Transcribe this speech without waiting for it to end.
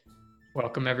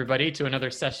Welcome everybody to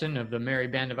another session of the Merry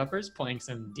Band of Uppers playing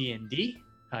some D&D.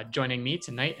 Joining me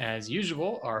tonight, as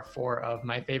usual, are four of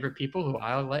my favorite people who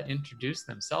I'll let introduce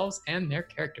themselves and their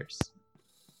characters.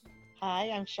 Hi,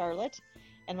 I'm Charlotte,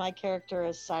 and my character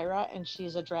is Syra, and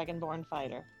she's a Dragonborn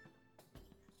fighter.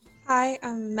 Hi,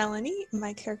 I'm Melanie.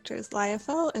 My character is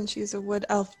Liafel, and she's a wood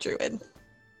elf druid.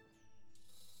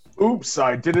 Oops,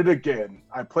 I did it again.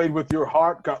 I played with your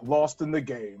heart, got lost in the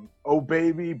game. Oh,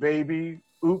 baby, baby,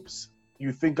 oops.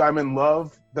 You think I'm in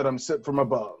love, that I'm sent from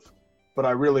above. But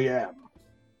I really am.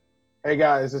 Hey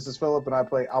guys, this is Philip, and I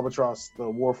play Albatross, the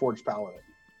Warforged Paladin.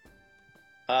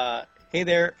 Hey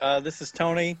there, this is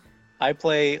Tony. I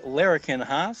play Larrikin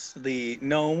Haas, the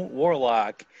Gnome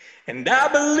Warlock. And I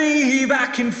believe I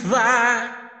can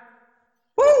fly.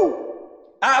 Woo!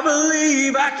 I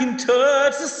believe I can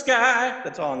touch the sky.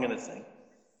 That's all I'm going to sing.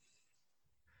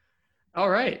 All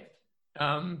right.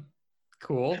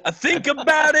 Cool. I think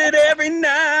about it every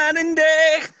night and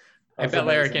day. I bet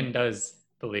Larrikin does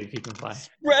believe he can fly.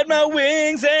 Spread my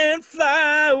wings and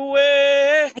fly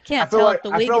away. I can't tell if the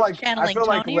wig is channeling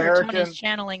Tony or Larrikin, Tony's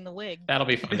channeling the wig. That'll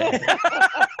be fun.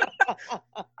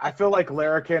 I feel like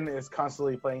Larrikin is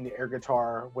constantly playing the air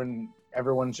guitar when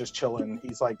everyone's just chilling.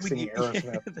 He's like singing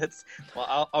Aerosmith.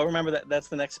 I'll remember that. That's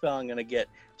the next spell I'm going to get.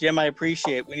 Jim, I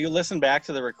appreciate when you listen back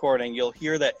to the recording, you'll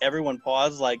hear that everyone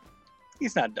paused like,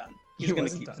 he's not done. He's going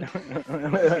to keep done.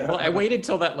 Well, I waited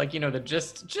till that,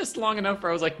 just long enough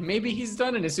where I was like, maybe he's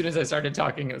done. And as soon as I started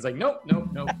talking, it was like, nope.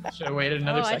 Should have waited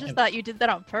another second. I just thought you did that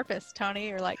on purpose, Tony.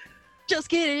 You're like, just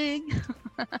kidding.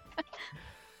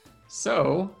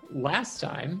 So, last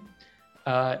time,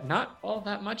 not all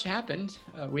that much happened.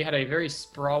 We had a very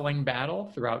sprawling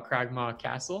battle throughout Cragmaw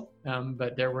Castle,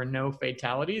 but there were no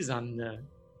fatalities on the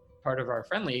part of our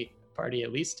friendly party,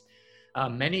 at least.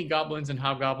 Many goblins and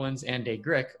hobgoblins and a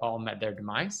Grick all met their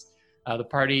demise. The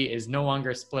party is no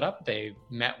longer split up. They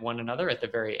met one another at the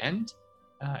very end.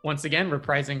 Once again,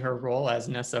 reprising her role as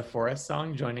Nessa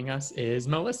Forrestsong, joining us is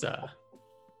Melissa.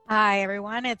 Hi,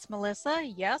 everyone. It's Melissa.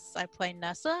 Yes, I play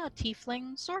Nessa, a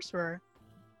tiefling sorcerer.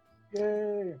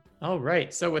 Yay! All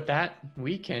right. So with that,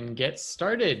 we can get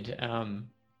started.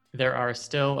 There are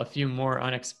still a few more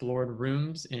unexplored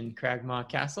rooms in Cragmaw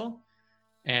Castle,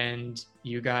 and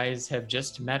you guys have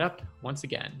just met up once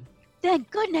again.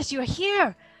 Thank goodness you're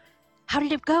here. How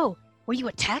did it go? Were you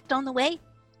attacked on the way?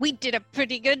 We did a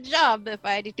pretty good job, if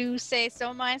I do say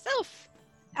so myself.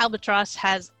 Albatross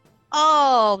has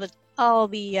all the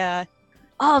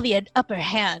upper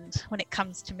hand when it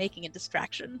comes to making a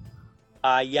distraction.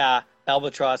 Yeah,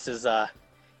 Albatross is,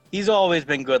 he's always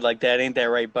been good like that. Ain't that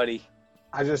right, buddy?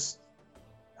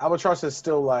 Albatross is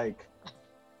still like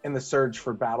in the surge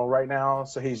for battle right now,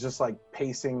 so he's just like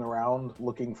pacing around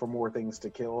looking for more things to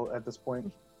kill at this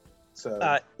point.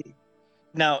 So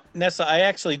now, Nessa, I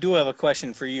actually do have a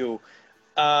question for you.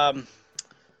 I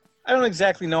don't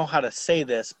exactly know how to say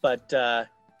this, but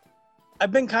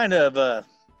I've been kind of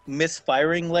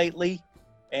misfiring lately,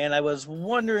 and I was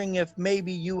wondering if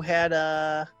maybe you had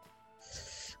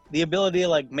the ability to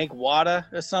like make water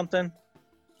or something.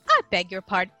 I beg your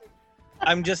pardon.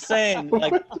 I'm just saying,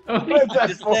 like,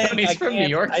 He's from New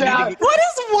York. What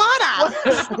is water?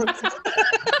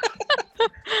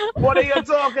 What are you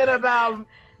talking about?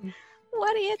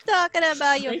 What are you talking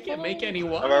about? You can't make any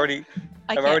water.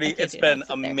 I've already. It's been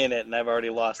a minute, and I've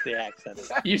already lost the accent.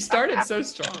 You started so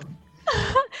strong.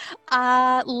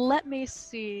 Let me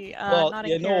see. Well,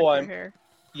 you know,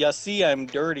 you see, I'm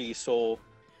dirty, so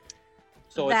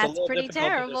it's a that's little pretty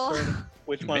difficult terrible. to discern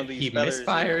which one of these he feathers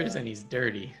misfires and he's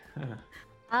dirty.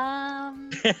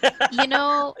 You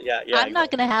know, yeah, I'm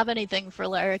not gonna have anything for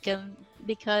Larrikin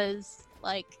because,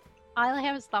 like, I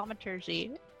have his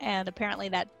thaumaturgy, and apparently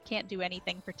that can't do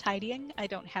anything for tidying. I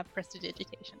don't have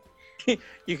prestidigitation.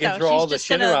 You can throw all the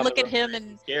shit around. Look at him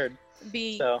and scared.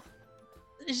 Be. So.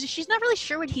 She's not really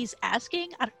sure what he's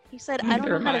asking. He said, "I don't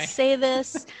Neither know how am to I." say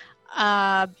this."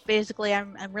 Basically,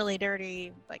 I'm really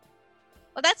dirty. Like,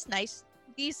 well, that's nice.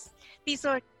 These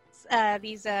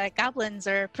goblins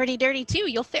are pretty dirty too.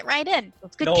 You'll fit right in.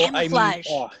 It's good camouflage.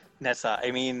 Nessa,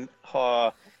 and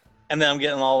then I'm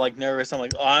getting all like nervous. I'm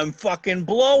like, I'm fucking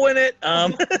blowing it.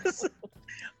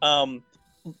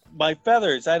 My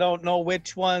feathers. I don't know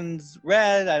which one's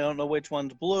red. I don't know which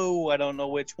one's blue. I don't know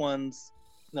which one's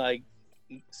like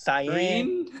cyan.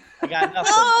 Green? I got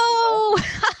nothing. Oh!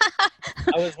 I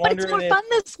was But it's wondering more fun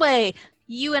this way.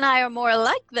 You and I are more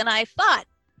alike than I thought.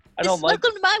 I don't like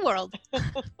Welcome to my world.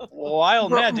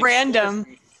 wild magic. Random.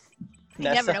 You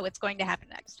never know what's going to happen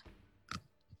next.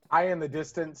 I, in the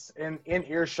distance, in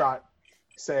earshot,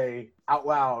 say out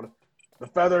loud, The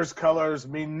feathers' colors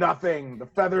mean nothing. The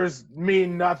feathers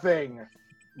mean nothing.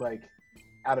 Like,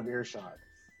 out of earshot.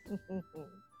 He's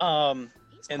And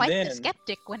quite then- the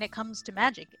skeptic when it comes to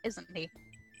magic, isn't he?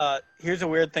 Here's a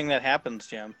weird thing that happens,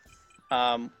 Jim.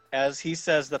 As he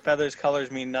says the feathers' colors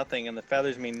mean nothing and the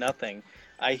feathers mean nothing,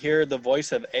 I hear the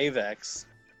voice of Avex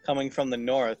coming from the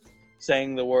north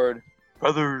saying the word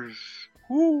feathers,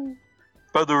 woo,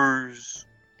 feathers,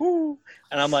 woo.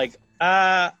 And I'm like,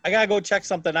 I gotta go check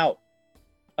something out.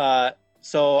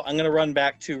 So I'm gonna run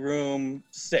back to room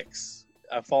 6,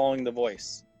 following the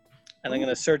voice, and I'm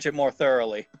gonna search it more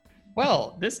thoroughly.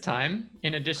 Well, this time,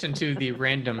 in addition to the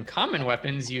random common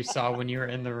weapons you saw when you were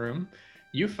in the room,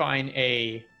 you find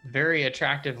a very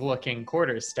attractive looking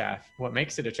quarterstaff. What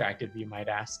makes it attractive, you might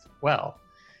ask? Well,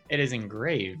 it is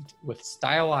engraved with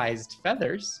stylized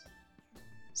feathers.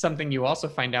 Something you also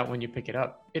find out when you pick it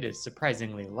up. It is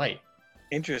surprisingly light.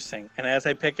 Interesting. And as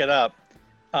I pick it up,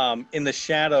 in the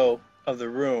shadow of the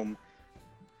room,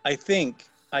 I think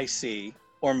I see,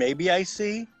 or maybe I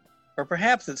see, or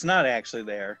perhaps it's not actually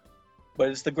there, but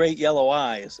it's the great yellow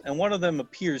eyes, and one of them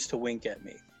appears to wink at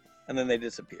me, and then they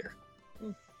disappear.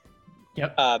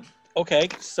 Yep. Okay,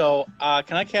 so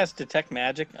can I cast Detect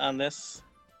Magic on this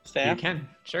staff? You can,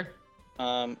 sure.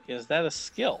 Is that a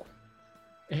skill?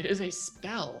 It is a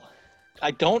spell.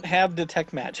 I don't have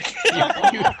Detect Magic. You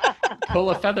pull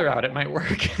a feather out, it might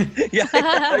work. Yeah,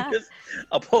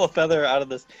 I'll pull a feather out of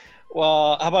this.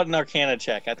 Well, how about an Arcana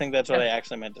check? I think that's what I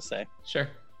actually meant to say. Sure.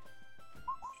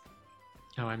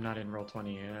 Oh, I'm not in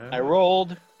Roll20 yet. I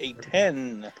rolled a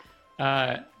 10.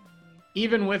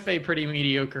 Even with a pretty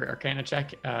mediocre Arcana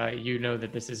check, you know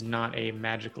that this is not a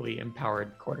magically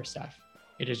empowered quarterstaff.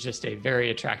 It is just a very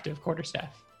attractive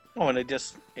quarterstaff. Oh, and it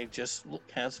just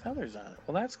has feathers on it.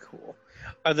 Well, that's cool.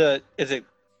 Is it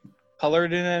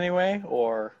colored in any way,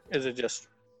 or is it just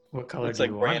What color it's do like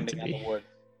you want it branding to on be? the wood?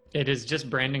 It is just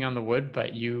branding on the wood,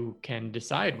 but you can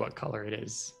decide what color it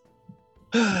is.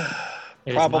 It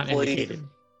is not Probably indicated.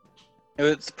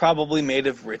 it's probably made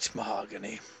of rich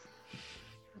mahogany.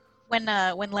 When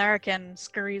Larrikin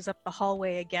scurries up the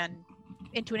hallway again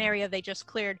into an area they just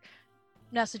cleared,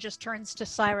 Nessa just turns to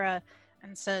Syra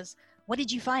and says, "What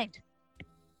did you find?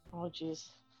 Oh, jeez.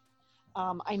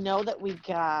 I know that we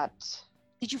got.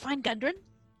 Did you find Gundren?"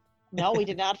 No, we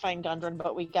did not find Gundren,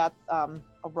 but we got a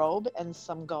robe and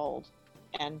some gold,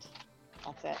 and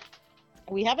that's it.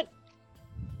 And we haven't.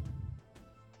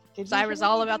 Did we Syra's hear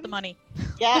all anything? about the money.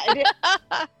 Yeah, it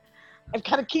is. I've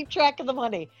got to keep track of the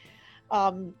money.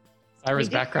 Syra's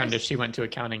did background is first- she went to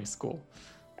accounting school.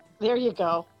 There you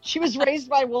go. She was raised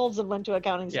by wolves and went to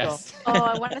accounting school. Yes. Oh,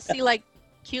 I want to see like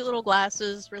cute little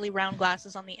glasses, really round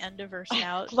glasses on the end of her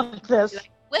snout. Like this.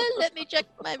 Well, let me check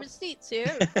my receipts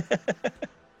here.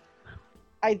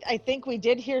 I think we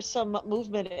did hear some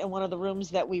movement in one of the rooms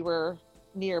that we were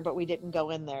near, but we didn't go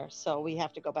in there. So we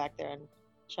have to go back there and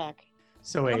check.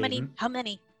 So How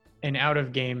many? an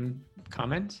out-of-game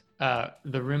comment.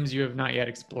 The rooms you have not yet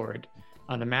explored.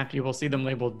 On the map, you will see them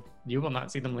labeled. You will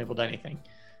not see them labeled anything.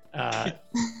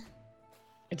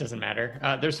 It doesn't matter.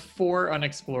 There's 4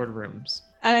 unexplored rooms.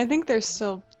 And I think there's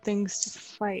still things to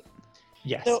fight.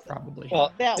 Yes, So- probably.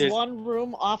 Well, That there's- one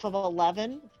room off of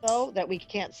 11, though, that we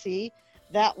can't see,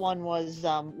 that one was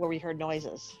where we heard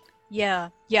noises. Yeah.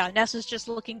 Nessa's just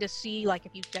looking to see like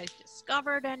if you guys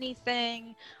discovered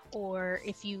anything, or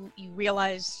if you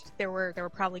realized there were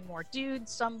probably more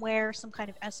dudes somewhere, some kind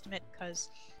of estimate. Because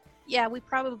yeah, we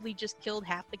probably just killed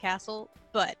half the castle,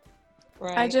 but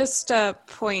Right. I just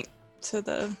point to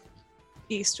the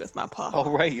east with my paw. Oh,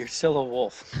 right, you're still a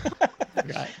wolf.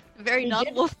 Right. very We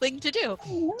non-wolf thing to do.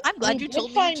 I'm glad We you did told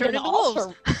me to find turn an into wolves.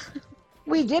 altar.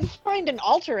 We did find an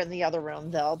altar in the other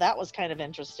room, though. That was kind of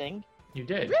interesting. You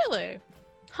did. Really?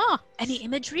 Huh? Any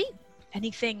imagery?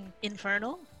 Anything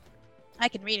infernal? I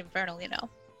can read infernal, you know.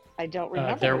 I don't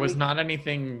remember. There what was we- not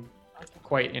anything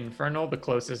quite infernal. The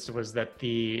closest was that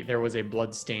there was a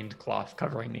blood-stained cloth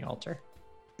covering the altar.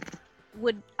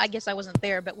 I guess I wasn't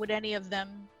there, but would any of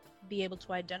them be able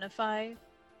to identify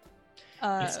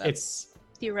It's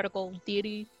theoretical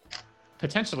deity?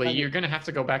 potentially I mean- you're going to have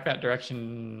to go back that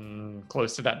direction,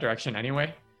 close to that direction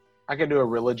anyway. I can do a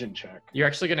religion check. You're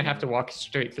actually going to have to walk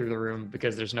straight through the room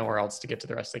because there's nowhere else to get to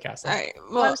the rest of the castle. All right. Well,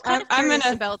 I Well, was kind of I'm curious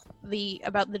gonna.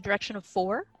 about the direction of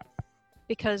 4,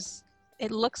 because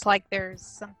it looks like there's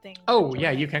something. Oh,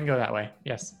 yeah, you can go that way.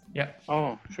 Yes. Yep.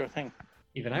 Oh, sure thing.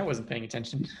 Even I wasn't paying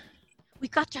attention. We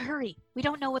got to hurry. We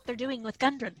don't know what they're doing with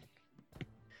Gundren.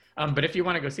 But if you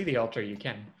want to go see the altar, you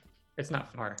can. It's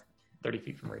not far. 30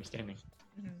 feet from where you're standing.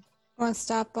 Want to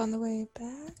stop on the way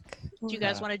back? Do you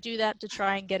guys want to do that to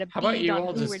try and get a How about bead you on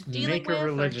all who we're just dealing make with, a or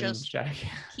religion just check?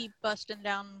 keep busting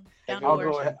down I'll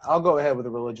doors? go ahead with a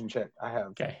religion check. I have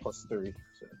Okay. +3.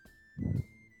 So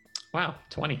Wow,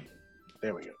 20.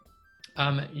 there we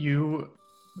go. You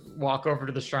walk over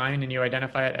to the shrine and you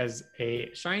identify it as a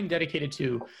shrine dedicated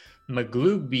to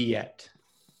Maglubiet,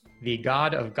 the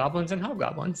god of goblins and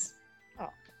hobgoblins.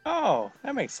 Oh,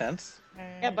 that makes sense.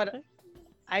 Yeah, but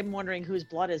I'm wondering whose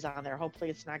blood is on there.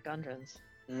 Hopefully it's not Gundren's.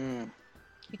 Mm.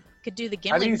 You could do the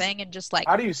How do Gimli you- thing and just like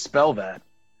How do you spell that,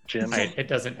 Jim? It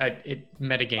doesn't. It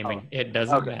metagaming. Oh. It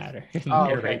doesn't Okay. matter. Oh,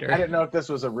 okay. Narrator. I didn't know if this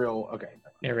was a real. Okay.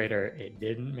 Narrator. It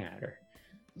didn't matter.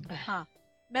 huh.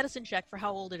 Medicine check for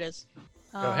how old it is.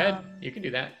 Go ahead. You can do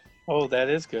that. Oh, that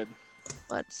is good.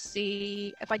 Let's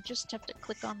see if I just have to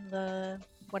click on the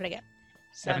what did I get?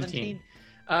 17.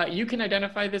 You can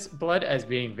identify this blood as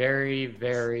being very,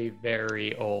 very,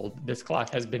 very old. This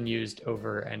cloth has been used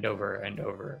over and over and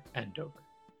over and over.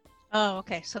 Oh,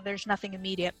 okay. So there's nothing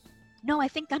immediate. No, I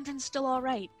think Gundren's still all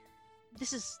right.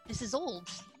 This is old.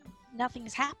 Nothing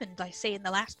has happened, I say, in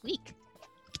the last week.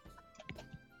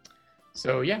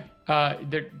 So yeah,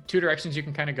 there are two directions you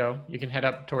can kind of go. You can head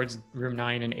up towards room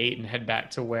 9 and 8 and head back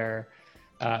to where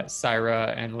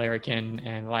Syra and Larrikin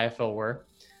and Liafil were,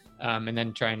 and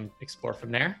then try and explore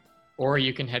from there. Or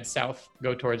you can head south,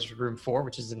 go towards room 4,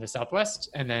 which is in the southwest,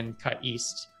 and then cut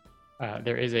east.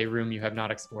 There is a room you have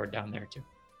not explored down there too.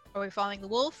 Are we following the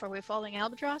wolf? Are we following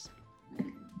Albatross?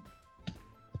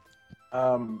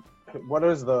 What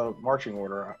is the marching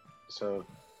order? So,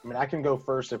 I mean, I can go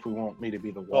first if we want me to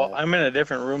be the wall. Well, I'm in a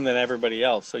different room than everybody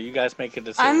else, so you guys make a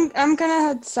decision. I'm gonna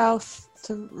head south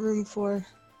to room 4.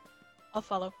 I'll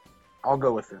follow. I'll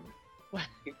go with them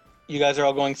You guys are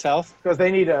all going south? because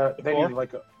they need Or?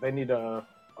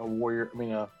 a warrior. I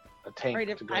mean, a tank. Right,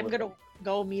 if to go I'm with gonna them.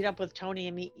 go meet up with Tony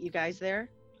and meet you guys there.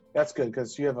 That's good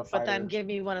because you have a fighter. But then give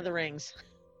me one of the rings.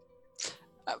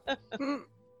 Mm.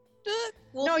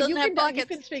 Wolf No, doesn't you have can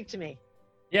pockets. speak to me.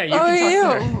 Yeah, you Oh, can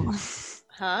talk to her. you.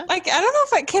 Huh? Like, I don't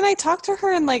know if can I talk to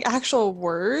her in like actual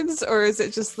words, or is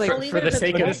it just like For, Believe for it the if it's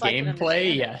sake of wolf, I can gameplay, understand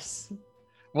it. yes.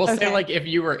 We'll say Okay. like if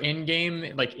you were in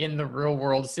game, like in the real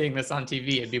world, seeing this on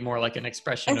TV, it'd be more like an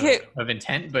expression Okay. of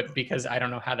intent. But because I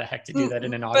don't know how the heck to do that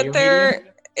in an audio But there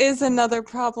medium, is another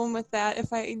problem with that.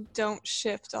 If I don't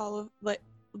shift all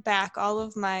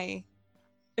of my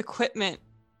equipment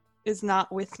is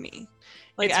not with me.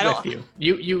 Like it's I don't. with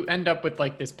you. You end up with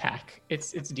like this pack.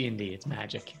 It's D&D. It's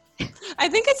magic. I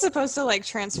think it's supposed to like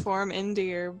transform into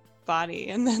your body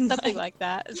and then Something like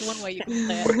that is one way you can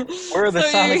play it. Where are the So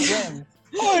Sonic you- gems?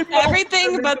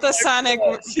 Everything but the Sonic.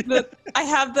 I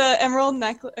have the emerald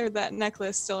necklace or that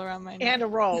necklace still around my neck, And a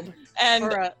robe. and or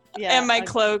a, yeah, and my a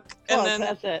cloak, and cloak, then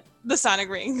that's it. the Sonic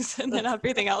rings, and then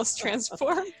everything else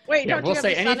transformed. Wait, Yeah, don't we'll you have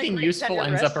say the Sonic anything rings on useful your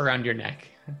ends wrist? up around your neck.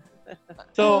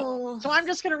 So, So I'm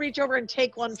just gonna reach over and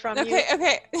take one from you.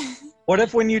 Okay. what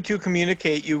if when you two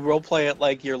communicate, you roleplay it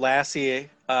like you're Lassie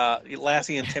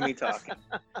and Timmy talking?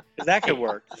 'Cause that could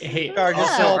work. Hey, Or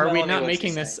just also, tell are we Melanie not what making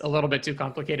she's this saying. a little bit too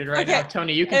complicated right Okay, now?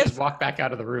 Tony, you can if- just walk back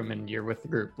out of the room and you're with the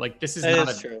group. Like this is That not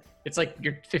is a. true. It's like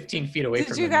you're 15 feet away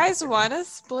from Did you them. guys want to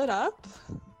split up?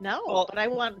 No, Well- but I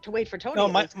want to wait for Tony. No,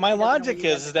 at my, least, 'cause my he doesn't know logic where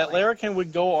you guys is are that going. Larrikin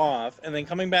would go off, and then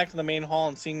coming back to the main hall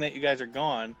and seeing that you guys are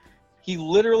gone, he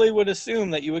literally would assume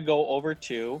that you would go over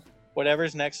to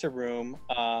whatever's next to room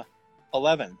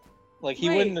 11. Like, he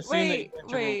Wait, wouldn't assume that you wait, went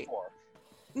to room wait. 4.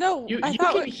 No, You- I you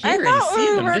thought can we, hear I and thought see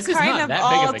we them. were This is kind not of that big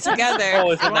all of a game. together.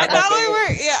 Oh, is it I not that thought big? we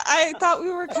were. Yeah, I thought we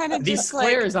were kind of These just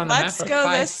squares like, on the let's map are go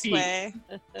 5 this feet. way.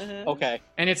 Okay.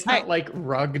 And it's not Alright. like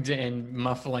rugged and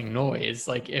muffling noise.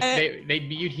 Like if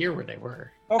you'd hear where they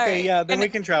were. Okay, Alright, yeah, then and we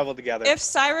can travel together. If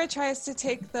Syra tries to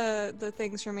take the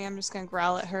things from me, I'm just gonna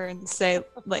growl at her and say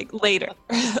like later.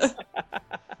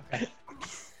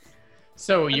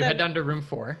 So you then- head down to room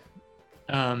 4.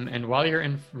 And while you're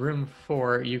in room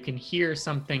 4, you can hear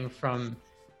something from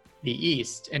the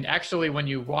east. And actually, when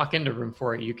you walk into room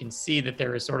 4, you can see that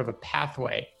there is sort of a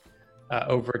pathway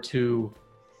over to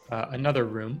another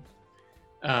room.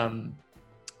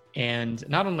 And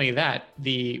not only that,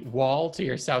 the wall to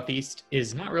your southeast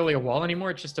is not really a wall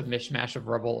anymore. It's just a mishmash of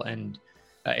rubble, and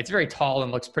it's very tall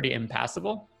and looks pretty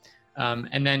impassable.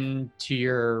 And then to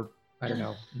your, I don't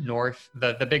know, north,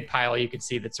 the big pile you can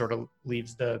see that sort of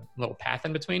leaves the little path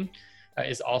in between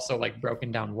is also like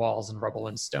broken down walls and rubble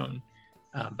and stone.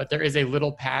 But there is a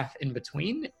little path in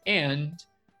between, and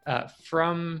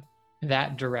from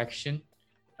that direction,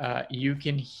 you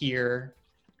can hear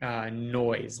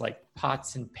noise like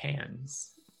pots and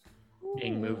pans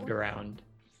being moved around.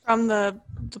 From the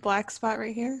black spot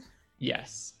right here.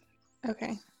 Yes.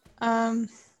 Okay.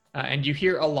 And you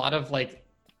hear a lot of like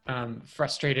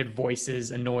frustrated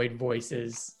voices, annoyed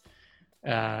voices,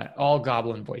 all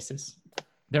goblin voices.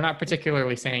 They're not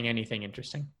particularly saying anything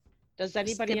interesting. Does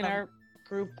anybody in Skip 'em. our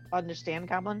group understand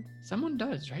Goblin? Someone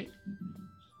does, right?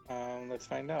 Let's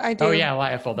find out. I do. Oh yeah,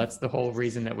 Liafel. That's the whole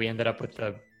reason that we ended up with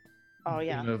the Oh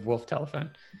yeah. name of Wolf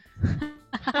Telephone.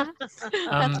 That's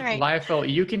right. Liafel,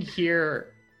 you can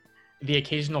hear the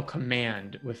occasional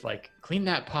command with like, clean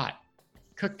that pot,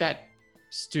 cook that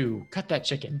stew, cut that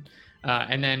chicken.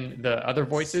 And then the other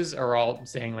voices are all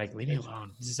saying like, leave me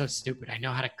alone. This is so stupid. I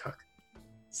know how to cook.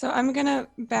 So I'm gonna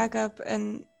back up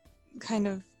and kind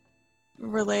of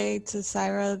relay to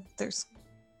Syra. There's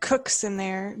cooks in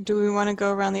there. Do we want to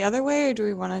go around the other way, or do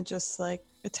we want to just like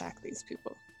attack these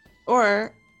people,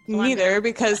 or So I'm neither? gonna-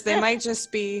 Because they might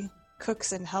just be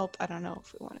cooks and help. I don't know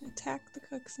if we want to attack the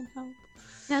cooks and help.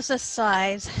 Nessa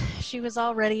sighs. She was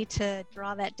all ready to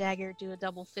draw that dagger, do a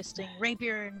double fisting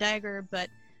rapier and dagger, but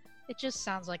it just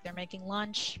sounds like they're making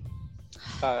lunch.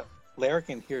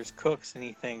 Larrikin hears cooks and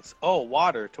he thinks, "Oh,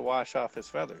 water to wash off his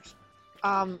feathers."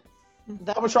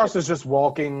 That Albatross is just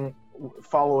walking,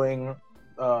 following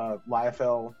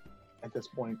Liafel at this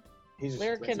point. He's just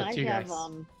Larrikin, up I to you have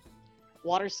guys.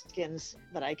 water skins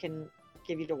that I can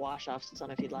give you to wash off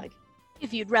some if you'd like.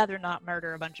 If you'd rather not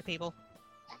murder a bunch of people.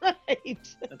 Right.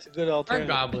 That's a good Are alternative.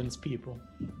 goblins people?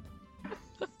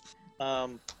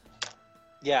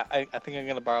 Yeah, I think I'm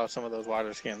gonna borrow some of those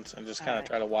water skins and just kind of Alright.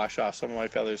 try to wash off some of my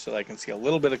feathers so that I can see a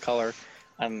little bit of color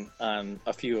on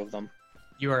a few of them.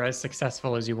 You are as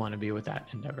successful as you want to be with that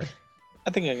endeavor. I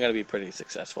think I'm gonna be pretty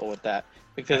successful with that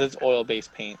because it's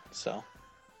oil-based paint. So,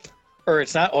 or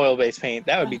it's not oil-based paint.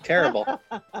 That would be terrible.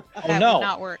 Oh That no, would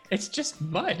not work. It's just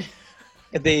mud.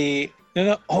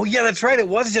 no. Oh yeah, that's right. It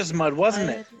was just mud,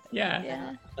 wasn't it? Yeah.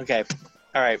 Yeah. Okay.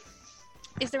 All right.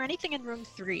 Is there anything in room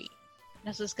 3?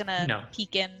 Nessa's gonna No.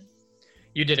 peek in.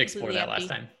 You did explore that Completely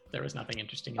last empty. time. There was nothing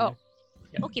interesting in Oh.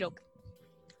 there. Yeah. Okie doke.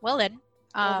 Well then.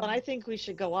 Well, then I think we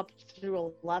should go up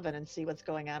through 11 and see what's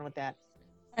going on with that.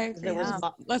 I 'Cause there agree. was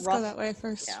Let's rough- go that way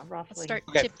first. Yeah, roughly. Let's start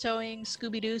Okay. tiptoeing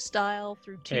Scooby-Doo style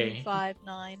through 2, Okay. 5,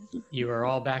 9. You are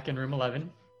all back in room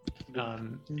 11.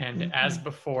 And as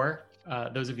before,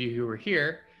 those of you who were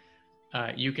here,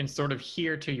 you can sort of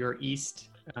hear to your east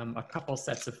a couple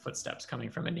sets of footsteps coming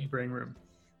from a neighboring room.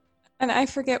 And I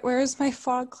forget, where is my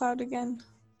fog cloud again?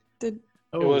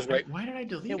 Oh, was right- Why did I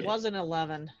delete it? It wasn't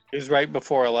 11. It was right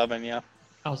before 11. Yeah.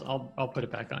 I'll put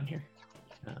it back on here.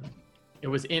 It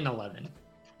was in 11.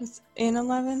 It's in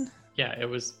 11? Yeah, it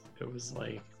was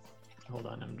like, hold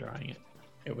on, I'm drawing it.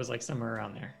 It was like somewhere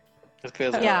around there. That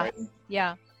feels about Yeah. right.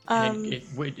 Yeah. And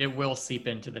it will seep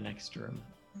into the next room.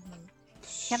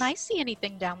 Can I see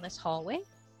anything down this hallway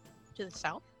to the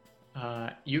south?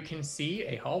 You can see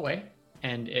a hallway,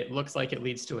 and it looks like it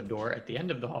leads to a door at the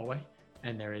end of the hallway,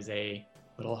 and there is a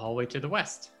little hallway to the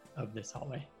west of this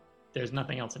hallway. There's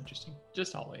nothing else interesting,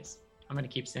 just hallways. I'm going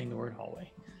to keep saying the word hallway.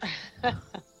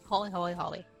 Holly, holly,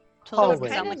 holly. Hallway. Doesn't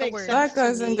sound Kinda like a makes word. sense. That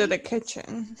goes to into me. the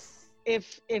kitchen.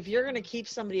 If you're going to keep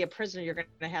somebody a prisoner, you're going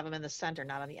to have him in the center,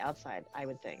 not on the outside, I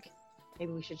would think.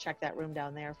 Maybe we should check that room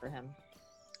down there for him.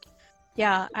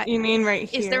 Yeah. You mean right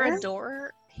here? Is there a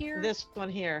door here This one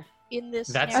here. in this?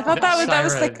 That's- I narrow thought that That's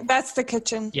was Syra. that's the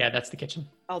kitchen. Yeah, that's the kitchen.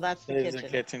 Oh, that's the It is kitchen.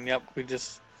 the kitchen. Yep. We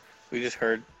just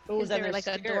heard. Oh, Is then there there's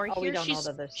like a stair- door Oh, we here? don't know She's,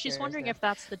 that there's she's stairs wondering there. if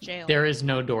that's the jail. There is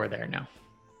no door there now.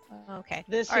 Okay.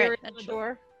 This All here right, is then the she'll-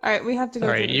 door. All right, we have to go.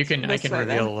 Sorry, through you this- can I this can way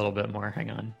reveal then. a little bit more.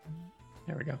 Hang on.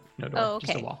 There we go. No door, Oh,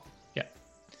 just a okay. wall.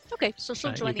 Okay, so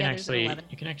she'll join you the can others at actually 11.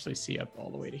 you can actually see up all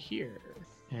the way to here,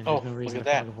 and Oh, there's no look reason at to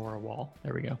that. fog over a wall.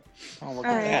 There we go. Oh, look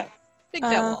All at right. that. Big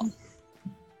fat wall.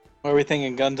 What are we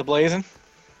thinking? Guns a blazing?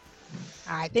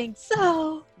 I think so.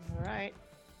 All right.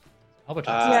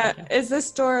 Albatross. Yeah, is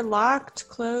this door locked,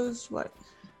 closed? What?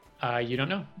 You don't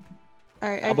know. All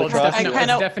right, Well, it's I definitely-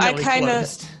 kind of definitely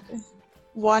closed. You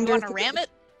wander. want to ram it?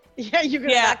 Yeah, you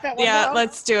gonna Yeah, knock that one yeah, down?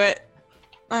 let's do it.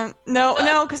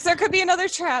 No, because there could be another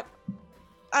trap.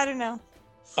 I don't know.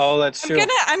 Oh, that's true.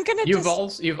 I'm gonna.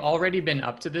 You've already been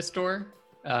up to this door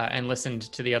and listened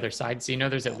to the other side, so you know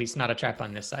there's at least not a trap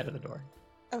on this side of the door.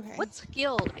 Okay. What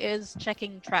skill is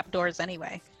checking trapdoors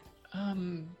anyway?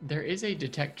 There is a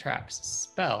detect traps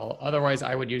spell. Otherwise,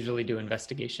 I would usually do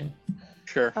investigation.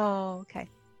 Sure. Oh, okay.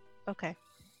 Okay.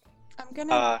 I'm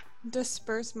gonna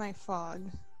disperse my fog.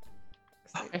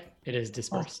 Okay. It is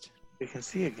dispersed. We can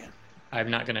see again. I'm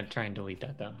not gonna try and delete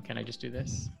that though. Can I just do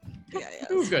this? Yeah.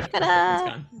 Ooh, good. Perfect, Ta-da! it's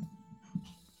gone.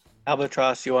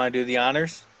 Albatross, you want to do the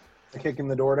honors? Kicking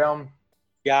the door down.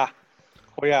 Yeah.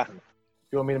 Oh yeah.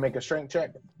 You want me to make a strength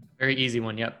check? Very easy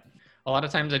one. Yep. A lot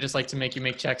of times I just like to make you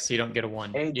make checks so you don't get a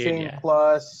 1. 18 Yeah.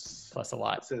 plus plus a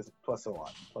lot. It says plus a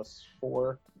lot. Plus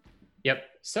 4. Yep.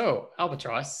 So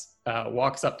Albatross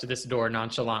walks up to this door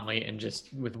nonchalantly and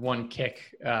just with one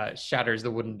kick shatters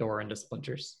the wooden door into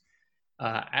splinters.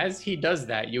 As he does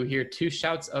that, you hear 2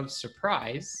 shouts of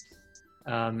surprise,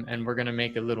 and we're going to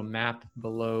make a little map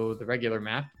below the regular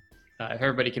map. If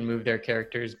everybody can move their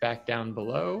characters back down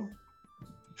below.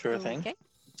 Sure thing. Okay.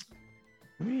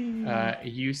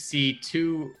 You see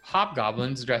 2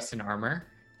 hobgoblins dressed in armor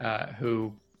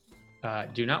who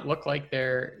do not look like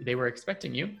they were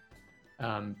expecting you,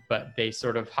 but they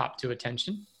sort of hop to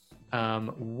attention. Does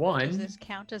One, this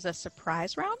count as a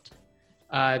surprise round?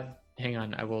 hang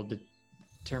on, I will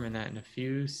determine that in a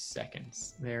few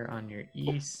seconds. They're on your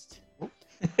east.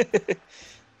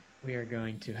 We are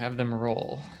going to have them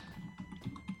roll.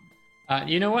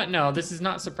 You know what? No, this is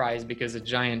not surprise because a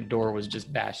giant door was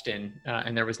just bashed in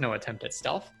and there was no attempt at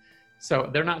stealth. So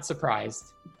they're not surprised.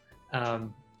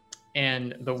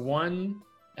 And the one,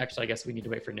 actually, I guess we need to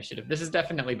wait for initiative. This is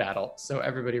definitely battle. So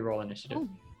everybody roll initiative. Oh.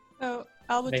 So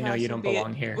Albatross you don't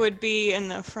belong here. would be in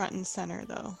the front and center,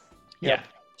 though. Yeah.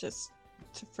 Just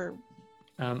for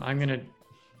I'm going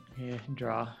to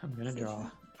draw. I'm going to draw.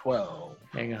 12.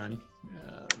 Hang on.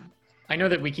 I know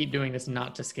that we keep doing this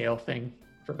not to scale thing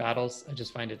for battles. I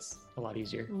just find it's a lot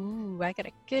easier. Ooh, I got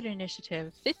a good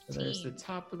initiative. So there's the 15.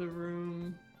 top of the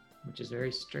room, which is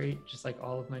very straight, just like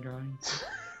all of my drawings.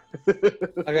 I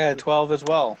got a 12 as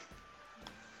well.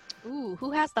 Ooh,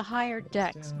 who has the higher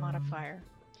dex Down. modifier?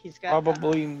 He's got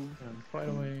Probably Quite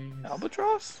a ways.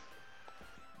 Albatross?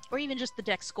 Or even just the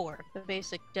dex score, the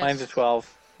basic dex. Mine's a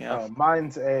 12. Yeah.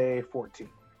 Mine's a 14.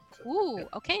 Ooh,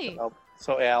 okay.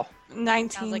 So Al. 19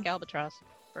 Sounds like Albatross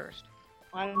first.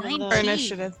 I don't know. for 19.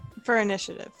 initiative. For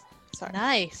initiative. Sorry.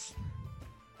 Nice.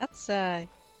 That's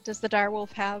does the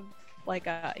direwolf have like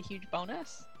a huge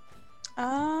bonus?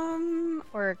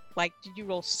 Or like did you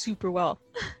roll super well?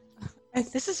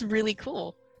 This is really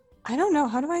cool. I don't know.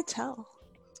 How do I tell?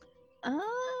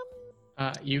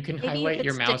 You can Maybe if highlight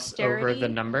your it's mouse over dexterity. the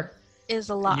number. Is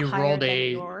a lot You higher rolled than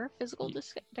a- your physical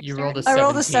dexterity. You rolled a I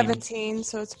rolled a 17. 17,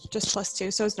 so it's just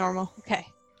 +2, so it's normal. Okay.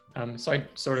 So I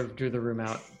sort of drew the room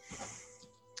out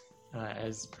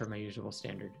as per my usual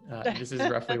standard. This is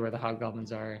roughly where the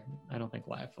hobgoblins are. I don't think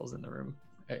Lionel's in the room,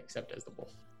 except as the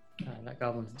wolf. That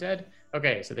goblin's dead.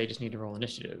 Okay, so they just need to roll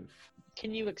initiative.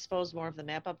 Can you expose more of the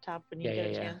map up top when you Yeah, get a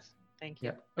yeah, yeah. chance? Thank you.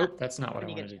 Yep. Oh, that's not what I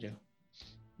When you wanted get to do.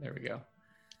 There we go.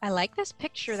 I like this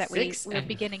picture that 6 we're and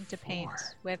beginning to paint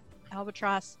 4. with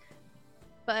Albatross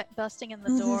busting in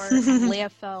the door and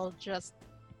Leofel just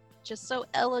so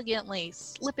elegantly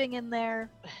slipping in there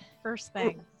first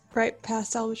thing. Right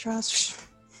past Albatross.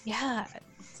 Yeah,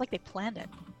 it's like they planned it.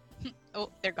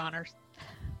 Oh, they're goners.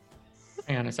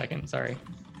 Hang on a second. Sorry.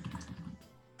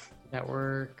 Did that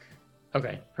work?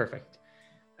 Okay, perfect.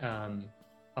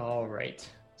 All right.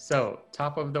 So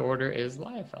top of the order is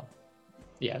Liafel.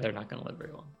 Yeah, they're not going to live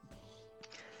very long.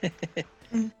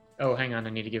 Oh, hang on. I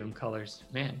need to give them colors.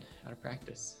 Man, out of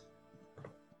practice.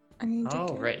 I need to Oh,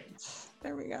 get- right.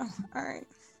 There we go. All right.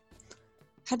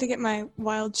 Had to get my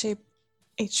wild shape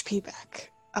HP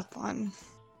back up on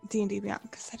D&D Beyond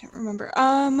because I didn't remember.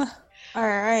 All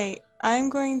right. I'm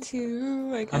going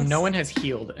to. I guess. No one has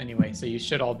healed anyway, so you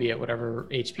should all be at whatever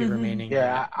HP Mhm. remaining.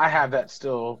 Yeah, I have that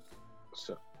still.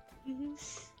 So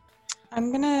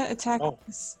I'm gonna attack Oh.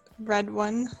 this red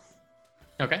one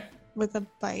Okay. with a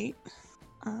bite.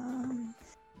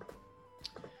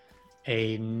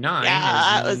 A 9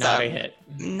 Yeah, is that was not a- a hit.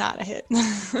 Not a hit.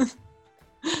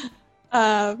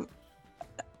 um,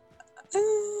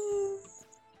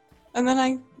 and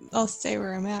then I'll stay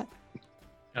where I'm at.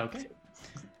 Okay.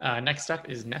 Next up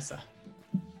is Nessa.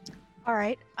 All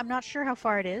right. I'm not sure how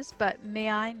far it is, but may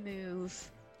I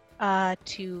move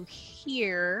to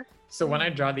here? So when I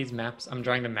draw these maps, I'm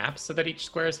drawing the maps so that each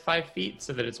square is 5 feet,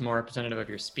 so that it's more representative of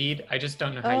your speed. I just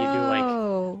don't know how you do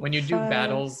like when you do 5,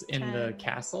 battles in the 10.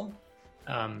 castle.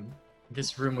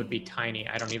 This room would be tiny.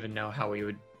 I don't even know how we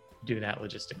would do that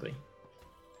logistically.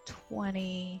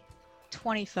 20,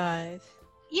 25.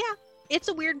 Yeah, it's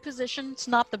a weird position. It's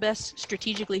not the best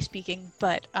strategically speaking,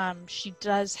 but she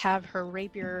does have her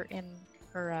rapier in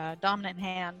her dominant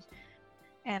hand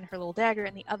and her little dagger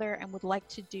in the other and would like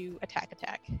to do attack.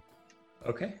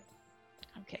 Okay.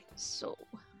 Okay, so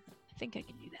I think I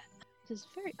can do that. This is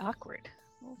very awkward.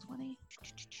 Roll 20.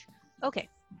 Okay,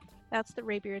 that's the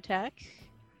rapier attack,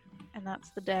 and that's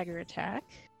the dagger attack.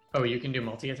 Oh, you can do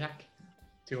multi-attack?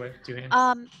 Two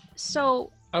hands?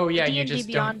 So Oh yeah, D&D you just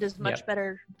Beyond don't. is much Yep.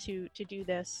 better to do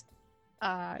this.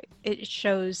 It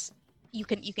shows you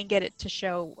can get it to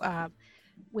show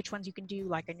which ones you can do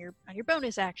like on your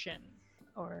bonus action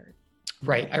or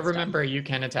Right. I That's done. remember you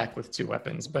can attack with 2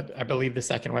 weapons, but I believe the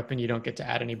second weapon you don't get to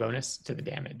add any bonus to the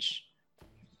damage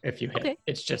if you hit. Okay.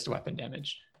 It's just weapon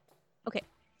damage.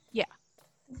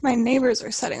 My neighbors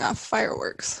are setting off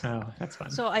fireworks. Oh, that's fun.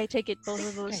 So I take it both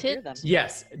of I those hear hit. them.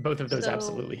 Yes, both of those So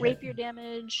absolutely hit. rapier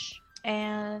damage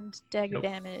and dagger Nope.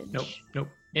 damage. Nope.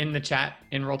 In the chat,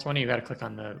 in Roll20, you got to click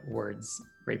on the words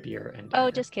rapier and Oh,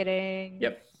 dagger. just kidding.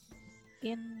 Yep.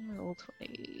 In roll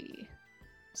 20.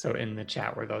 So in the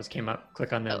chat where those came up,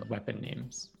 click on the Oh. weapon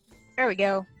names. There we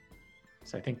go.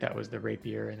 So I think that was the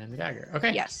rapier and then the dagger.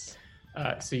 Okay. Yes.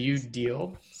 So you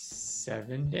deal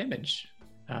 7 damage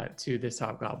to this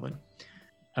hobgoblin.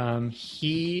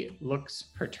 He looks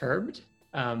perturbed,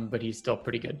 but he's still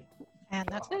pretty good. And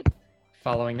that's it.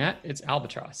 Following that, it's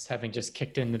Albatross, having just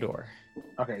kicked in the door.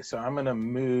 Okay, so I'm going to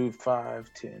move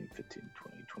 5, 10, 15,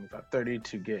 20, 25, 30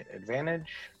 to get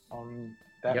advantage on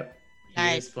that Yep. He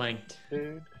Nice. is flanked.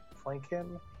 dude. Flank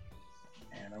him.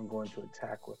 And I'm going to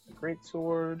attack with the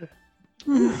greatsword.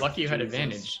 Lucky you had Jesus.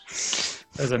 advantage.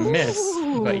 That was a miss,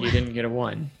 but you didn't get a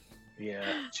 1. Yeah,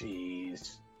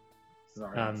 jeez.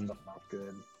 Sorry, Um, stuff not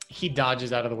good. He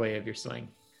dodges out of the way of your sling.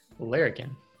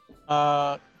 Larrikin.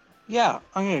 Yeah,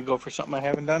 I'm gonna go for something I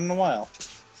haven't done in a while.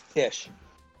 Ish.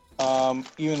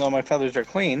 Even though my feathers are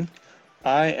clean,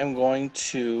 I am going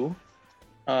to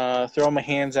throw my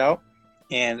hands out,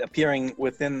 and appearing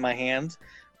within my hands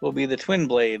will be the twin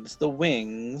blades, the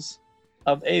wings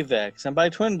of Avex. And by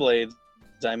twin blades,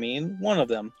 I mean one of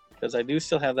them, because I do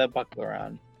still have that buckler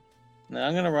on. Now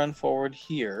I'm gonna run forward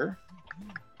here.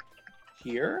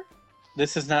 Here?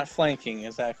 This is not flanking,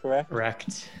 is that correct?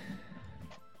 Correct.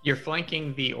 You're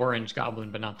flanking the orange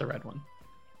goblin, but not the red one.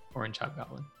 Orange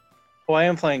hobgoblin. Oh, I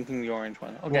am flanking the orange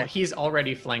one. Okay. Well, he's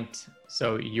already flanked,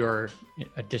 so you're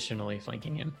additionally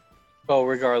flanking him. Oh,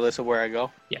 regardless of where I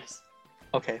go. Yes.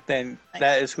 Okay, then Nice.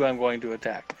 that is who I'm going to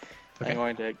attack. Okay. I'm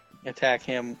going to attack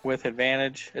him with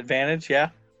advantage. Advantage, yeah?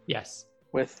 Yes.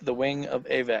 With the wing of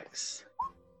Avex.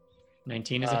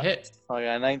 19 is a hit. I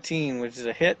got 19, which is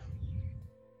a hit.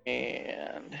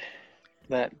 And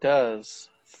that does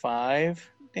 5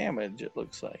 damage, it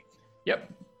looks like.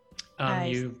 Yep.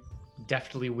 Nice. You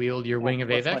deftly wield your wing of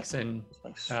What's my- Avex and It's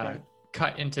my strength.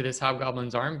 cut into this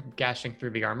hobgoblin's arm, gashing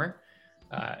through the armor.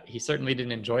 He certainly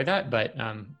didn't enjoy that, but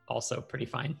also pretty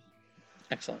fine.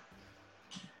 Excellent.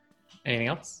 Anything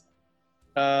else?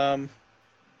 Nope,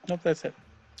 that's it.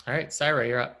 All right, Syra,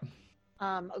 you're up.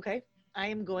 Okay. I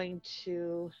am going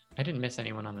to. I didn't miss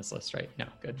anyone on this list, right? No,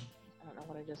 good. I don't know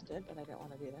what I just did, but I don't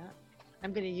want to do that.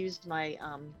 I'm going to use my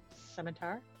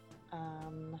scimitar.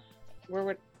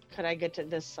 Could I get to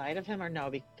this side of him or no?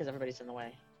 Because everybody's in the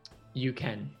way. You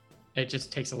can. It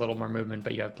just takes a little more movement,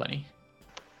 but you have plenty.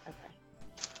 Okay.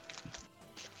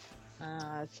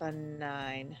 It's a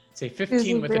 9. Say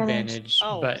 15 with Disadvantage. advantage,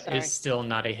 Oh, but sorry. is still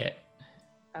not a hit.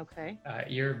 Okay.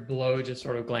 Your blow just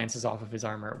sort of glances off of his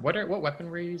armor. What weapon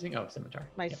were you using? Oh, scimitar.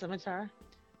 My Yep. scimitar.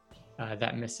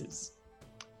 That misses.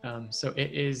 So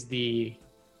it is the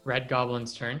red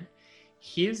goblin's turn.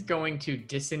 He is going to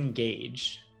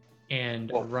disengage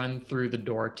and Whoa. run through the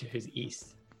door to his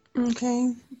east.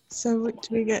 Okay, so what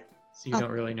do we get? So you don't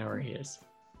really know where he is.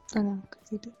 Or no, because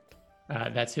he did.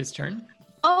 That's his turn.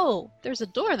 Oh, there's a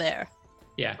door there.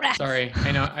 Yeah, Rats. sorry.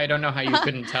 I don't know how you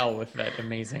couldn't tell with that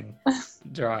amazing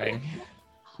drawing.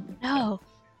 No.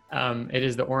 It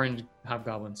is the orange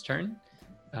hobgoblin's turn.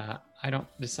 I don't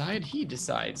decide. He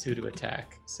decides who to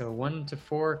attack. So 1 to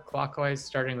 4 clockwise,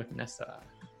 starting with Nessa.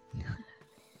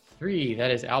 3, that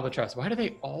is Albatross. Why do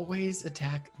they always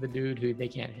attack the dude who they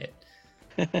can't hit?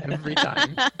 Every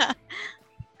time.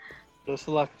 Best of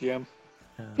luck, Jim.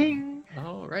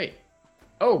 All right.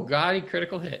 Oh, God, he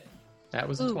critical hit. That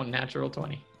was a Ooh. natural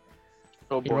 20.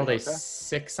 Oh He boy. rolled a okay.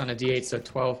 6 on a d8, so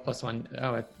 12 plus 1.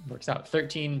 Oh, it works out.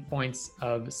 13 points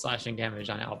of slashing damage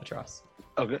on Albatross.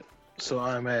 Okay, so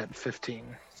I'm at 15.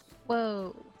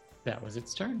 Whoa. That was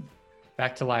its turn.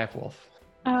 Back to Liafwolf.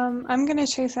 I'm gonna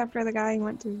chase after the guy who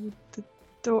went through the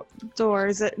door.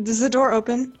 Does the door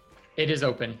open? It is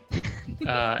open,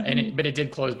 but it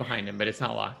did close behind him, but it's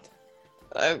not locked.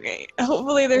 Okay.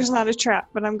 Hopefully there's not a trap,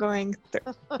 but I'm going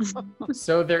through.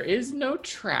 So there is no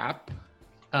trap.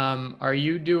 Are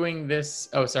you doing this?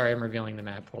 Oh, sorry, I'm revealing the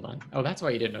map. Hold on. Oh, that's why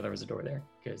you didn't know there was a door there,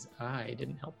 because I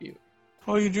didn't help you.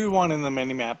 Oh, you drew one in the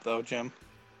mini map, though, Jim.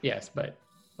 Yes, but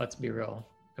let's be real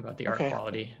about the art Okay.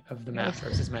 quality of the map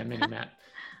versus my mini map.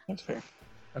 That's fair.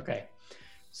 Okay.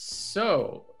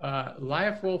 So,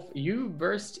 Liafwolf, you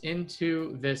burst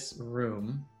into this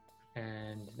room,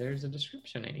 and there's a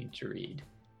description I need to read.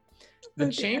 The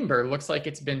Okay. chamber looks like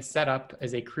it's been set up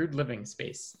as a crude living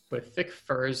space, with thick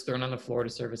furs thrown on the floor to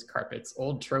serve as carpets,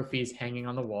 old trophies hanging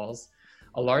on the walls,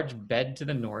 a large bed to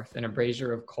the north, and a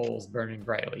brazier of coals burning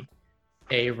brightly.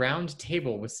 A round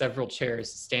table with several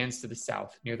chairs stands to the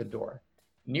south near the door.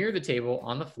 Near the table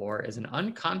on the floor is an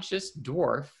unconscious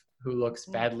dwarf who looks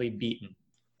badly beaten.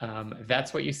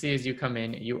 That's what you see as you come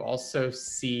in. You also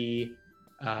see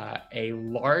a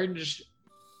large,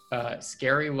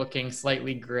 scary-looking,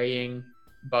 slightly graying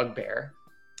bugbear.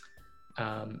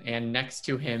 And next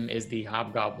to him is the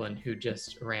hobgoblin who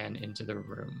just ran into the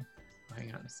room.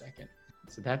 Hang on a second.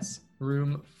 So that's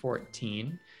room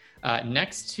 14.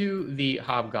 Next to the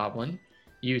hobgoblin,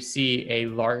 you see a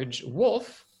large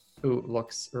wolf who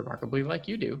looks remarkably like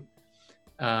you do.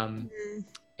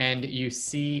 And you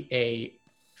see a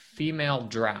female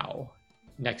drow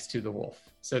next to the wolf.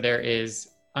 So there is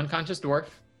unconscious dwarf,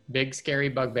 big scary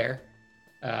bugbear,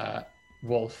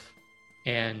 wolf,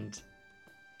 and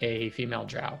a female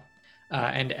drow.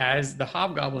 And as the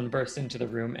hobgoblin bursts into the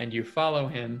room and you follow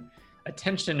him,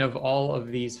 attention of all of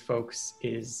these folks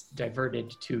is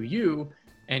diverted to you,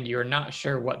 and you're not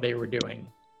sure what they were doing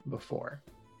before.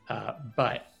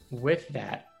 But with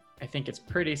that, I think it's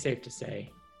pretty safe to say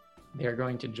they're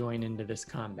going to join into this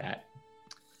combat.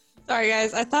 Sorry,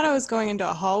 guys. I thought I was going into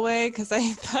a hallway because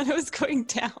I thought it was going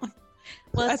down.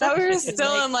 Well, I it's thought up we to were you,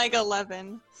 still in like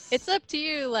 11. It's up to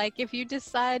you. Like, if you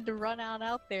decide to run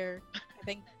out there,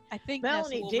 I think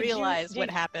Melanie, Ness will did you- realize what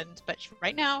did- happened. But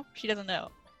right now, she doesn't know.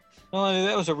 Well,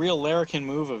 that was a real larrikin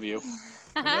move of you.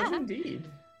 It was indeed.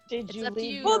 Did It's you up to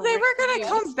leave? you. Well, they were Rick, gonna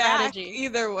come back strategy.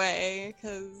 either way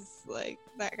because like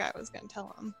that guy was gonna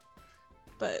tell him.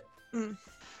 But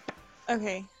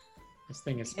okay. This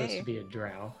thing is supposed Okay. to be a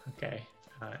drow. Okay.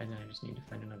 And then I just need to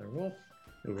find another wolf,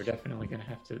 who we're definitely going to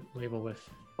have to label with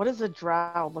What does a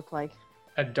drow look like?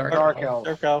 a dark Dark elf. elf.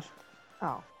 Dark elf.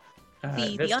 Oh,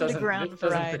 The This doesn't- underground this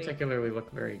doesn't variety. particularly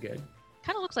look very good.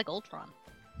 Kind of looks like Ultron.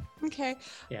 Okay.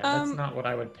 Yeah, that's Um, not what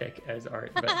I would pick as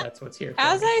art, but that's what's here. For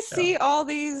As me, I so. see all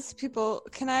these people,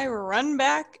 can I run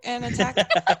back and attack? You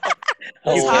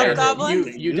This can.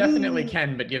 hobgoblin? You definitely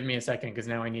can, but give me a second because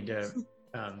now I need to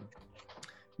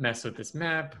mess with this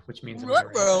map, which means I'm going to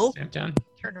Ruh-roh. stamp down.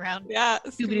 Turn around. Yeah.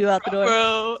 Scooby-Doo out the door.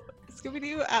 Bro,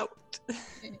 Scooby-Doo out.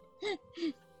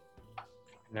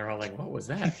 And they're all like, "What was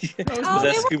that?" Was Oh, that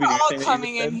they Scooby-Doo were all thing that you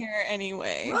coming just in said? here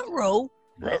anyway. Ruh-roh.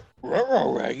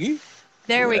 Ruh-roh, Raggy.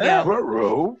 There we Yeah. go.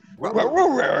 Ruh-roh. Ruh-roh,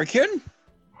 Larrikin.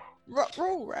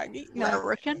 Roll, Raggy. No.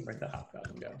 American. Where'd the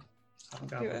hobgoblin go?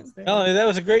 Hobgoblin's there. Melanie, that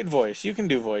was a great voice. You can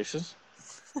do voices.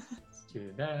 Let's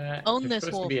do that. Own There's this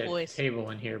supposed to be wolf a voice.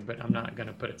 table in here, but I'm not going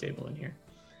to put a table in here.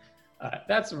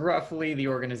 That's roughly the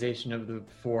organization of the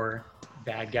 4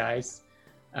 bad guys.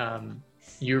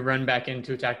 You run back in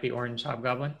to attack the orange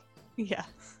hobgoblin. Yeah.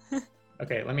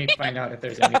 Okay, let me find out if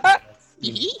there's anything else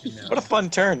you need to know. What a fun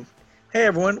turn. Hey,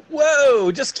 everyone.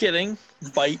 Whoa, just kidding.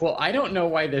 Bite. Well, I don't know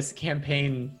why this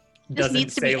campaign This doesn't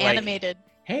needs to say be like, animated.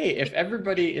 hey, if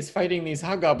everybody is fighting these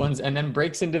hobgoblins and then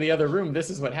breaks into the other room, this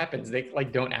is what happens. They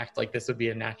like don't act like this would be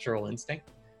a natural instinct.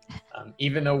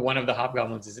 Even though one of the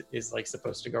hobgoblins is like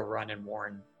supposed to go run and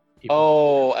warn people.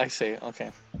 Oh, I see.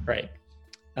 Okay. Right.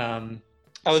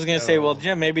 I was going to say, well, So-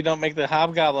 Jim, maybe don't make the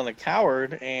hobgoblin a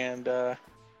coward and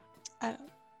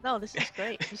No, this is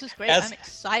great. This is great. As- I'm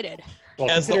excited. Well,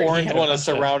 as the considering he orange had a one is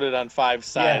bunch of- surrounded on 5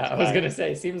 sides. Yeah, I was by- gonna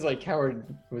say, seems like Coward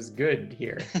was good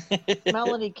here.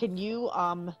 Melanie, can you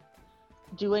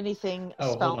do anything Oh,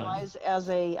 hold spell on. wise as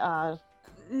a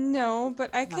No, but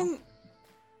I No. can.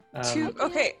 Um,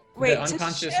 Okay, wait. the to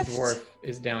unconscious shift- dwarf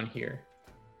is down here.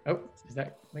 Oh, is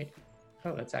that wait?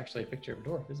 Oh, that's actually a picture of a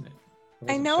dwarf, isn't it? It I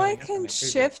wasn't know I showing up on can my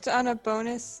preview. shift on a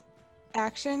bonus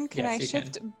action. Can Yes, I you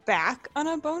shift back on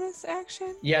a bonus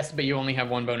action? Yes, but you only have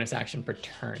one bonus action per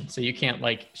turn, so you can't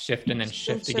like shift and then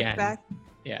shift again. back.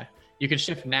 Yeah, you could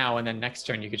shift now, and then next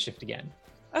turn you could shift again.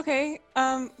 Okay.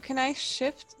 Can I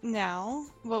shift now?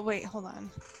 Well, wait. Hold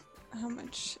on. How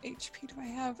much HP do I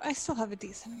have? I still have a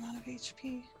decent amount of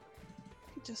HP.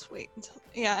 Just wait until.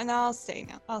 Yeah, and I'll stay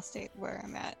now. I'll stay where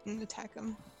I'm at and attack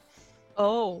him.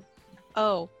 Oh.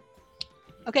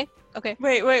 Okay.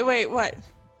 Wait. What?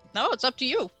 No, it's up to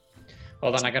you.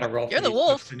 Hold on, I gotta roll. You're for the these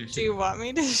wolf. to finish Do it. you want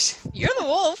me to? You're the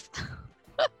wolf.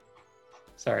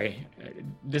 Sorry,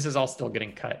 this is all still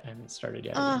getting cut. I haven't started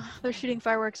yet. again. They're shooting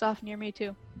fireworks off near me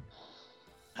too.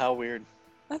 How weird.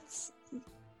 It's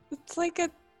like a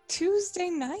Tuesday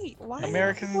night. Why? are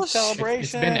American people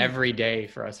celebration. It's been every day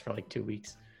for us for like 2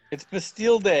 weeks. It's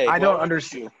Bastille Day. I Why don't would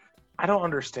understand. you? I don't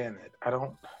understand it. I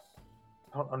don't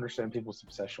understand people's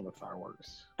obsession with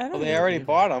fireworks. I don't Well, they know. already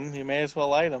bought them. You may as well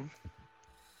light them.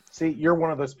 See, you're one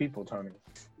of those people, Tony.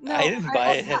 No, I didn't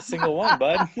buy a single one,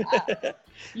 bud.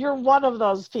 you're one of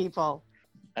those people.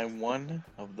 I'm one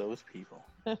of those people.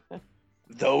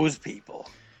 Those people.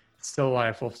 Still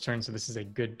Wolf's turn, so this is a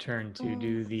good turn to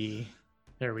do the.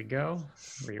 There we go.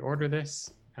 Reorder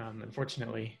this.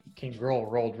 Unfortunately, King Groll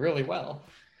rolled really well.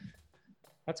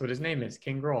 That's what his name is,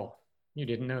 King Groll. You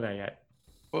didn't know that yet.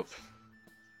 Whoop.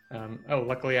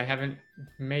 Luckily I haven't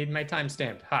made my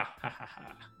timestamp. Ha ha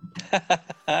ha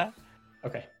ha.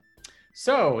 Okay.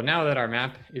 So now that our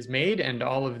map is made and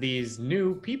all of these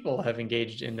new people have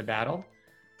engaged in the battle,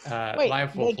 Wait,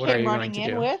 Live they Wolf, what are came you going running to in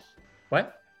do? with?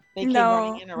 What? They came No,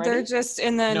 running in already? they're just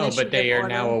in the No, but they are initiative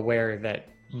now order. aware that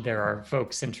there are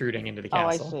folks intruding into the Oh,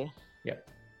 I castle. see.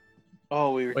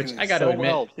 Oh, we were Which doing I gotta so admit,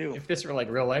 well too. if this were like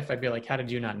real life, I'd be like, how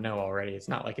did you not know already? It's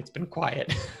not like it's been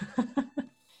quiet.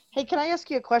 Hey, can I ask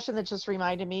you a question that just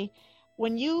reminded me?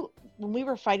 When we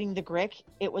were fighting the Grick,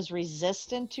 it was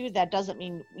resistant to. That doesn't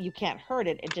mean you can't hurt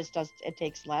it. It just does. It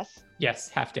takes less. Yes,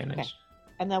 half damage. Okay.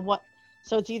 And then what?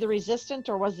 So it's either resistant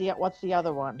or what's the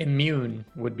other one? Immune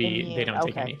would be they Immune, don't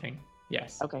take okay. anything.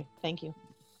 Yes. Okay, thank you.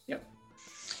 Yep.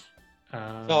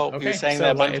 So you're saying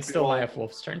that a bunch of it's still people- Live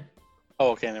Wolf's turn.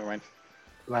 Oh, okay, never mind.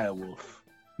 Lyle Wolf.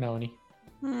 Melanie.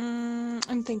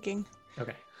 I'm thinking.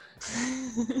 Okay.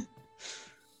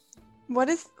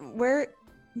 Where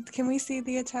can we see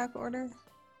the attack order?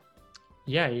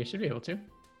 Yeah, you should be able to.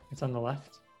 It's on the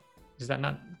left. Is that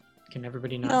not? Can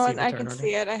everybody not No, see the I turn can order?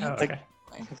 see it. I Oh, have okay.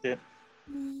 That's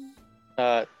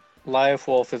it. Live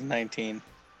Wolf is 19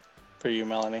 for you,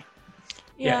 Melanie.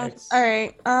 Yeah, Yeah. it's- All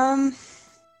right.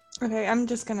 Okay, I'm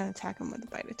just gonna attack him with a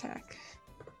bite attack.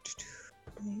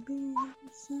 Maybe.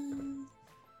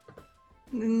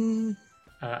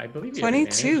 I believe you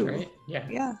 22. have advantage, right? Yeah,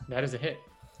 Yeah. that is a hit.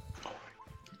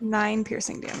 9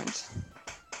 piercing damage.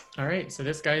 All right, so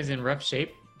this guy's in rough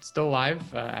shape, still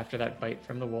alive after that bite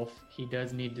from the wolf. He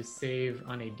does need to save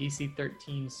on a DC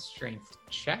 13 strength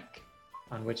check,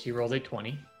 on which he rolls a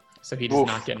 20, so he does Oof.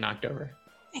 not get knocked over.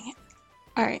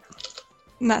 All right.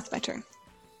 And that's my turn.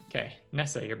 Okay,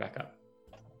 Nessa, you're back up.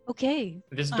 Okay.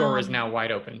 This door is Um, now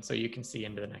wide open, so you can see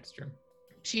into the next room.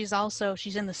 She's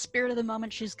in the spirit of the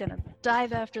moment. She's going to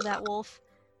dive after that wolf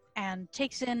and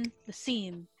takes in the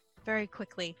scene very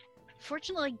quickly.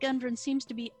 Fortunately, Gundren seems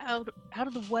to be out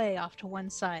of the way off to one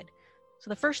side. So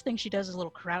the first thing she does is a little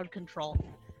crowd control.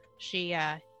 She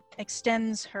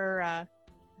extends her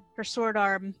sword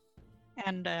arm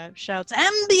and shouts,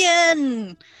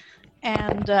 "Ambien!"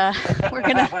 And we're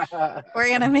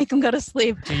gonna make him go to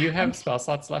sleep. Do you have spell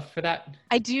slots left for that?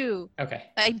 I do.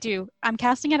 Okay. I do. I'm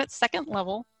casting it at 2nd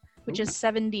level, which is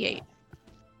 78.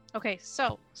 Okay,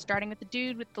 so starting with the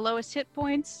dude with the lowest hit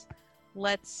points,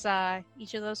 let's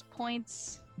each of those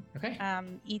points Okay.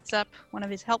 eats up one of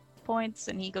his health points,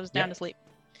 and he goes down Yep. to sleep.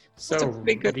 So a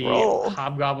pretty good the roll.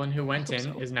 hobgoblin who went Hope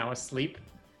in so. is now asleep,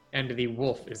 and the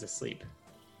wolf is asleep.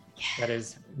 That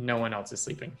is, no one else is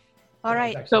sleeping. All That is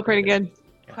right, actually Still pretty good.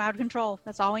 crowd control.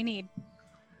 That's all we need.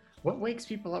 What wakes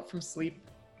people up from sleep?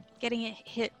 Getting it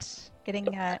hit. Getting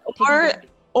Or taken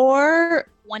or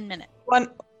 1 minute.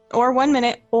 1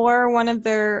 minute, or one of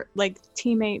their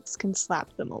teammates can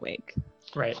slap them awake.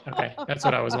 Right. Okay. That's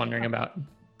what I was wondering about.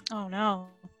 Oh no.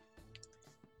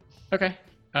 Okay.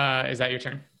 Is that your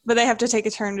turn? But they have to take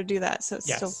a turn to do that, so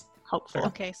it's still Yes. helpful.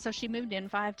 Okay, so she moved in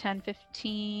 5, 10,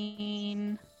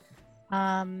 15.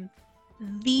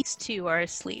 These two are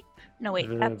asleep. No, wait,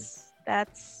 The-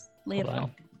 that's Hold Leopold.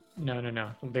 on.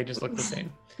 No. They just look the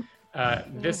same.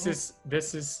 This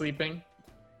is sleeping,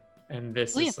 and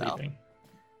this is Leopold. sleeping.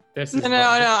 This No, is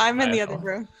no, I'm in the other Leopold.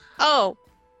 room. Oh,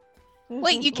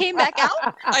 wait, you came back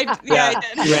out? I Yeah.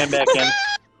 did. He ran back in.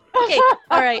 Okay,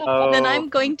 all right. Then Oh. I'm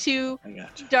going to I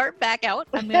got you. dart back out.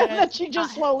 I'm And gonna, then she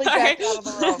just slowly Sorry. backed out of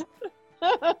the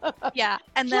room. yeah,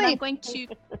 and then I'm Sleep. going to.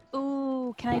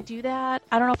 Ooh, can I do that?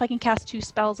 I don't know if I can cast 2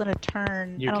 spells in a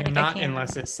turn. You I don't cannot think I can.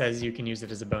 unless it says you can use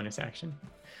it as a bonus action.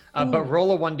 But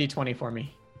roll a 1d20 for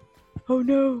me. Oh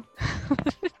no.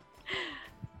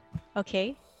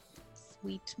 Okay.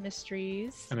 Sweet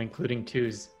mysteries. I'm including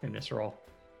 2s in this roll.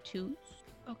 2.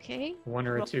 Okay. 1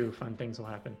 or a Roll. 2, fun things will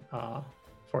happen.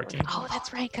 14. Oh,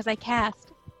 that's right, because I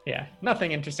cast. Yeah,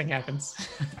 nothing interesting happens.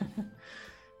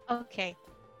 Okay.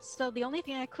 So the only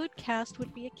thing I could cast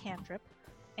would be a cantrip,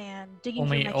 and digging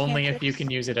only through my only if you cantrips-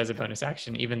 can use it as a bonus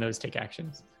action. Even those take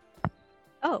actions.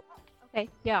 Oh, okay,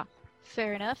 yeah,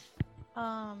 fair enough.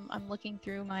 I'm looking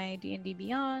through my D&D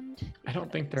Beyond. I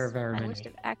don't think there are very my many. list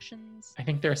of actions. I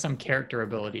think there are some character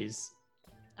abilities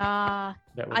that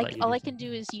would let you All do I can something.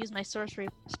 do is use my sorcery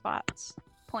spots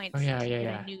points Oh, yeah, to yeah, get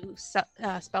yeah. a new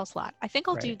spell slot. I think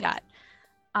I'll do Right. that.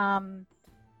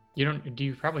 You don't. Do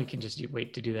you probably can just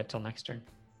wait to do that till next turn?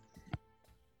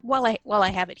 While I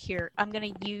have it here, I'm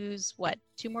gonna use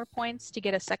 2 more points to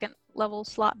get a 2nd level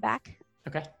slot back.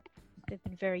 Okay. They've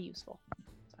been very useful.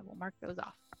 So I will mark those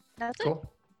off. That's it. Cool.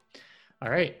 All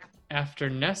right. After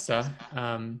Nessa,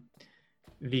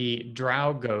 the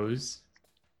drow goes.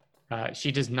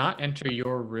 She does not enter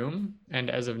your room, and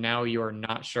as of now, you're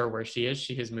not sure where she is.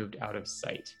 She has moved out of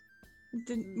sight.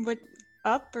 What,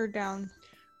 up or down?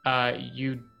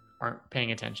 You aren't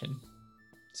paying attention,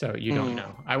 so you don't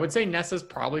know. I would say Nessa's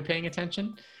probably paying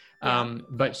attention,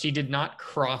 but she did not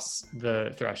cross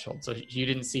the threshold, so you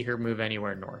didn't see her move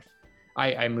anywhere north.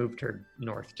 I moved her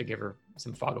north to give her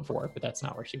some fog of war, but that's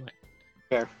not where she went.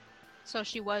 Fair. So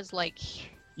she was like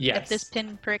Yes. at this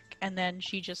pinprick, and then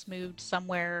she just moved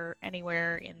somewhere,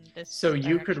 anywhere in this. So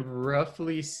you direction. could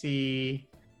roughly see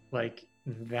like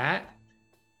that.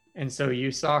 And so you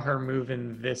saw her move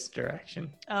in this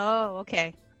direction. Oh,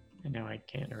 okay. And now I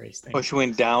can't erase things. Oh, she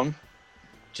went down?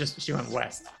 She went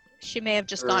west. She may have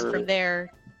just gone from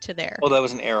there to there. Oh, that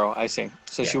was an arrow. I see.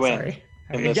 So she went Sorry.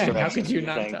 in this Again, how direction. could you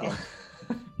not Thank tell? you.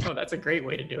 No, that's a great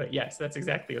way to do it. Yes, that's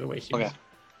exactly the way she Okay. moved.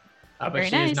 But Very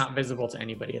she is nice. not visible to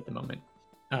anybody at the moment.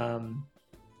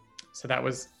 So that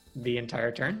was the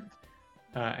entire turn.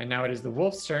 And now it is the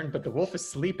wolf's turn, but the wolf is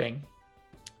sleeping.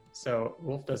 So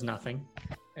wolf does nothing.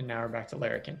 And now we're back to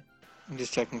Larrikin. I'm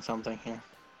just checking something here.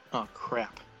 Oh,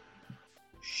 crap.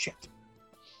 Shit.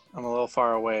 I'm a little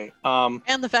far away.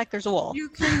 And the fact there's a wall. You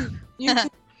can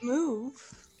move.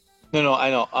 No, I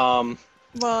know.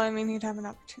 Well, I mean, he'd have an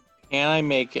opportunity. Can I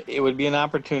make it? It would be an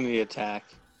opportunity attack.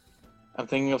 I'm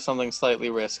thinking of something slightly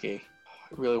risky.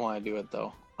 I really want to do it,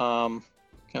 though.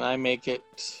 Can I make it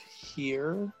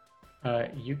here?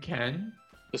 You can.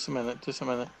 Just a minute.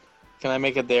 Can I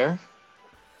make it there?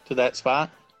 To that spot?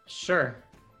 Sure.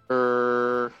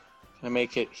 Or can I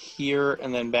make it here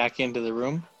and then back into the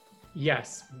room?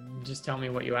 Yes. Just tell me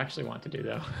what you actually want to do,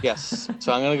 though. Yes.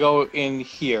 So I'm going to go in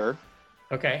here,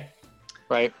 Okay.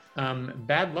 right?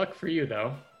 Bad luck for you,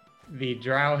 though. The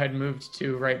drow had moved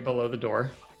to right below the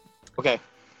door. Okay.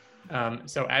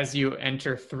 So as you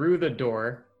enter through the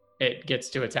door, it gets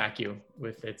to attack you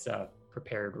with its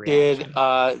prepared reaction.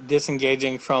 Did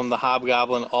disengaging from the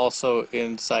hobgoblin also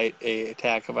incite a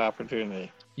attack of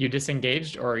opportunity? You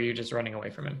disengaged, or are you just running away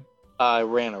from him? I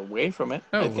ran away from it.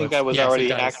 Oh, I think well, I was yes, it already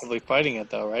does. actively fighting it,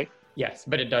 though, right? Yes,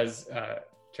 but it does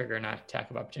trigger an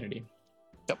attack of opportunity.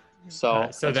 So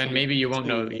So then that's maybe you won't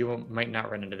know. two. Might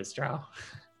not run into this drow,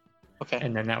 Okay.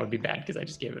 and then that would be bad because I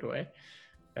just gave it away.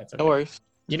 That's okay. No worries.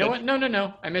 You know Good. what?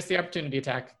 No. I missed the opportunity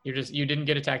attack. You didn't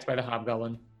get attacked by the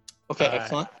hobgoblin, Okay, Uh,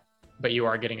 excellent. but you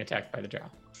are getting attacked by the drow.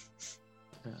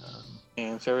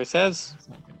 And so it says, It's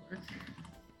not gonna work.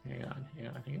 Hang on.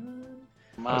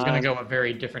 come I was gonna on. go a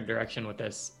very different direction with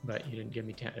this, but you didn't give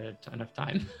me enough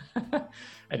time.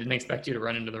 I didn't expect you to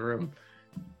run into the room.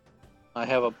 I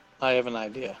have an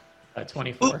idea.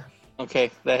 24.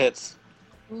 Okay, that hits.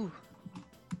 Ooh.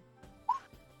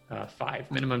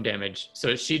 5 minimum damage.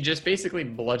 So she just basically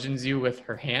bludgeons you with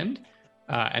her hand,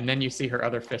 and then you see her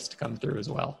other fist come through as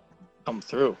well. Come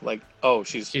through. Like, oh,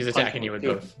 she's She's punching attacking you with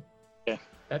too. both. Okay.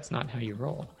 That's not how you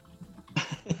roll.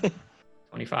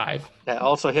 25. That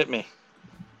also hit me.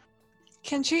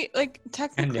 Can she, like,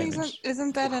 technically, damage.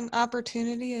 isn't that an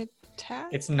opportunity attack?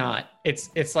 It's not.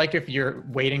 It's like if you're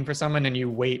waiting for someone and you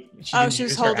wait. She Oh, didn't she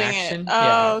was use her holding it. action. Oh,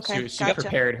 Yeah, okay, She gotcha.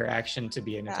 prepared her action to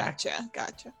be an attack.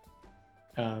 Gotcha.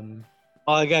 Oh,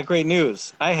 I got great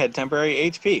news. I had temporary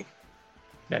HP.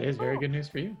 That is very good news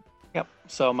for you. Yep.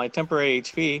 So my temporary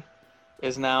HP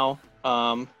is now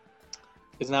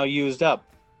used up.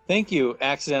 Thank you,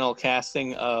 accidental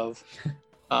casting of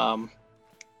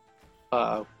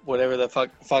whatever the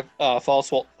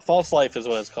false life is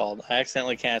what it's called. I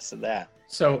accidentally casted that.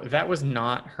 So that was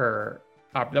not her.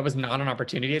 That was not an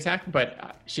opportunity attack,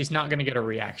 but she's not going to get a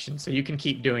reaction. So you can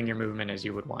keep doing your movement as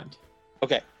you would want.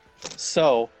 Okay.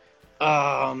 So,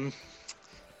 I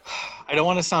don't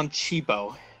want to sound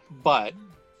cheapo, but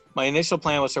my initial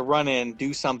plan was to run in,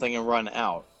 do something, and run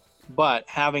out. But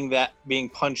having that being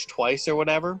punched twice or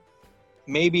whatever,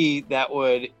 maybe that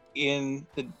would in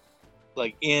the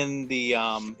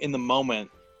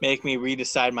moment make me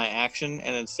redecide my action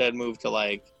and instead move to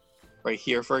like right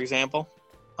here, for example.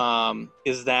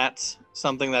 Is that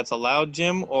something that's allowed,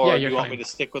 Jim, or Yeah, do you're you want fine. me to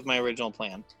stick with my original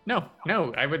plan? No,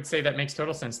 I would say that makes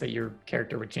total sense that your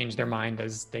character would change their mind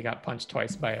as they got punched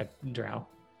twice by a drow.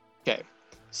 Okay.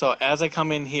 So as I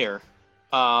come in here,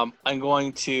 I'm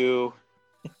going to.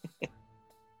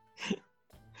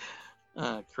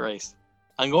 Oh, Christ.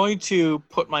 I'm going to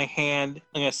put my hand.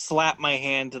 I'm going to slap my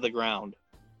hand to the ground.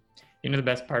 You know the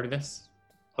best part of this?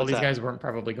 All What's these that? guys weren't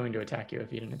probably going to attack you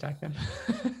if you didn't attack them.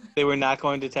 They were not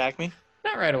going to attack me.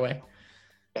 Not right away.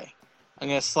 I'm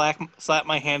going to slap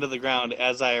my hand to the ground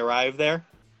as I arrive there.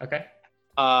 Okay.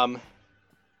 And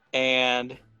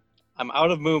and I'm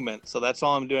out of movement, so that's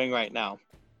all I'm doing right now.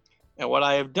 And what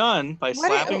I have done by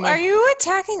slapping are you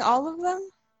attacking all of them?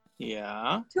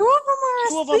 Yeah. Two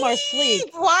of them are asleep.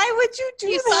 Why would you do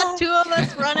You that? saw two of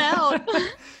us run out.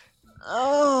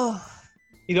 Oh.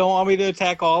 You don't want me to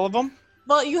attack all of them?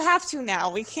 Well, you have to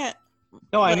now. We can't.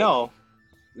 No, I Like, know.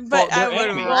 But they're I would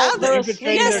enemies. Well, they're rather. asleep.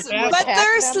 Yes, If you but attack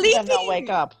they're them, then they'll sleeping. wake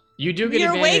up. You do get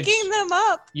You're advantage. waking them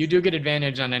up. You do get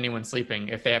advantage on anyone sleeping.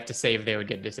 If they have to save, they would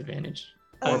get disadvantage.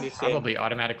 I Or understand. probably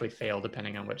automatically fail,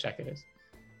 depending on what check it is.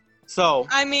 So,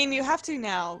 I mean, you have to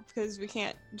now because we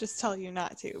can't just tell you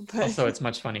not to. But Also, it's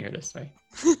much funnier this way.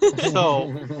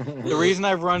 so the reason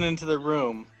I've run into the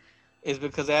room is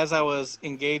because as I was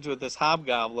engaged with this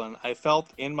hobgoblin, I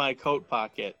felt in my coat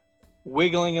pocket,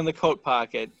 wiggling in the coat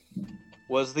pocket,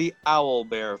 was the owl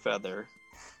bear feather,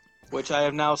 which I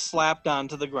have now slapped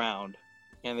onto the ground.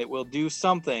 And it will do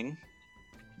something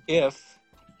if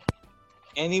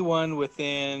anyone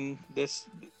within this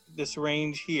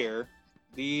range here,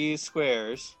 these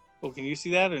squares. Oh, can you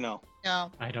see that or no?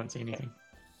 No. I don't see anything.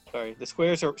 Sorry, the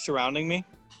squares are surrounding me.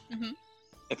 Mhm.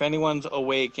 If anyone's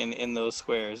awake in those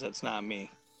squares, that's not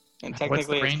me. And What's the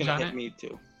technically, it's range going to on hit it? me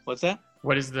too. What's that?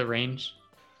 What is the range?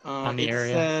 On the it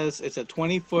area? says it's a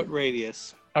 20-foot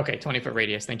radius. Okay, 20-foot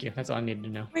radius. Thank you. That's all I needed to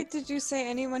know. wait, did you say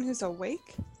anyone who's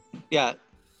awake? Yeah.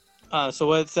 So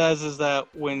what it says is that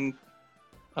when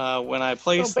I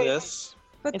place So ba- this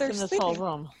But It's they're in this sleeping. whole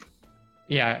room.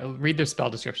 Yeah, read the spell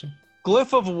description.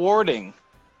 glyph of warding.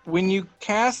 When you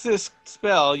cast this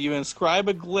spell, you inscribe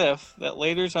a glyph that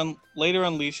later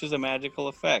unleashes a magical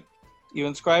effect. You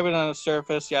inscribe it on a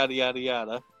surface, yada, yada,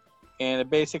 yada, and it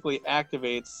basically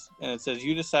activates, and it says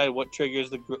you decide what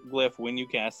triggers the glyph when you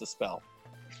cast the spell.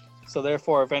 So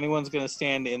therefore, if anyone's going to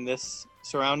stand in this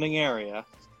surrounding area,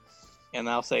 and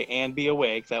I'll say, and be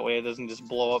awake, that way it doesn't just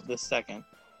blow up this second,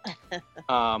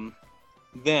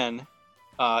 then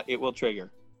it will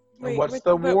trigger. Wait, What's wait,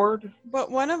 the but- ward?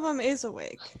 But one of them is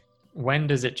awake. When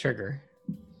does it trigger?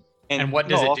 And what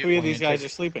does no, it all do three of when these it guys triggers?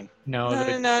 are sleeping. No, No,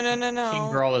 the no.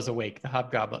 King Brawl is awake. The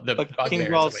hobgoblin, the But bugbear King is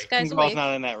Brawl's awake. Guy's Brawl's awake.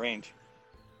 not in that range.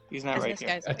 He's not As right this here.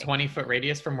 guy's A awake. 20-foot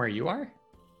radius from where you are?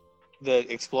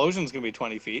 The explosion's gonna be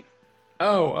 20 feet.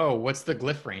 Oh, what's the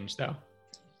glyph range though?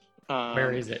 Where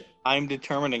Um, is it? I'm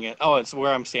determining it. Oh, it's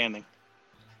where I'm standing.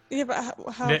 Yeah, but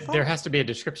how There far? has to be a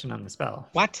description on the spell.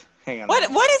 What? Hang on.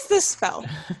 What is this spell?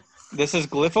 This is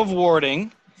glyph of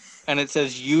warding, and it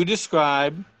says you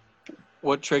describe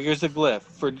what triggers the glyph.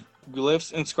 For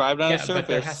glyphs inscribed on a Yeah, but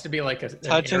there has surface, to be like an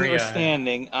touching area. or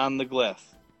standing on the glyph.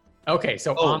 Okay,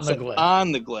 so on the so glyph.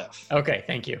 On the glyph. Okay,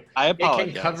 thank you. I It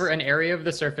apologize. can cover an area of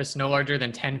the surface no larger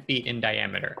than 10 feet in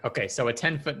diameter. Okay, so a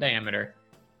 10-foot diameter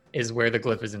is where the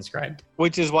glyph is inscribed.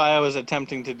 Which is why I was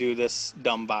attempting to do this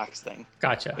dumb box thing.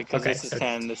 Gotcha. Because okay, this is so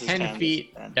 10, this is 10 10,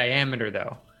 feet this is 10. diameter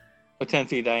though. A 10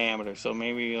 feet diameter. So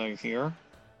maybe like here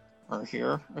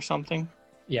or something.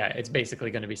 Yeah, it's basically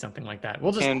going to be something like that.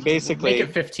 We'll just And basically- make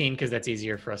it 15 because that's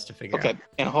easier for us to figure Okay, out.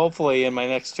 and hopefully in my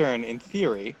next turn, in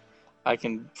theory, I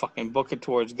can fucking book it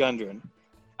towards Gundren.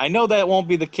 I know that won't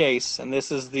be the case, and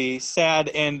this is the sad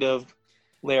end of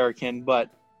Larrikin, but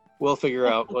we'll figure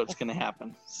out what's going to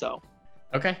happen. So,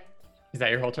 Okay, is that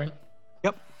your whole turn?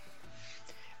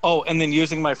 oh, and then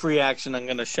using my free action, I'm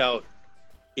going to shout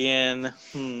in.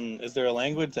 Is there a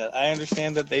language that I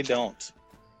understand that they don't?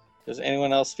 Does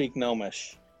anyone else speak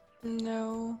Gnomish?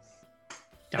 No.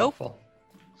 Doubtful.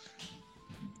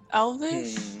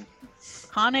 Elvish?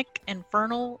 Conic,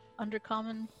 Infernal,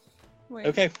 Undercommon. Wait.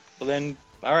 Okay, well then,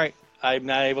 all right. I'm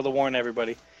not able to warn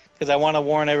everybody because I want to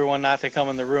warn everyone not to come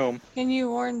in the room. Can you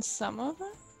warn some of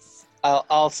us?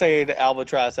 I'll say to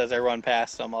Albatross as I run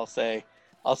past him. I'll say,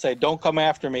 don't come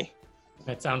after me.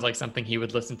 That sounds like something he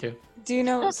would listen to. Do you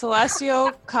know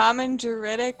Celestial, Common,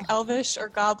 Druidic, Elvish, or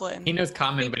Goblin? He knows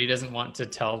common, but he doesn't want to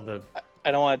tell the. I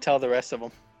don't want to tell the rest of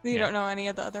them. You Yeah. don't know any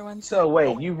of the other ones? So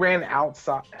wait, you ran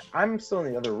outside. I'm still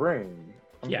in the other room.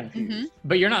 I'm Yeah. confused.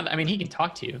 But you're not. I mean, he can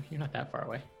talk to you. You're not that far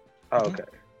away. Oh, okay.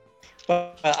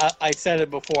 But I said it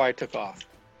before I took off.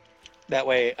 That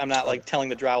way, I'm not like telling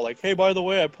the drow like, "Hey, by the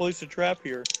way, I placed a trap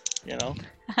here." You know,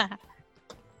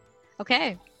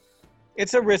 Okay.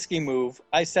 it's a risky move.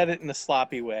 I said it in a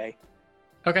sloppy way.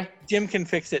 Okay. Jim can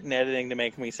fix it in editing to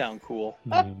make me sound cool.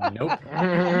 Nope.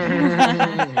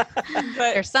 But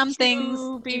There's some to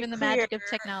things be even the magic of clear-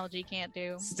 technology can't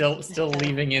do. Still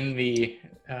leaving in the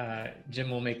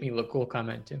Jim will make me look cool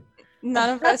comment too.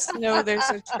 None of us know there's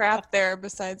a trap there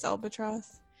besides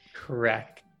Albatross.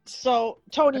 Correct. So,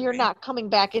 Tony, you're not coming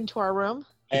back into our room?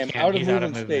 I am can't- out of he's out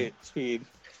of movement speed.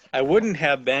 I wouldn't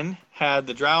have been had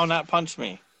the drow not punched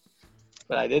me.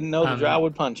 But I didn't know the drow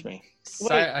would punch me. It's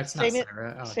not say me-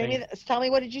 Sarah. Oh, Say dang me, it. tell me,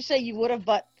 what did you say? You would have,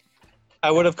 but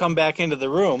I would have come back into the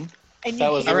room. and That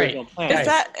you was the can't. Alright. original plan.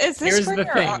 Guys, Is this here's where the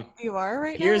thing. you are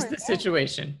right Here's now? the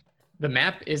situation. The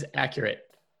map is accurate.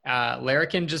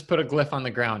 Larrikin just put a glyph on the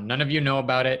ground. None of you know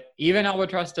about it. Even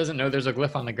Albatross doesn't know there's a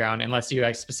glyph on the ground unless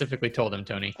you specifically told him,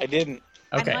 Tony. I didn't.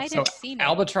 Okay, I might so have seen it.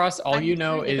 Albatross, all I'm you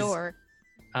know through the is. door.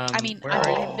 I mean, where I are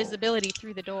you? have visibility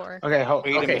through the door. Okay, Wait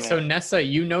a Okay, minute. so Nessa,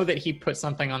 you know that he put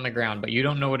something on the ground, but you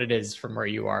don't know what it is from where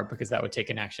you are because that would take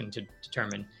an action to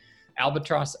determine.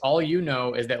 Albatross, all you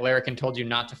know is that Larrikin told you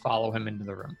not to follow him into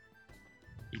the room.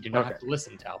 You do not have to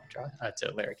listen to Albatross,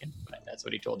 to Larrikin, but that's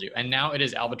what he told you. And now it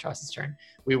is Albatross's turn.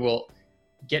 We will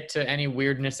get to any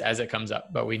weirdness as it comes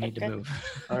up, but we need to Okay.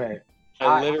 move. okay.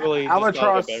 I literally just thought of a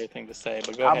Albatross- better thing to say,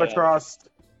 but go ahead. Albatross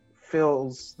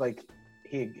feels like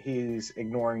he's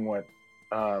ignoring what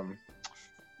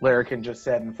Larrikin just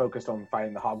said and focused on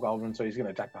fighting the hobgoblin, so he's going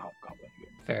to attack the hobgoblin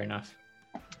again. Fair enough.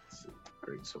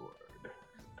 Great sword.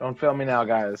 Don't fail me now,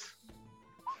 guys.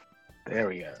 There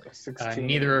we go. 16.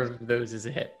 Neither of those is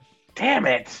a hit. Damn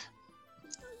it!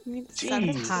 You need Jeez.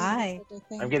 17, High. I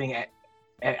think. I'm getting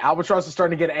and Albatross is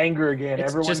starting to get angry again.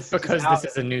 It's Everyone's just because this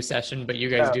is a new session, but you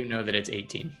guys Yeah. do know that it's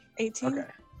 18. 18. Okay.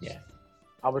 Yeah.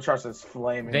 Albatross is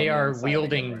flaming. They on the are inside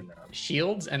wielding again right now.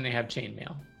 shields and they have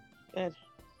chainmail. Good.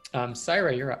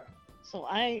 Syra, you're up. So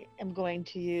I am going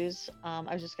to use. I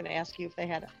was just going to ask you if they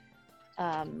had.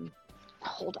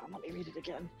 Hold on, let me read it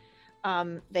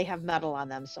again. They have metal on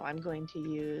them, so I'm going to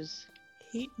use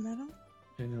Heat metal.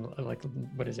 And, like,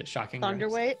 what is it? Shocking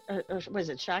Thunderweight, or what is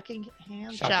it? Shocking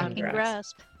hand. Shocking Shocking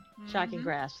grasp. grasp. Shocking Mhm.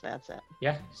 grasp. That's it.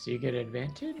 Yeah, so you get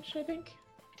advantage, I think.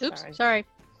 Oops, Sorry. sorry.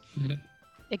 Mhm.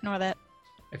 Ignore that.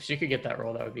 If she could get that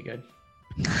roll, that would be good.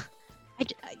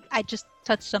 I just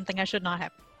touched something I should not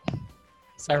have.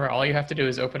 Syra, all you have to do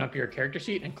is open up your character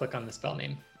sheet and click on the spell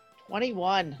name.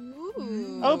 21.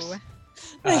 Ooh. Oops.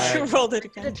 You rolled it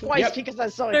Did again. it twice Yep. because I'm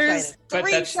so There's excited. But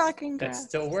 3 that's- shocking That grasps.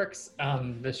 still works.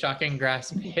 The shocking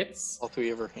grasp hits. All three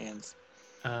of her hands.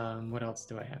 What else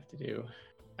do I have to do?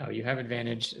 Oh, you have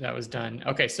advantage. That was done.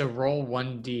 Okay, so roll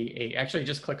 1d8. Actually,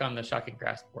 just click on the shocking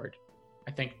grasp board.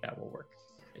 I think that will work.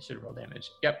 It should roll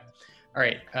damage. Yep. All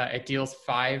right. It deals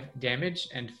 5 damage,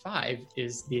 and 5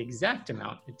 is the exact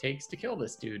amount it takes to kill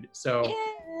this dude. So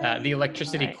the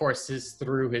electricity Alright. courses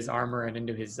through his armor and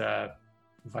into his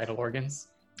vital organs.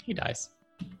 He dies.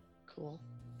 Cool.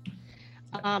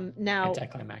 Now,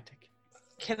 Anticlimactic.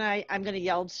 I'm going to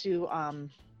yell to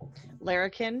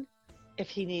Larrikin if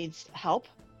he needs help,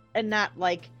 and not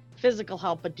like physical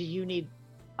help, but do you need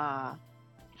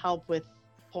help with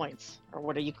points, or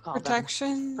what do you call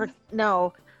Protection. them?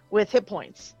 No, with hit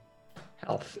points.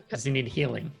 Health. Does he need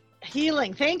healing?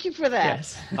 Healing. Thank you for that.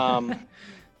 Yes.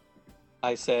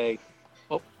 I say,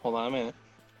 oh, hold on a minute.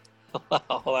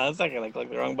 Hold on a second. I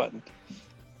clicked the wrong button.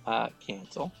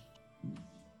 Cancel.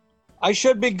 I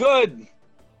should be good,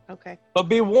 Okay. but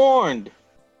be warned.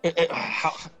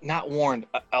 Not warned.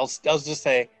 I'll just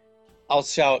say, I'll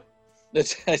shout.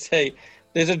 I say,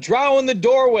 there's a drow in the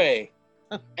doorway,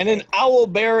 and an owl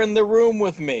bear in the room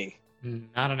with me.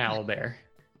 Not an owl bear.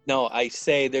 No, I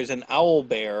say there's an owl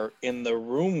bear in the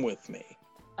room with me.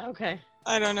 Okay.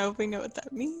 I don't know if we know what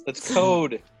that means. That's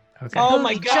code. Okay. Oh Who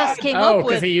my we God. just came Oh, up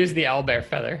because with. he used the owl bear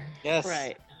feather. Yes.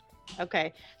 Right.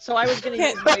 Okay. So I was going to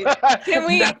use my. Can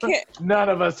we? None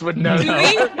of us would know. Do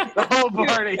that. we? The whole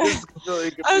party is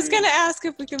really I was confused. gonna ask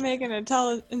if we could make an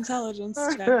intelligence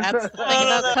check. That's the thing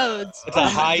about codes. It's a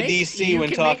high Make- DC you when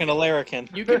can talking make- to Larrikin.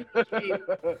 You can make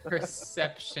a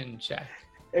perception check.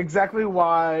 Exactly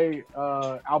why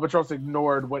Albatross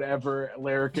ignored whatever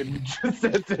Larrikin just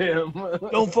said to him.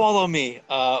 Don't follow me.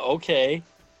 Okay.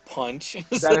 Punch.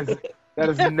 That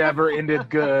has never ended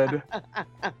good.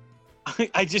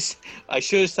 I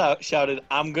should have shouted,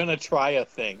 I'm gonna try a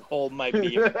thing. Hold my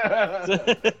beef.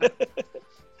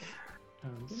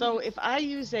 So if I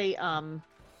use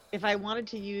if I wanted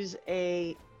to use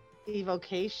a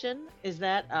evocation, is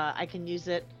that I can use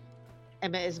it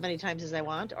as many times as I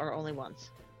want, or only once?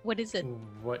 What is it?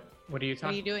 What are you What are you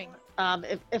talking? doing?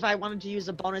 If I wanted to use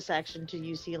a bonus action to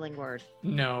use healing word,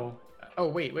 No. Oh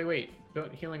wait.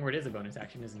 Healing word is a bonus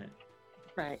action, isn't it?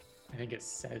 right? I think it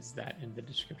says that in the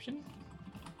description.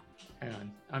 Hang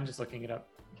on. I'm just looking it up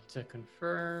to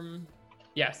confirm.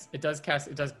 Yes, it does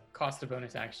cost a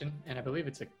bonus action, and I believe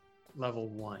it's a level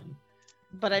 1.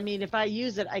 But I mean, if I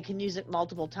use it, I can use it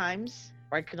multiple times,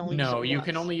 or I can only. use No, it you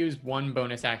can once. only use 1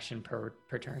 bonus action per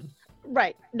turn.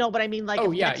 Right. No, but I mean, like,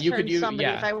 Oh, if yeah, next you could turn use- somebody.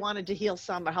 yeah. If I wanted to heal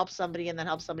some or help somebody, and then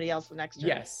help somebody else the next turn.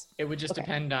 Yes, it would just Okay.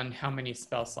 depend on how many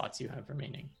spell slots you have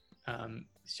remaining.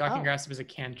 Shocking Grasp is a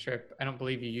cantrip. I don't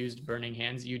believe you used Burning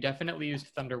Hands. You definitely used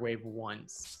Thunder Wave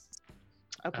once.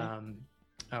 Okay.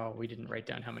 Oh, we didn't write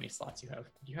down how many slots you have.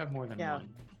 You have more than one.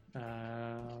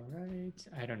 Right.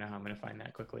 I don't know how I'm going to find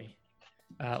that quickly.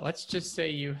 Let's just say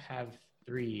you have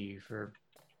 3 for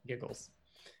giggles.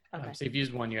 Okay. So if you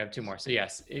used 1, you have 2 more. So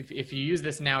yes, if you use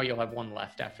this now, you'll have 1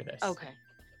 left after this. Okay.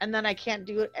 And then I can't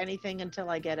do anything until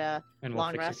I get a And we'll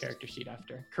long fix rest. your character sheet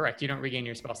after. Correct. You don't regain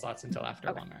your spell slots until after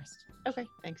a Okay. long rest. Okay,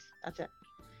 thanks. That's it.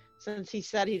 Since he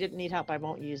said he didn't need help, I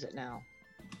won't use it now.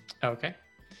 Okay.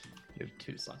 You have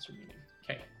 2 slots remaining.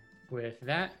 Okay. With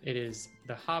that, it is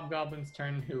the Hobgoblin's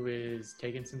turn, who is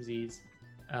taking some Z's.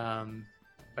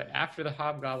 But after the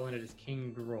Hobgoblin, it is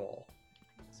King Groll.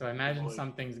 So I imagine Boy.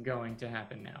 something's going to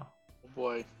happen now. Oh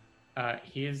boy.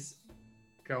 He is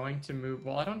going to move.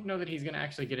 Well, I don't know that he's going to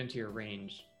actually get into your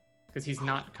range because he's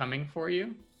not coming for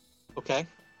you. Okay.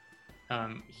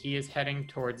 He is heading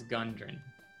towards Gundren.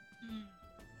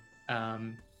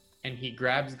 And he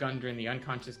grabs Gundren, the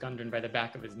unconscious Gundren, by the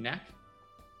back of his neck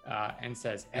and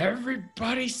says,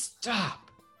 "Everybody stop!"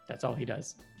 That's all he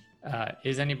does.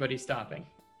 Is anybody stopping?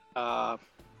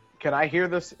 Can I hear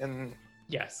this in?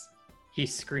 Yes. He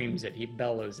screams it. He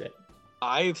bellows it.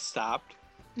 I've stopped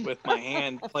with my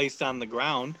hand placed on the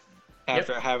ground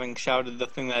after having shouted the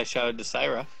thing that I shouted to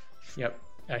Syra. Yep.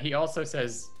 He also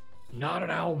says, "Not an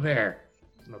owlbear.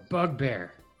 I'm a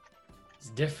bugbear. It's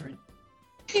different."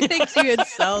 He thinks you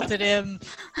insulted him.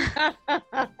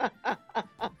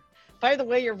 By the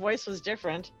way, your voice was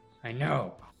different. I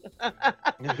know.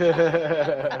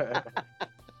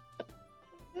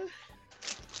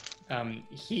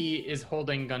 He is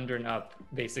holding Gundren up,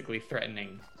 basically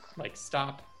threatening, like,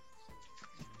 stop,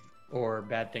 or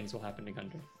bad things will happen to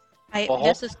Gundren.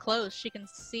 Nessa's close. She can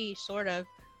see, sort of.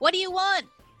 What do you want?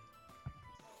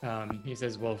 He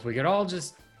says, "Well, if we could all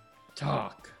just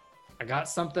talk. I got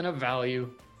something of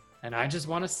value, and I just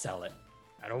want to sell it.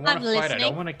 I don't want I'm to fight. I listening.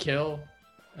 don't want to kill."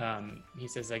 He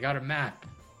says, "I got a map.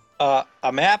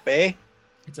 A map, eh?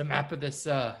 It's a map of this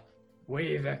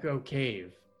Wave Echo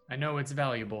Cave. I know it's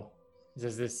valuable." He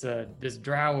says, "This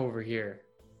drow over here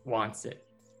wants it.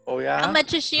 Oh yeah. How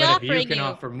much is she But if offering you can you?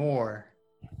 offer more,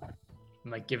 I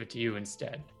might give it to you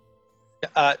instead."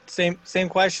 Same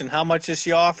question. How much is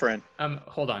she offering?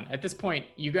 Hold on. At this point,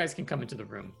 you guys can come into the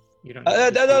room. You don't.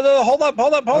 No, hold up.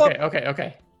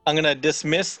 Okay. I'm gonna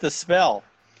dismiss the spell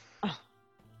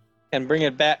and bring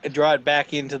it back, draw it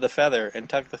back into the feather, and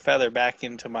tuck the feather back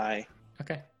into my.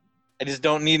 Okay. I just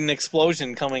don't need an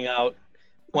explosion coming out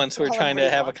once we're Tell him trying what to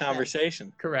he have a wants then.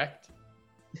 conversation. Correct.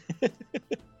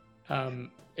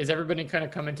 Is everybody gonna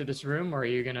come into this room, or are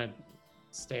you gonna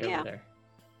stay Yeah. over there?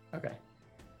 Okay.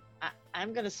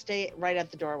 I'm going to stay right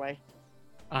at the doorway.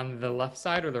 On the left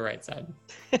side or the right side?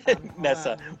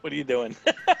 Nessa, what are you doing?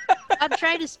 I'm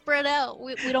trying to spread out.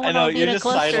 We don't I want know to be you're in a just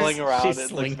cluster. sidling around. She's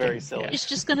It looks very slinking, silly. yeah. She's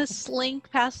just gonna slink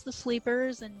past the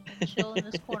sleepers and chill in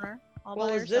this corner all Well,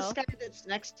 by is this herself. guy that's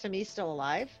next to me still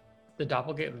alive? The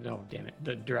doppelganger? No, damn it.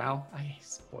 The drow? I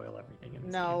spoil everything in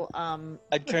this No,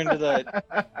 I turn to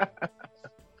the.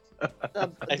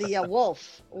 the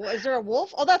wolf. Is there a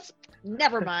wolf? Oh, that's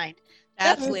never mind.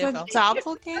 That's There's a Leo.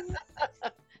 doppelganger?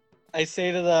 I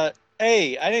say to the.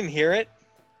 Hey, I didn't hear it.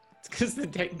 It's because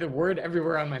the word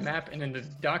everywhere on my map and in the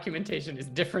documentation is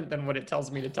different than what it tells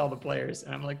me to tell the players.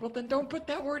 And I'm like, well, then don't put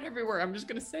that word everywhere. I'm just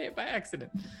going to say it by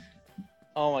accident.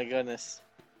 Oh my goodness.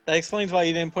 That explains why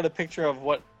you didn't put a picture of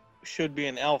what should be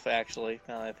an elf. Actually,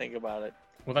 now that I think about it.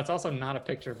 Well, that's also not a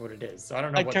picture of what it is. So I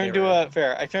don't know I what turn they to were- a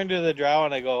fair. I turn to the drow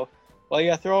and I go, "Well,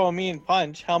 you throw a mean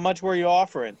punch. How much were you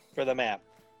offering for the map?"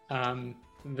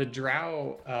 The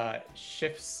drow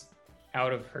shifts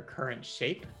out of her current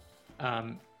shape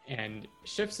and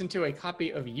shifts into a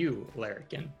copy of you,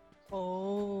 Larrikin.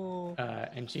 Oh.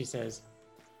 And she says,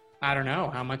 "I don't know.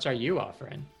 How much are you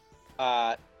offering?"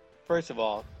 First of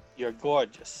all, you're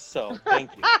gorgeous, so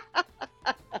thank you.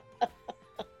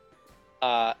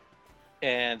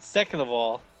 And second of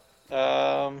all,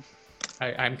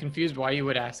 I'm confused why you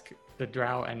would ask the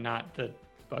drow and not the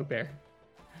bugbear.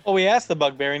 oh, we asked the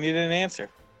bugbear and he didn't answer.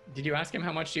 Did you ask him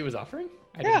how much she was offering?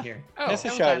 I Yeah. didn't hear. Oh, Nessa that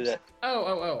was shouted abs- it.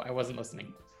 oh, I wasn't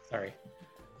listening. Sorry.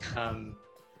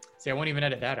 See, I won't even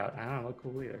edit that out. I don't look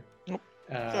cool either. Nope.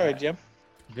 Sorry, Jim.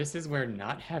 This is where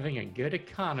not having a good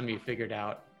economy figured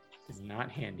out is not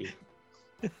handy.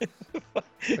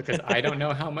 Because I don't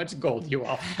know how much gold you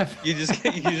all have. You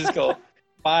just go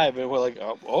 5, and we're like,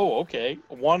 oh okay,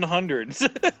 100.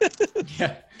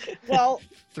 Yeah. Well,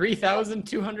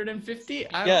 3,250?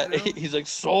 I Yeah, don't know. he's like,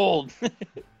 sold.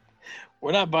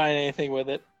 We're not buying anything with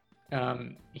it.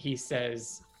 He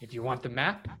says, if you want the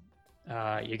map,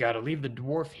 You got to leave the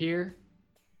dwarf here,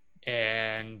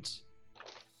 and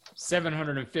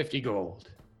 750 gold.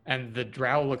 And the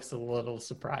drow looks a little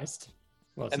surprised.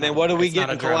 Well, it's And not then a- what do we it's not get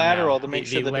a in drow collateral now. to make The-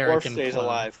 sure the the dwarf Larrikin stays clone.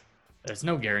 alive? There's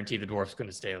no guarantee the dwarf's going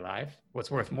to stay alive.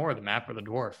 What's worth more, the map or the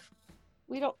dwarf?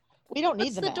 We don't need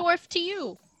What's the the map. dwarf to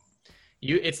you?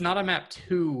 It's not a map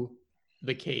to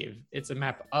the cave. It's a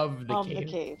map of the of cave. the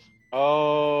cave.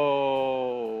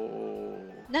 Oh.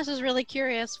 Nessa's really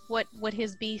curious what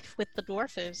his beef with the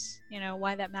dwarf is. You know,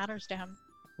 why that matters to him.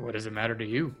 What does it matter to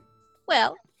you?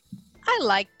 Well, I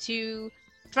like to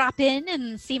drop in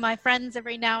and see my friends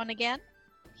every now and again.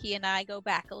 He and I go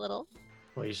back a little.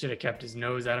 Well, you should have kept his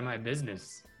nose out of my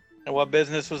business. And what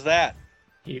business was that?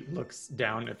 He looks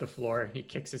down at the floor. He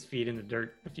kicks his feet in the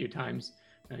dirt a few times,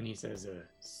 and he says,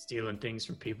 stealing things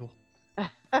from people.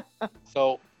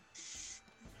 So,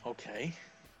 okay.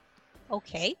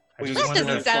 Okay. I That just wanna-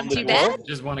 doesn't sound from the too dwarf? bad.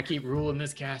 Just want to keep ruling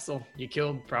this castle. You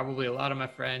killed probably a lot of my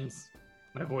friends.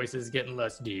 My voice is getting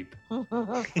less deep.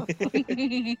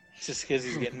 It's just because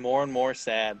he's getting more and more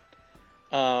sad.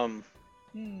 Hmm.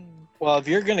 Well, if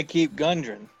you're gonna keep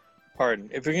Gundren,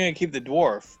 if you're gonna keep the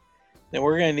dwarf, then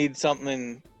we're gonna need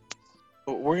something.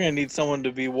 We're gonna need someone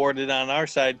to be warded on our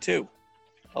side too.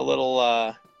 A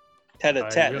little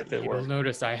tete-a-tete, if it You'll were.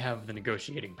 notice I have the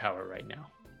negotiating power right now.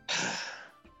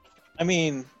 I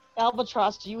mean,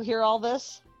 Albatross, do you hear all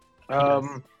this?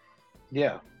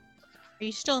 Yeah. Are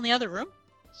you still in the other room?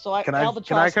 So I Can I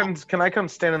Albatross. come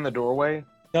stand in the doorway?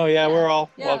 no, yeah, we're all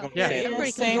Yeah. welcome to Yeah. stay.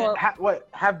 Everybody Same. can go. What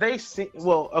have they seen?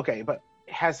 Well, okay, but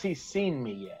has he seen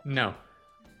me yet? No.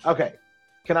 Okay.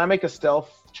 Can I make a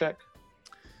stealth check?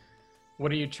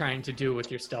 What are you trying to do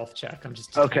with your stealth check? I'm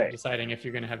just Okay. deciding if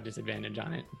you're going to have disadvantage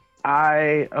on it.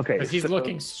 Okay. Because he's so-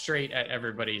 looking straight at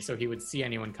everybody, so he would see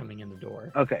anyone coming in the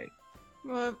door. Okay.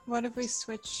 What if we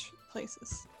switch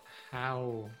places?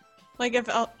 How? Like if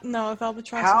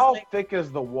Albatross How is like, thick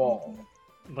is the wall?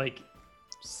 Like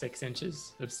 6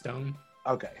 inches of stone?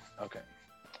 Okay. Okay.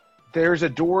 There's a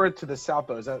door to the south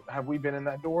though. Have we been in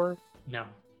that door? No.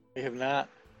 We have not.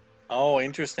 Oh,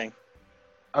 interesting.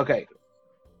 Okay.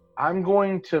 I'm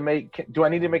going to make. Do I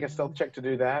need to make a stealth check to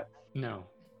do that? No.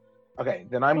 Okay.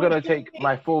 Then I'm going to take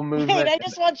my full movement. Wait, I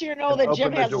just want you to know and that Jim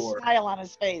open the has a door. smile on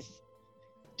his face.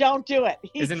 Don't do it.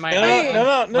 He's- Isn't my No, Hey.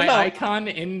 no, my no. icon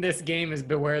in this game is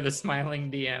Beware the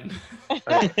Smiling DM.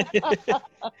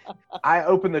 I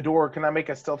open the door. Can I make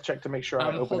a stealth check to make sure I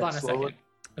open Hold it on a slowly?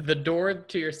 second. The door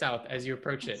to your south, as you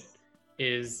approach it,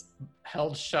 is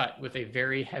held shut with a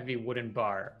very heavy wooden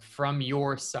bar from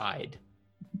your side.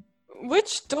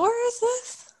 which door is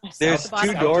this? There's South- two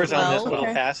south doors to on this well. little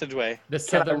Okay. passageway. The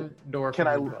Can I- southern door. Can from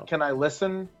the I well. can I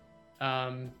listen?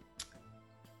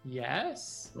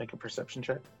 Yes. Make a perception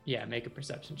check. Yeah, make a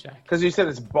perception check. Because you said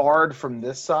it's barred from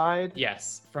this side.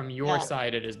 Yes, from your Yeah.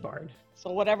 side it is barred.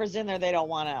 So whatever's in there, they don't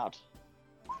want out.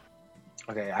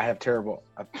 Okay, I have terrible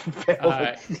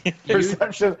Uh, you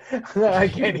perception. I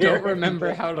can't hear. don't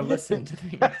remember how to listen to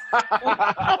things.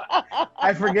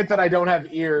 I forget that I don't have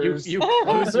You, ears. you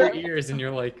close your ears and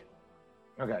you're like,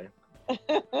 Okay.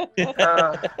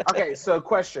 Okay. So,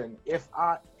 question: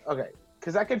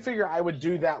 because I can figure I would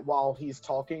do that while he's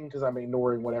talking, because I'm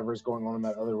ignoring whatever's going on in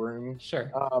that other room.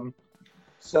 sure.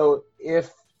 So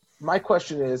if my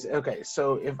question is, okay,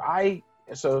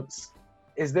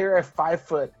 is there a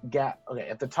 5-foot gap? Okay,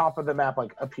 at the top of the map,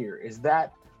 like up here, is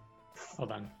that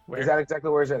Hold on. Where? that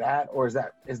exactly where is it at, or is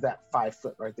that 5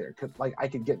 foot right there? Like I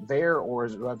could get there, or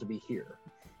does it have to be here?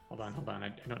 Hold on. I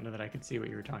don't know that I could see what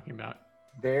you were talking about.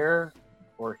 There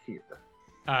or here?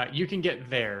 You can get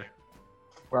there,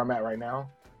 Where I'm at right now?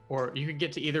 or you could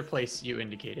get to either place you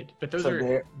indicated. But those So are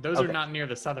there- those are okay. not near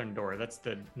the southern door. That's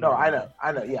the No, northern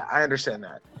I door. know. Yeah, I understand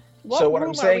that. What So what room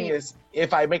I'm are saying we- is,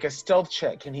 if I make a stealth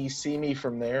check, can he see me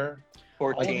from there?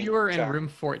 14. You are in Sorry. room We're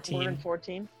 14, in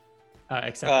 14.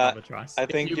 except Albatross. I If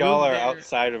think you y'all move are there-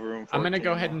 outside of room 14. I'm gonna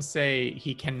go ahead and say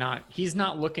he's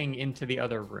not looking into the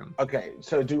other room. Okay,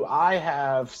 so do I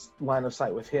have line of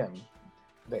sight with him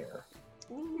there?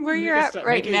 Where Make you're a at ste-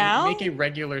 right make a- now? Make a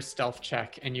regular stealth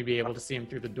check, and you'd be able to see him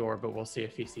through the door. But we'll see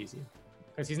if he sees you,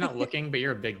 because he's not looking. But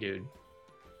you're a big dude.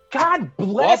 God What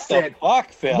bless the it! fuck,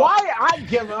 Phil? Why I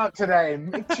give up today?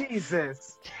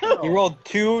 Jesus! You rolled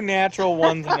 2 natural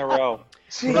ones in a row.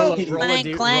 Roll a- Jeez. roll a Clank,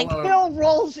 d- clank. roll a- Bill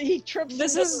rolls. He trips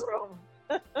This into is- the room.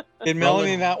 Did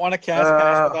Melanie not want to cast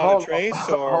Pass Without a Trace?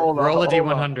 Or hold on, Roll a hold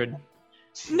on. d100.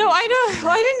 No, I don't.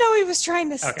 I didn't know he was trying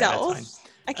to Okay, that's stealth. fine.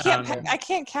 I can't. Um, I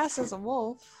can't cast as a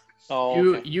wolf.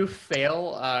 Oh, okay. You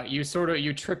fail.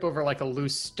 You trip over like a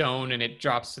loose stone, and it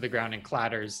drops to the ground and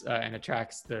clatters and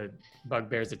attracts the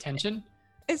bugbear's attention.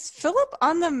 Is Philip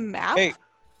on the map? Hey,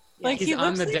 Like He's he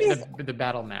on looks the, like the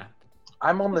battle map.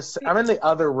 I'm in the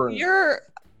other room.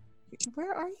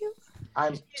 Where are you?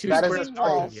 I'm Two that squares is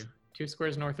north a of you. 2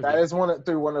 squares north of that you. is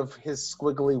through one of his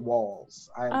squiggly walls.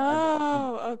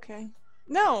 Oh, okay.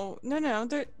 No.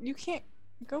 There, you can't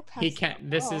go past. He can't.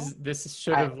 that wall. This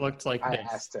should have looked like I this.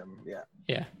 asked him. Yeah.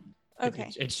 Yeah. Okay.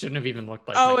 It shouldn't have even looked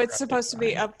like. Oh, Minecraft it's supposed to be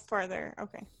design. up farther.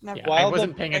 Okay. Never. Yeah, While I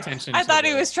wasn't the- paying attention. I to thought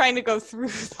he the- was trying to go through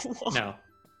the wall. No,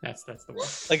 that's the one.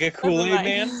 Like a Never Kool-Aid mind.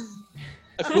 man?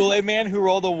 A Kool-Aid man who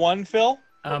rolled a 1, Phil?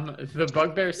 The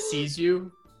bugbear sees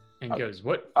you and goes,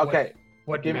 "What? Okay.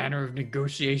 What Give me- manner of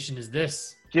negotiation is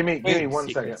this?" Give me Wait, 1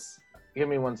 second. Secrets. Give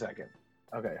me 1 second.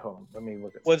 Okay, hold on. Let me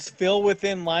look at. Was Phil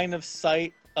within line of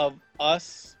sight of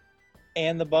us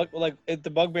and the bug? Like, if the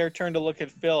bugbear turned to look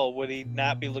at Phil, would he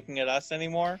not be looking at us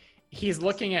anymore? He's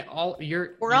looking at all.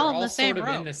 You're We're all you're in the same sort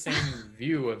of in room. the same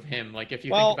view of him. Like if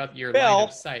you Well, think about your Bill, line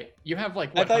of sight, you have like.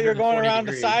 I What, thought you were going 140 around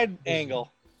the degree side vision.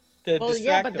 angle to Well, yeah,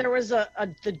 distract but him. there was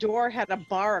the door had a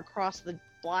bar across the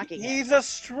blocking it. He's a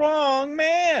strong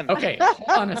man. Okay, hold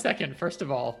on a second. First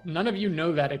of all, none of you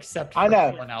know that except for I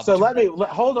know. Phil and So Albert.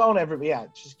 hold on, everybody. Yeah,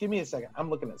 just give me a second. I'm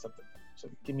looking at something. So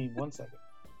give me 1 second.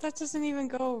 That doesn't even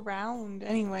go around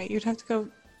anyway. You'd have to go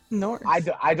north.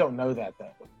 I don't know that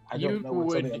though. I You don't know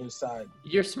what's on the would- other side.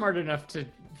 You're smart enough to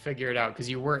figure it out because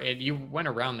you went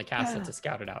around the castle Yeah. to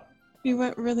scout it out, You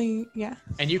went really, yeah.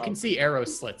 and you can see arrow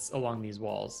slits along these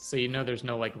walls, so you know there's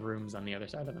no like rooms on the other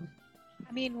side of them.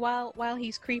 I mean, while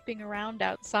he's creeping around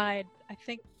outside, I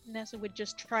think Nessa would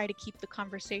just try to keep the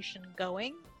conversation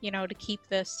going. You know, to keep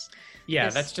this Yeah,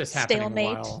 This that's just happening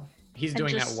stalemate, while he's and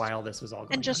doing just- that while this was all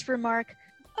going and just remark,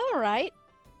 "All right,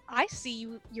 I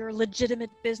see you're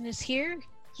legitimate business here.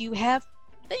 You have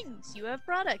things, you have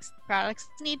products. Products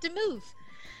need to move.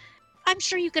 I'm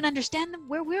sure you can understand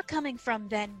where we're coming from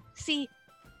then. See,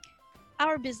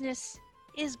 our business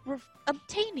is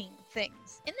obtaining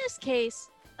things. In this case,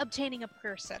 obtaining a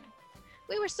person.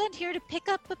 We were sent here to pick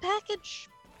up a package.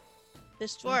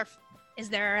 This dwarf. Is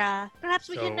there, perhaps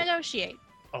we can So- negotiate.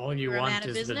 on. All you You're a man want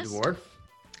of is the business? dwarf.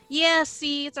 Yeah,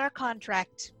 see, it's our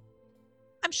contract.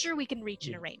 I'm sure we can reach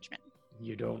an You- arrangement.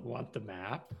 You don't want the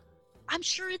map. I'm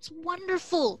sure it's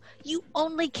wonderful. You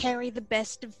only carry the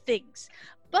best of things.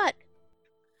 But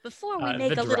before we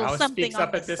make the a little drow something speaks on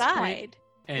up the at this side, point,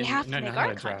 we and have to no, make not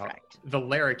our a drow. contract. The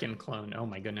Larrikin clone. Oh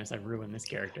my goodness, I ruined this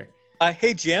character.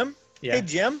 Hey, Jim. Yeah. Hey,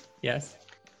 Jim. Yes.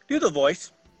 Do the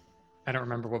voice. I don't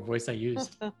remember what voice I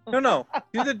used. No.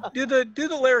 Do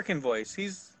the Larrikin voice.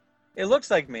 It looks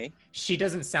like me. She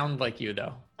doesn't sound like you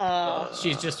though.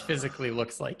 She just physically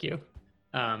looks like you.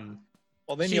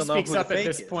 Well, then She you'll know speaks who the up at fake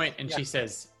this is. point and Yeah. she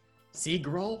says, "See,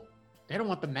 Grohl, they don't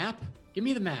want the map. Give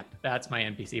me the map." That's my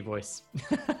NPC voice.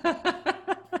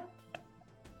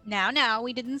 Now,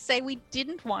 we didn't say we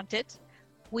didn't want it.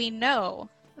 We know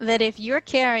that if you're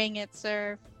carrying it,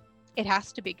 sir, it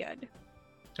has to be good.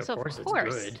 Of So, course, of it's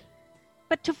course. good.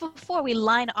 But before we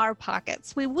line our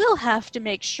pockets, we will have to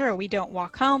make sure we don't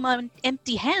walk home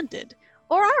empty-handed,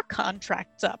 or our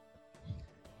contract's up.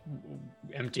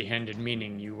 Empty-handed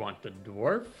meaning you want the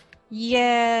dwarf?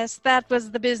 Yes, that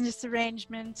was the business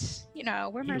arrangement. You know,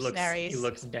 we're mercenaries. He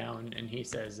looks down and he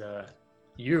says,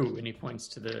 "You," and he points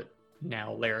to the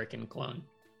now Larrikin clone.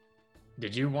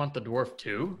 "Did you want the dwarf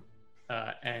too?"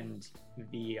 And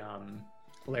the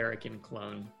Larrikin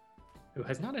clone, who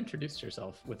has not introduced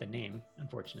herself with a name, I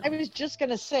unfortunately. was just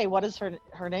gonna say, what is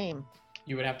her name?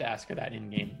 You would have to ask her that in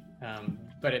game.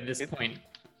 But at this point,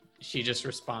 she just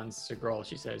responds to Grohl.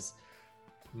 She says,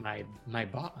 "My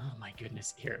boss." Oh my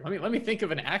goodness! Here, let me think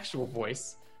of an actual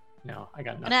voice. No, I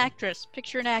got An nothing. actress.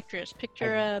 Picture an actress.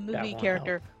 Picture I- a that movie won't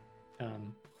character.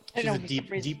 She's know, a for some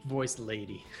reason- deep voiced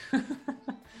lady.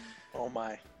 Oh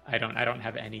my. I don't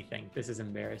have anything. This is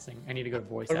embarrassing. I need to go to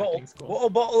voice What acting school. what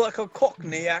about like a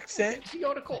Cockney accent? You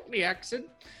got a Cockney accent.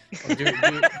 Or do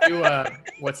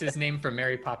what's his name from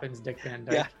Mary Poppins, Dick Van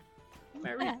Dyke? Yeah.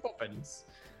 Mary Yeah. Poppins.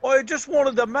 I just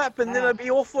wanted the map and then I'd be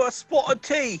off for a spot of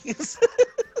tea.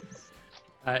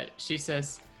 She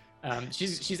says,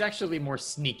 she's actually more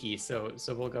sneaky. So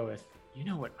we'll go with, "You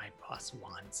know what my boss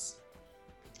wants,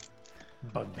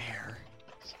 Bugbear.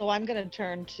 So I'm gonna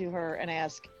turn to her and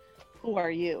ask, "Who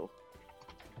are you?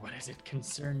 What does it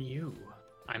concern you?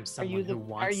 I'm Are someone you the who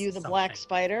wants Are you the Black something."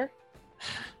 Spider?"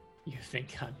 You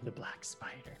think I'm the Black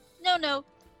Spider? No.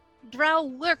 Drow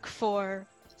work for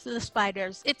the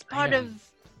spiders. It's part am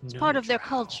of No part of their drow.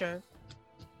 culture.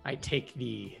 I take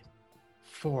the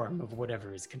form of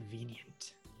whatever is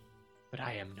convenient, but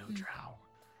I am no drow.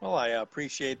 Well, I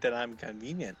appreciate that I'm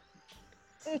convenient.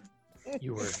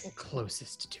 You were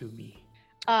closest to me.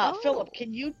 Philip,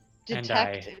 can you And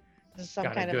detect I some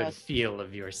Got kind a of good a? feel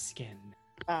of your skin.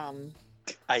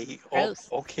 Gross.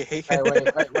 Okay.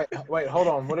 Wait, hold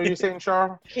on. What are you saying,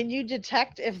 Char? Can you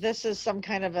detect if this is some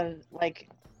kind of a like,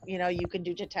 you can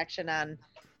do detection on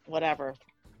whatever.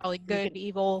 Probably good,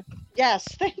 evil. Yes,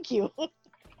 thank you.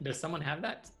 Does someone have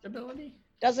that ability?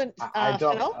 Doesn't I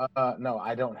don't. Phil? No,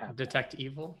 I don't have. Detect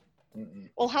evil? Mm-mm.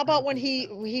 Well, how about when think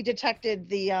he detected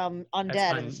the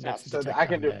undead and stuff? that's So detect I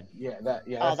can do. undead.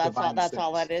 Yeah. Oh, that's all. divine That's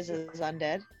all sense. that is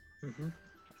undead. Mm-hmm.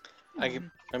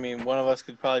 I mean, one of us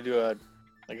could probably do a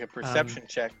perception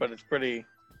check, but it's pretty.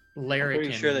 Larrikin. I'm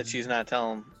pretty sure that she's not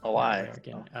telling a lie.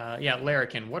 Larrikin.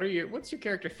 Larrikin. What's your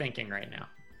character thinking right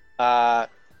now?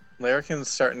 Larrikin's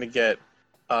starting to get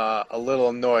a little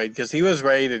annoyed because he was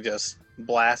ready to just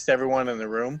blast everyone in the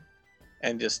room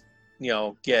and just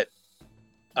get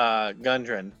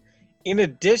Gundren. In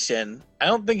addition, I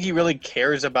don't think he really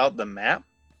cares about the map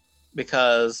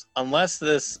because unless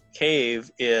this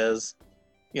cave is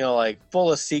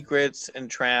full of secrets and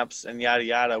traps and yada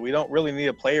yada, we don't really need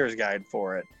a player's guide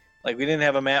for it. Like, we didn't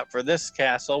have a map for this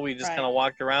castle. We just kind of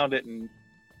walked around it and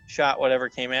shot whatever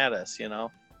came at us,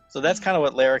 So that's kind of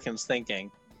what Larrikin's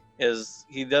thinking, is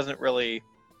he doesn't really...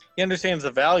 He understands the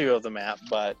value of the map,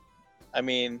 but, I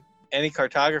mean, any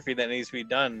cartography that needs to be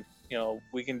done,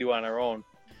 we can do on our own.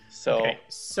 So, Okay,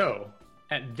 so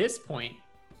at this point,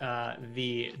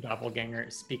 the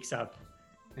doppelganger speaks up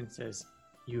and says,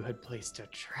 "You had placed a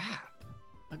trap,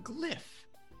 a glyph.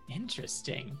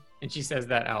 Interesting." And she says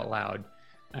that out loud.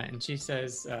 And she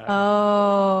says,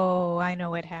 Oh, I know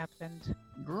what happened.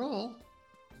 Gruul,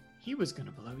 he was going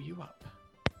to blow you up.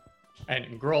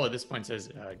 And Gruul at this point says,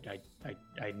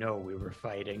 I know we were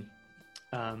fighting.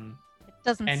 It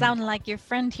doesn't And- sound like your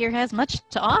friend here has much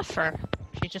to offer.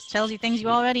 She just tells you things you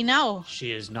already know.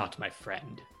 She is not my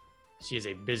friend. She is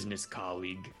a business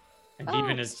colleague. And Oh.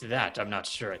 even as to that, I'm not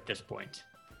sure at this point.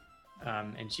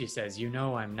 And she says,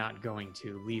 I'm not going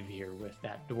to leave here with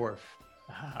that dwarf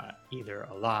either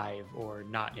alive or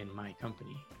not in my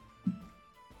company.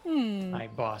 My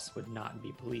boss would not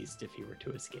be pleased if he were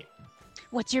to escape.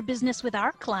 What's your business with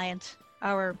our client?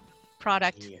 Our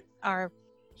product? Our...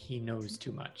 He knows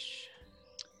too much.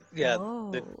 yeah,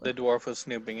 Oh. the dwarf was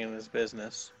snooping in his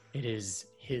business. It is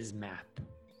his map,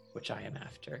 which I am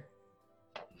after.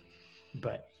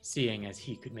 But seeing as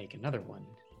he could make another one,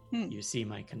 you see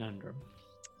my conundrum.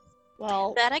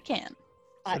 Well, That I can.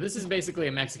 So this is basically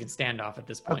a Mexican standoff at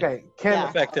this point. Okay, Yeah.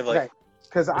 Effectively. Okay,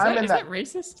 because Is that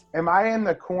racist? Am I in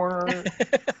the corner?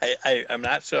 I'm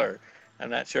not sure. I'm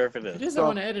not sure if it If it is. is, I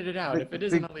want to edit it out. If it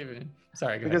isn't, I'll leave it in.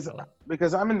 Sorry, go because ahead. Philip.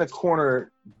 because I'm in the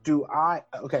corner.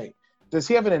 Okay, does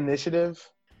he have an initiative?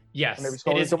 Yes, Whenever it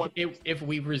someone- is. someone- If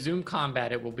we resume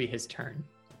combat, it will be his turn.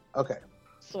 Okay.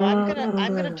 so I'm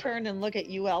gonna turn and look at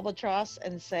you, Albatross,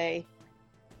 and say,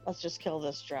 let's just kill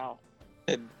this drow.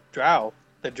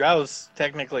 The drow's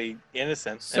technically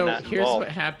innocent So and not here's involved.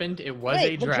 what happened. It was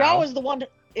Wait, a the drow. drow is the one.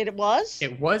 It was.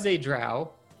 It was a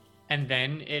drow, and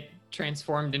then it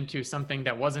transformed into something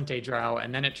that wasn't a drow,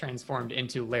 and then it transformed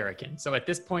into Larrikin. So at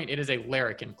this point, it is a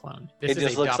Larrikin clone. This It is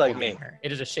just a looks like me. doppelganger.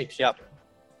 It is a shapeshifter. Yep.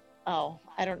 Oh,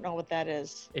 I don't know what that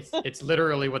is. It's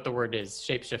literally what the word is,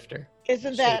 shapeshifter.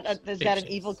 Isn't that Shapes- is that an shapeshifts.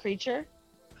 evil creature?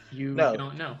 You No.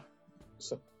 don't know.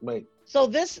 So wait. So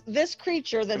this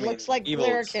creature that I mean, looks like evils.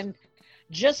 Larrikin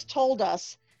just told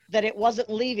us that it wasn't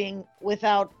leaving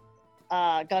without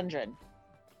Gundren.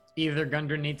 Either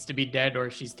Gundren needs to be dead or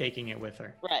she's taking it with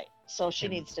her. Right. So she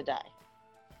Yeah. needs to die.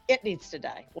 It needs to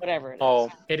die. Whatever it is.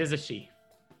 Oh, It is a she.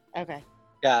 Okay.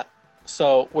 yeah.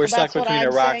 So we're Well, stuck that's what between a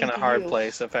I'm rock saying and a to hard you.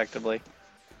 place, effectively.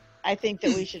 I think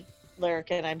that we should,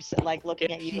 Larrikin. I'm like looking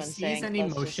If at you he and sees saying, any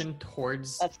let's just- motion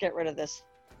towards, let's get rid of this.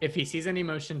 if he sees any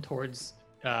motion towards,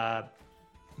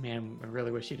 man, I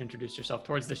really wish you'd introduce yourself,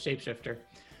 towards the shapeshifter.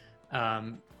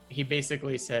 He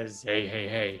basically says,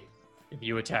 hey, if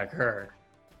you attack her,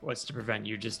 what's to prevent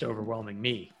you just overwhelming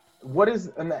me? What is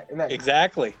in that?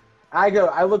 Exactly.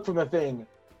 I look from the thing.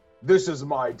 This is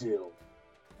my deal.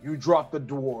 You drop the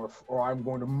dwarf, or I'm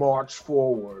going to march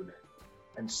forward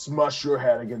and smush your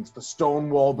head against the stone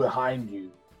wall behind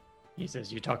you. He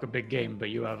says, you talk a big game, but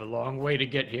you have a long way to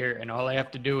get here, and all I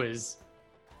have to do is...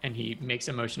 And he makes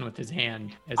a motion with his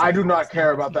hand. As I he do not walks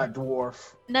care down. about that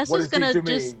dwarf. Nessa's What is he gonna to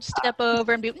me? just step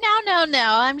over and be, no.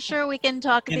 I'm sure we can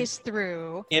talk this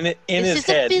through. In This his is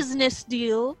a head, business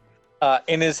deal.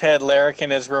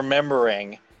 Larrikin is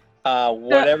remembering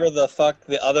whatever the fuck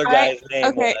the other guy's name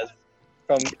okay. was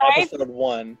from I- episode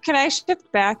 1. Can I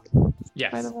shift back?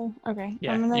 Yes. By the way, okay.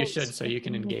 Yeah, I'm gonna- you should, so you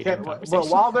can engage Can, in well, conversation.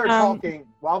 while they're Um,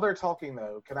 talking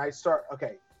though, can I start?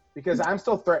 Okay, because I'm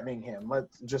still threatening him.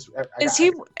 Let's just.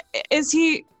 Is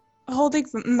he holding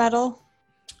metal?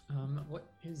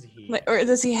 is he? Or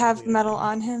does he have metal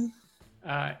on him?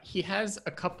 He has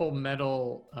a couple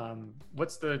metal.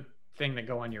 What's the thing that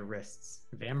go on your wrists?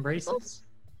 Vambraces?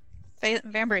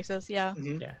 Vambraces, yeah.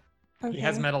 Mhm. Yeah. Okay. He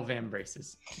has metal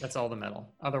vambraces. That's all the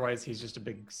metal. Otherwise, he's just a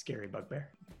big, scary bugbear.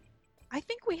 I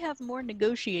think we have more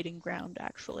negotiating ground,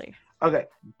 actually. Okay,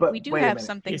 but We do wait a have minute.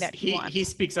 something that he wants. He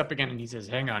speaks up again and he says,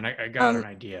 "Hang on, I got an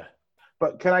idea."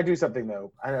 But can I do something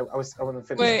though? I want to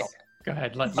finish. Wait. this. Go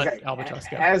ahead. Let Okay, Albatross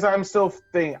go. As I'm still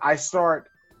thinking,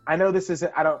 I know this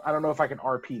isn't. I don't know if I can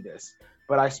RP this,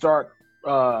 but I start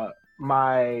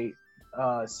my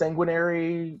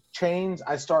sanguinary chains.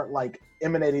 I start like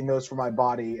emanating those from my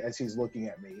body as he's looking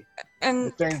at me. The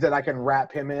And things that I can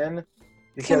wrap him in,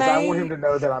 because Can I want I- him to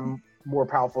know that I'm more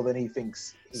powerful than he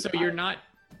thinks. So you're not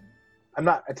I'm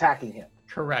not attacking him.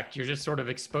 correct. You're just sort of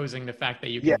exposing the fact that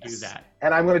you can do Yes. that.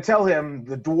 And I'm going to tell him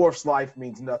the dwarf's life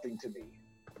means nothing to me.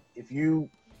 If you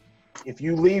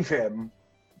leave him,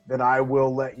 then I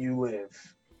will let you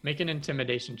live. Make an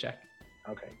intimidation check.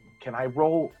 Okay. Can I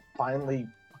roll finally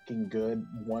fucking good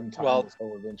one time Well- this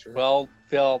whole adventure? Well,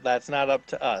 Phil, that's not up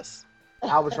to us.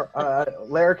 Albatross,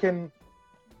 Larrikin,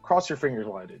 cross your fingers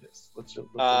while I do this. Let's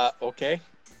Okay.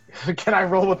 can I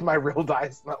roll with my real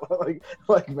dice, not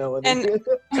like Melanie? And-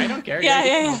 I don't care. Yeah, you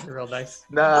can yeah, roll the real dice.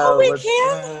 no. oh, we let's-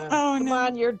 can. Oh Come no!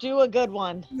 on, you're due a good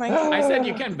one. My God. I said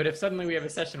you can, but if suddenly we have a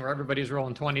session where everybody's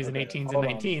rolling 20s and 18s and hold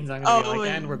on. 19s, I'm gonna be Oh, like,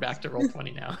 and- and we're back to roll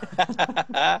 20 now.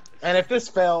 And if this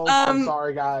fails, I'm Um,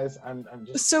 sorry, guys. I'm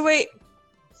just. So wait,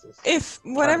 if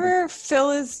whatever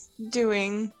Phil is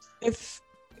doing, if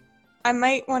I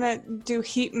might want to do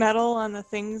heat metal on the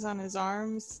things on his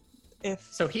arms, if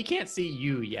So he can't see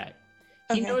you yet.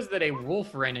 He Okay. knows that a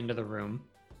wolf ran into the room,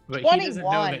 but he doesn't know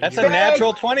 21. that That's you're... a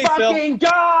natural 20, Phil. Fucking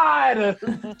God!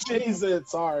 Jesus,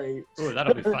 sorry. Ooh,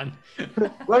 that'll be fun.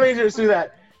 Let me just do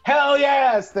that. Hell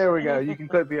yes! There we go. You can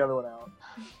clip the other one out.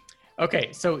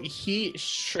 Okay, so he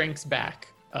shrinks back,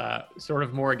 sort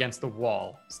of more against the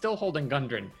wall, still holding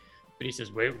Gundren, but he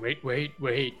says, wait,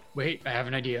 I have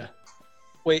an idea.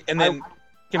 Wait, and then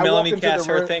can I walk Melanie into the cast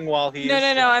her room- thing while he's...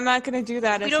 no, I'm not gonna do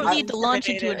that. We if don't he's need to launch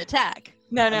into an intimidated. attack.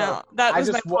 No, No, that I was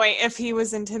my just wa- point. If he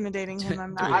was intimidating him,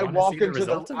 I'm Do we not. I wanna walk see the into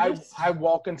result the of this? I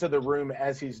walk into the room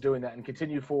as he's doing that and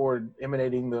continue forward,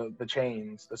 emanating the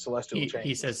chains, the celestial chains.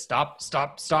 He says, stop.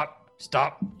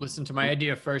 Listen to my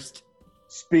idea first.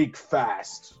 "Speak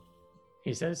fast."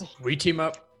 He says, we team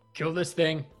up, kill this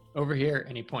thing over here.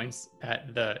 And he points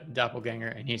at the doppelganger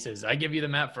and he says, I give you the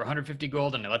map for 150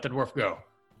 gold and I let the dwarf go.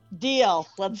 Deal.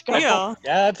 Let's go. Deal.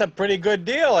 Yeah, that's a pretty good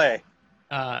deal, eh?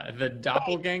 The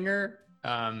doppelganger,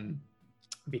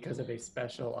 because of a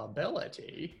special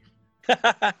ability,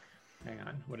 hang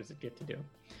on, what does it get to do?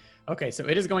 Okay, so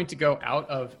it is going to go out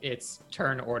of its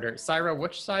turn order. Syra,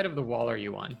 which side of the wall are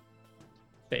you on?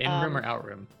 The in-room or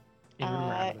out-room? In-room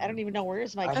or out of the I don't room? even know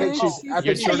where's my I think key. she's- Oh, I think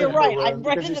You're she's sort in of- the you're right, room I'm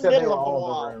right because in you the said they middle were of the all in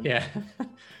wall. room. Yeah.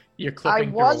 You're I clipping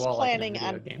through was a wall planning like in a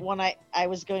on video game. when I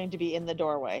was going to be in the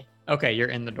doorway. Okay, you're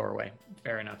in the doorway.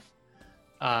 Fair enough.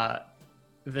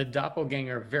 The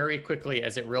doppelganger very quickly,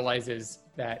 as it realizes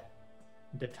that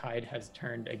the tide has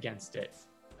turned against it.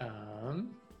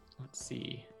 Let's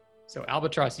see. So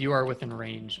Albatross, you are within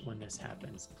range when this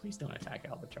happens. Please don't attack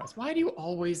Albatross. Why do you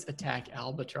always attack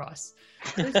Albatross?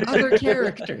 There's other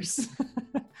characters.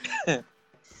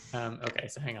 Okay,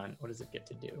 so hang on. What does it get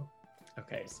to do?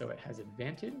 Okay, so it has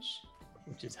advantage,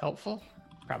 which is helpful.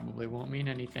 Probably won't mean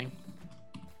anything.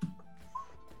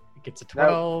 It gets a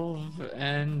 12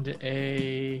 and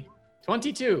a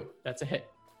 22. That's a hit.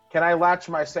 Can I latch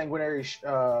my sanguinary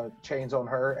chains on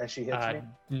her as she hits me?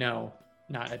 No,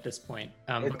 not at this point.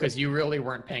 It- Because you really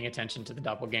weren't paying attention to the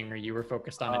doppelganger. You were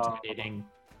focused on Oh. intimidating.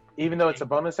 Even though it's a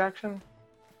bonus action?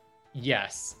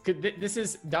 Yes. This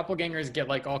is doppelgangers get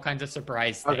like all kinds of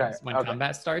surprise things Okay, when okay.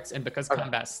 combat starts. And because Okay.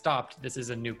 combat stopped, this is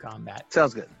a new combat.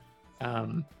 Sounds good.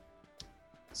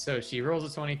 So she rolls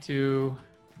a 22.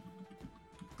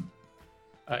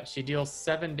 She deals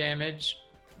 7 damage.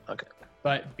 Okay.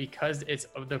 But because it's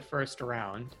of the first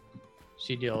round,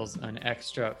 she deals an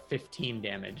extra 15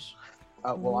 damage.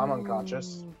 Well, I'm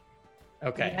unconscious.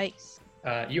 Okay. Nice.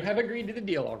 You have agreed to the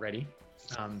deal already.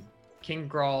 King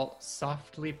Grawl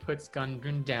softly puts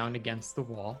Gundren down against the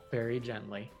wall, very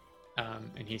gently.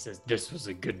 And he says, this was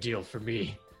a good deal for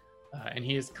me. And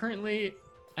he is currently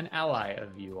an ally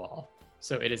of you all.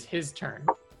 So it is his turn,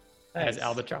 as Nice.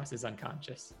 Albatross is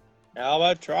unconscious.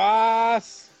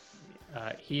 Albatross!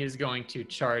 He is going to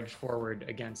charge forward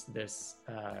against this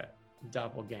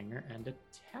doppelganger and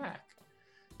attack.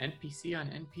 NPC on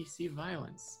NPC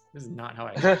violence. This is not how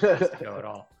I expected this to go at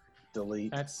all.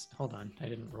 Delete. Hold on, I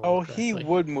didn't roll. Oh, it he correctly.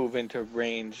 would move into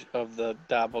range of the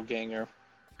doppelganger.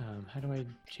 How do I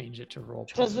change it to roll?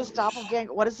 Does this publish?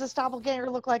 doppelganger? What does this doppelganger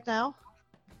look like now?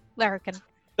 Larrikin.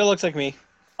 It looks like me.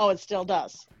 Oh, it still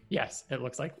does. Yes, it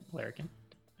looks like Larrikin.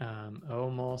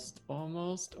 Almost.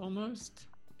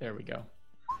 There we go.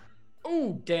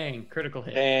 Oh, dang. Critical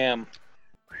hit. Damn.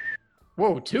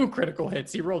 Whoa, 2 critical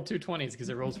hits. He rolled 2 20s because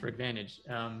it rolls for advantage.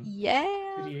 Yeah.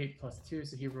 2d8 plus 2,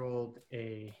 so he rolled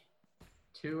a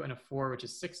 2 and a 4, which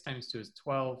is 6 times 2 is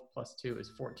 12, plus 2 is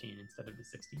 14 instead of the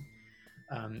 16.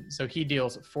 So he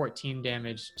deals 14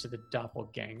 damage to the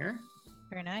doppelganger,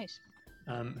 Very nice.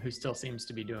 who still seems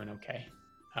to be doing okay.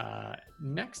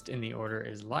 Next in the order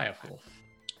is Liafulf.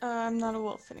 I'm not a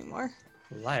wolf anymore.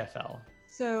 Liafel.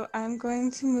 So I'm going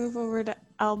to move over to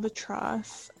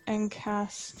Albatross and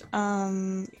cast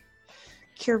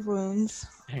Cure Wounds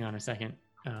Hang on a second.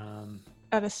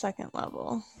 at a 2nd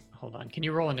level. Hold on. Can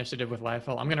you roll initiative with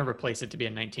Liafel? I'm going to replace it to be a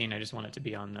 19. I just want it to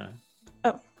be on the...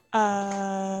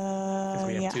 Because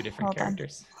we have Yeah, 2 different hold on.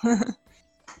 characters.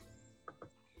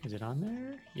 Is it on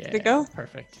there? Yeah. Did it go?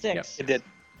 Perfect. 6. It did.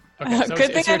 Yep. Okay, so Good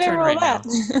it's thing I your turn didn't roll right that.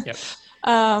 now.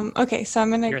 Yep. Okay, so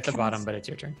I'm gonna You're at the bottom, cast but it's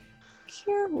your turn.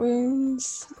 Cure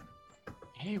Wounds.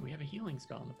 Hey, we have a healing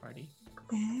spell in the party.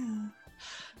 Yeah.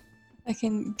 I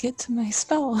can get to my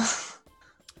spell.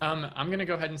 I'm going to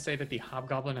go ahead and say that the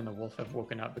hobgoblin and the wolf have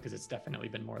woken up because it's definitely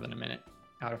been more than a minute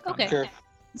out of combat. Okay. Sure.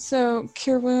 So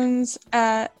Cure Wounds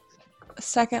at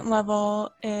 2nd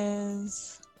level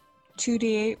is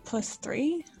 2d8 plus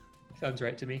 3. Sounds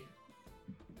right to me.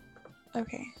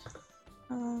 Okay.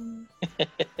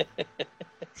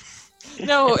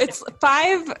 No, it's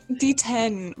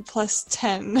 5d10 plus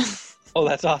 10. Oh,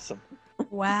 that's awesome.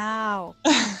 Wow.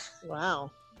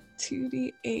 Wow.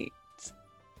 2d8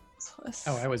 plus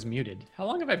Oh, I was muted. How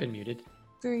long have I been muted?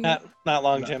 3. Not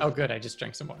long, Jim. Oh, good. I just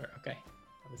drank some water. Okay.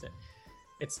 That was it.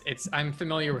 It's. I'm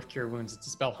familiar with Cure Wounds. It's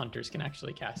a spell hunters can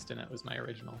actually cast, and that was my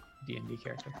original D&D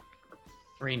character.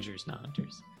 Rangers, not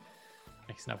hunters.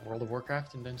 Mixing up World of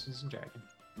Warcraft and Dungeons and Dragons.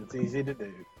 It's easy to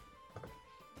do.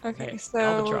 Okay, Hey, so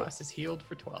Albatross is healed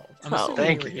for 12. I'm 12. assuming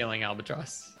Thank you were you. healing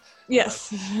Albatross.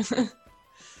 yes.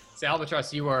 So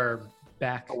Albatross, you are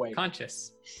back Awake.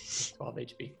 conscious. With 12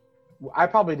 HP. I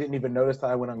probably didn't even notice that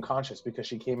I went unconscious because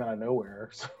she came out of nowhere.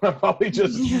 So I probably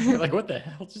just You're like, what the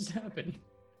hell just happened?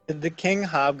 Did the King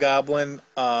Hobgoblin,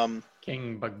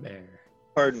 King Bugbear.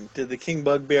 did the King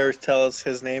Bugbear tell us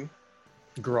his name?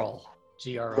 Growl.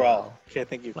 G-R-O-L. Growl. Okay,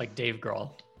 thank you. Like Dave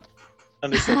Grohl.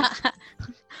 Understood.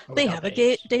 They Without have a the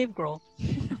H. Dave Grohl.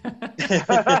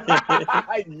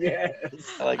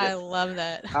 yes, I like I it. love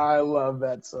that. I love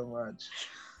that so much.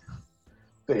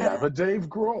 They have a Dave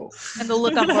Grohl. And the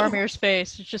look on Boromir's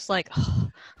face is just like, oh,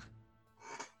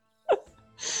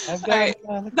 I've Alright,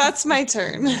 got That's my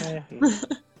turn.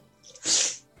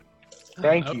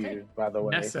 Thank Okay. you, by the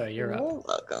way. Nessa, you're up. You're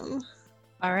welcome.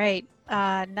 all right.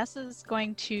 Nessa's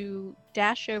going to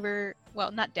dash over.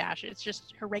 Well, not dash. It's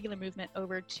just her regular movement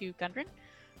over to Gundren.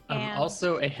 And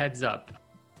Also, a heads up.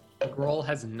 Grohl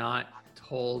has not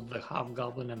told the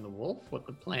hobgoblin and the wolf what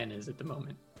the plan is at the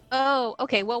moment. oh,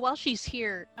 okay. Well, while she's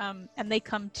here, and they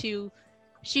come to,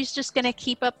 she's just gonna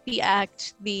keep up the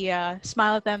act, the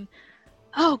smile at them.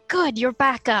 Oh, good, you're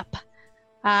back up.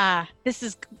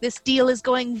 This deal is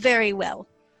going very well.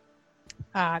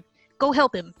 Go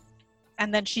help him.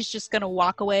 And then she's just gonna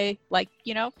walk away, like,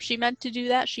 she meant to do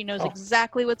that. She knows Oh.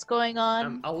 exactly what's going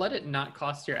on. I'll let it not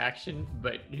cost your action,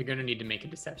 but you're going to need to make a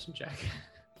deception check.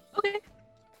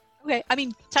 Okay. I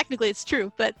mean, technically it's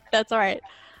true, but that's all right.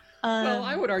 Well,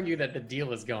 I would argue that the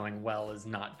deal is going well is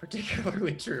not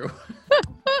particularly true.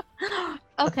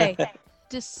 Okay.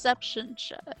 Deception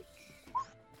check.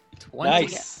 20.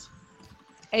 Nice.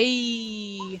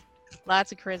 Hey,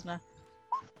 lots of charisma.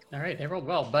 All right, they rolled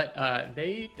well, but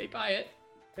they buy it.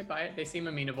 They buy it. They seem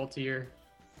amenable to your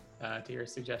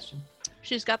suggestion.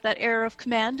 She's got that air of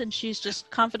command, and she's just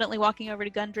confidently walking over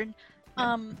to Gundren.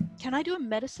 Can I do a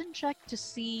medicine check to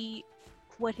see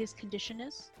what his condition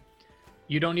is?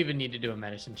 You don't even need to do a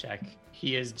medicine check.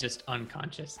 He is just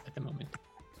unconscious at the moment.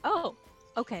 Oh,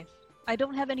 okay. I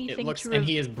don't have anything It looks, to. and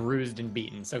he is bruised and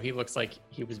beaten, so he looks like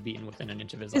he was beaten within an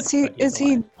inch of his life. Is he but he's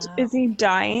alive. is he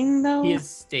dying though? He is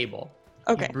stable.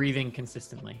 Okay. He's breathing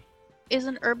consistently. Is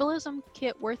an herbalism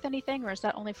kit worth anything, or is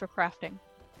that only for crafting?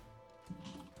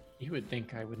 You would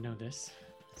think I would know this.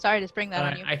 Sorry to spring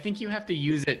that on you. I think you have to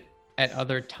use it at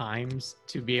other times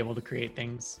to be able to create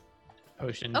things,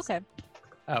 potions. Okay.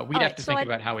 We'd have Alright, to so think I-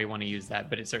 about how we want to use that,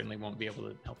 but it certainly won't be able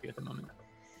to help you at the moment.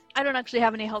 I don't actually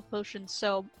have any health potions,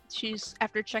 so she's,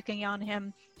 after checking on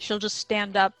him, she'll just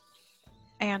stand up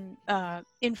and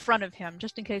in front of him,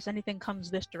 just in case anything comes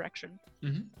this direction.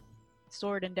 Mhm.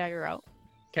 Sword and dagger out.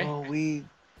 Okay. Oh, we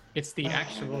It's the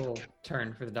actual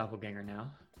turn for the doppelganger now.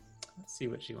 Let's see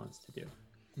what she wants to do.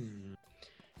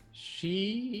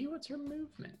 What's her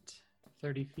movement?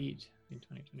 30 feet,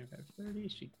 20, 25, 30.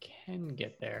 She can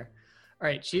get there. All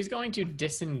right, she's going to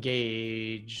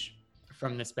disengage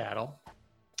from this battle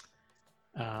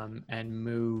and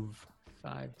move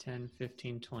 5, 10,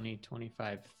 15, 20,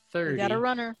 25, 30. You got a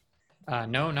runner.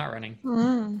 No, not running.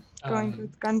 Going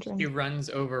with Gundren. She runs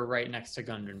over right next to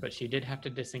Gundren, but she did have to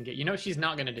disengage. You know, she's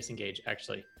not going to disengage,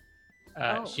 actually.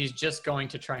 She's just going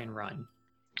to try and run.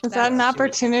 Is that an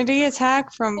opportunity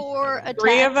attack from 4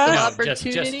 three of us? No, No, just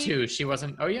 2. She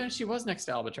wasn't. Oh, yeah, she was next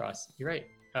to Albatross. You're right.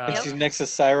 But she's next to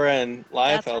Syra and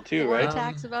Liefeld too, 4 right?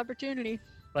 attacks of opportunity.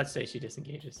 Let's say she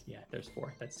disengages. Yeah, there's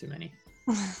 4. That's too many.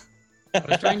 I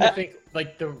was trying to think,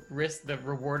 like, the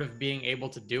reward of being able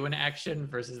to do an action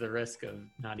versus the risk of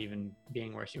not even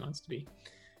being where she wants to be.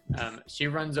 She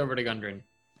runs over to Gundren,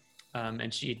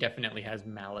 and she definitely has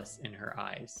malice in her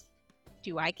eyes.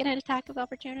 Do I get an attack of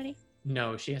opportunity?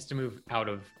 No, she has to move out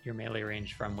of your melee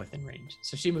range from within range.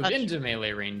 So she moved into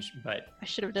melee range, but I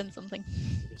should have done something.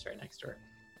 it's right next to her.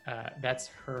 That's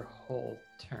her whole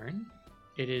turn.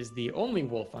 It is the only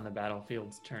wolf on the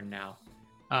battlefield's turn now.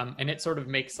 And it sort of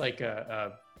makes like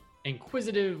a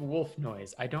inquisitive wolf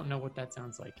noise. I don't know what that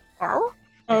sounds like. Oh?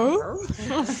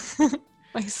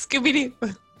 Like Scooby-Doo.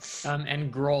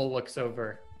 And Grohl looks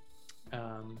over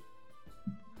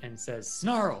and says,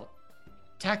 Snarl,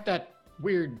 attack that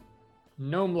weird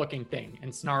gnome-looking thing.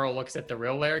 And Snarl looks at the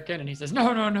real Larrikin and he says,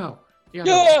 no.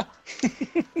 Yeah!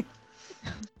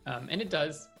 And it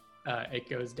does. It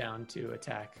goes down to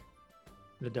attack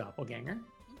the doppelganger,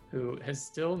 who has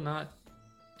still not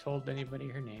told anybody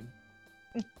her name.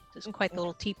 There's quite the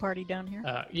little tea party down here.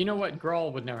 You know what?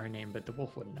 Grawl would know her name, but the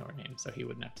wolf wouldn't know her name, so he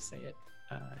wouldn't have to say it.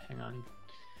 Hang on.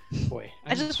 Boy.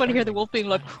 I just want to hear the wolf being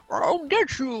like, "Oh,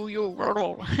 get you, you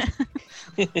little."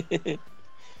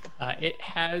 It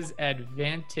has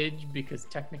advantage because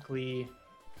technically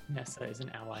Nessa is an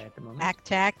ally at the moment. Act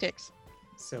tactics.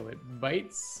 So it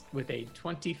bites with a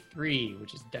 23,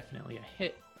 which is definitely a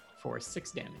hit for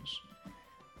 6 damage.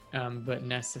 But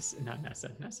Nessa's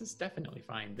definitely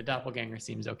fine. The doppelganger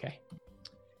seems okay.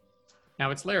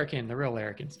 Now it's Larrikin, the real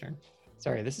Larrikin's turn.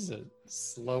 Sorry, this is a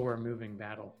slower moving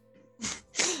battle.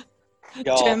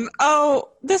 Jim,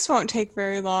 this won't take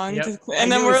very long. Yep.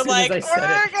 And then we're like, as I said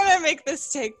we're it. going to make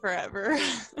this take forever.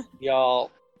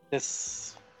 Y'all,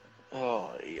 this...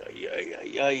 Oh,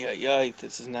 yeah,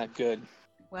 this is not good.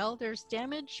 Well, there's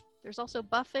damage. There's also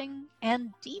buffing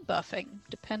and debuffing,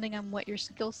 depending on what your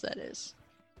skill set is.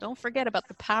 Don't forget about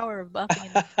the power of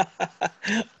buffing.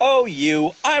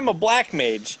 I'm a black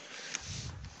mage.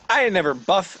 I never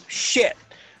buff shit.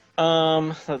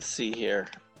 Let's see here.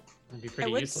 It'd be I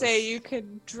pretty would useless. say you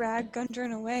could drag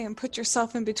Gundren away and put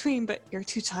yourself in between, but you're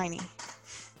too tiny.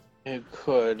 It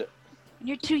could. And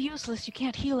you're too useless. You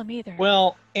can't heal him either.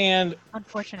 Well, and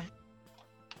Unfortunate.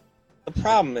 the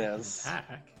problem is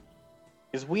Attack.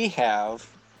 we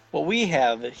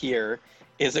have here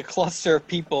is a cluster of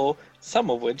people, some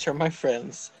of which are my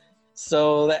friends.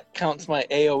 So that counts my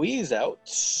AoEs out.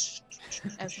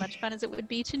 As much fun as it would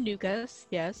be to nuke us,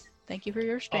 yes. Thank you for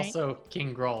your strength. Also,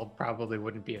 King Grawl probably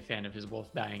wouldn't be a fan of his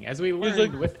wolf dying, as we learned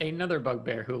like- with another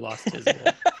bugbear who lost his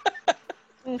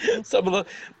wolf. Some of the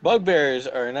bugbears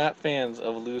are not fans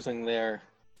of losing their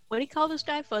What do you call this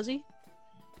guy? Fuzzy?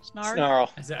 Snarl?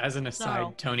 snarl. As an aside,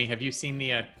 Snarl. Tony, have you seen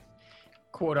the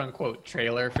quote-unquote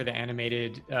trailer for the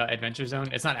animated Adventure Zone?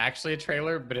 It's not actually a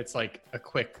trailer, but it's like a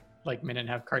quick, minute and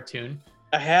a half cartoon.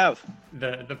 I have.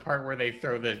 The part where they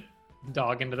throw the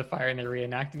dog into the fire and they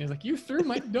reenact, and he's like, "You threw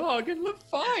my dog in the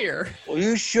fire." Well,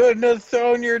 you shouldn't have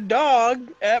thrown your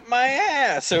dog at my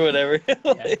ass or whatever.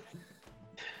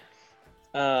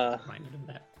 Reminded him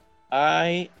that.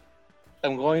 I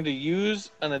am going to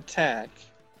use an attack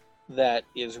that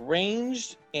is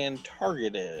ranged and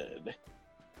targeted.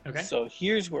 Okay. So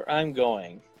here's where I'm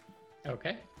going.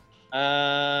 Okay.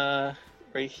 Right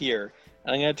here.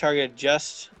 And I'm going to target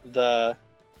just the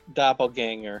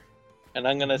doppelganger. And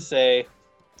I'm going to say,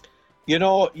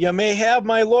 you may have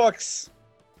my looks,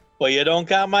 but you don't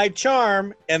got my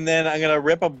charm. And then I'm going to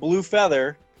rip a blue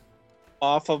feather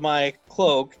off of my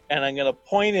cloak, and I'm going to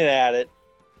point it at it,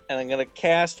 and I'm going to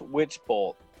cast Witch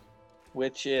Bolt,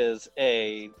 which is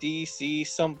a DC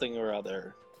something or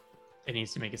other. It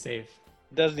needs to make a save,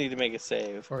 It does need to make a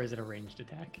save. or is it a ranged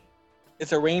attack?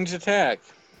 It's a ranged attack.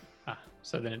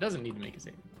 So then it doesn't need to make a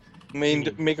save. I mean,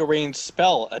 to make a ranged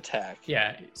spell attack.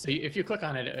 Yeah. So if you click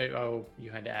on it, you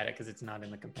had to add it because it's not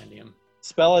in the compendium.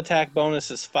 Spell attack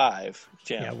bonus is 5,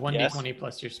 Jim. Yeah, 1d20 Yes?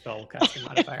 plus your spell casting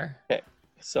modifier.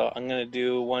 So I'm going to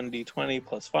do 1d20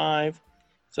 plus 5.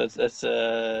 So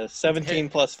it's 17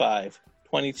 plus 5,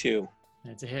 22.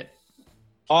 That's a hit.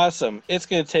 Awesome. It's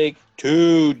going to take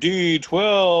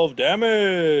 2d12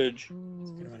 damage. It's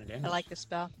a good amount of I damage. like this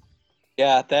spell.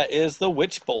 Yeah, that is the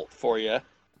Witch Bolt for you.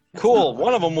 Cool.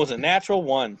 One of them was a natural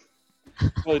 1.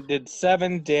 So it did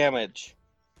 7 damage.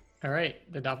 All right,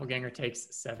 the doppelganger takes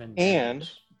 7 And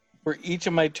damage. for each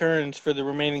of my turns for the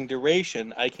remaining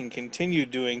duration, I can continue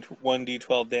doing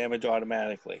 1d12 damage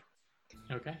automatically.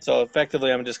 Okay, So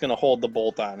effectively, I'm just going to hold the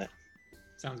bolt on it.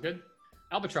 sounds good.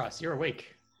 Albatross, you're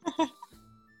awake.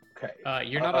 Okay.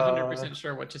 You're not 100%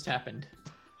 sure what just happened.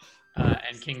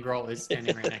 And King Groll is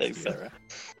standing right next Thanks, to you. Sarah.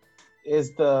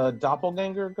 Is the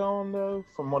doppelganger gone though?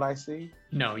 From what I see.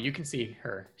 No, you can see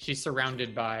her. She's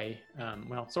surrounded by,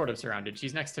 sort of surrounded.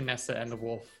 She's next to Nessa and the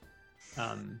wolf,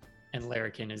 and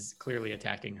Larrikin is clearly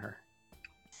attacking her.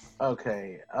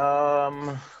 Okay.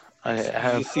 I You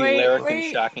have. see Wait, Larrikin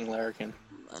wait. shocking Larrikin.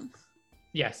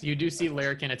 Yes, you do see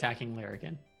Larrikin attacking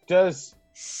Larrikin. Does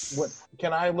what?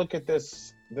 Can I look at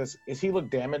this? Is he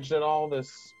look damaged at all?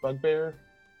 This bugbear?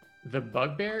 The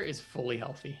bugbear is fully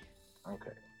healthy.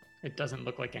 Okay. It doesn't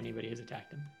look like anybody has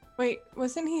attacked him. Wait,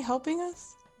 wasn't he helping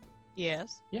us?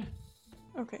 Yes.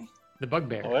 Okay. The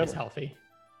bugbear is However. healthy.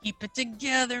 Keep it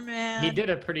together, man. He did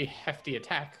a pretty hefty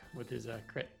attack with his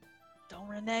crit. Don't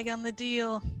renege on the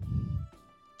deal.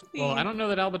 Well, I don't know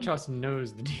that Albatross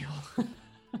knows the deal.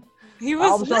 He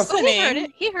was Albatross- He heard listening.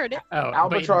 it. He heard it. Oh, but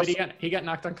Albatross- he got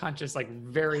knocked unconscious like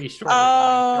very shortly.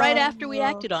 Oh. Right after we no.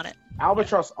 acted on it.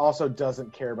 Albatross also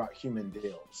doesn't care about human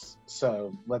deals,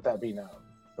 so let that be known.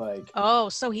 Like, Oh,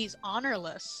 so he's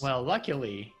honorless. Well,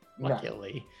 luckily, No.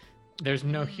 there's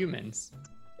no humans.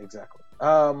 exactly.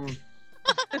 I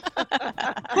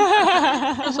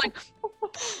was like,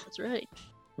 that's right.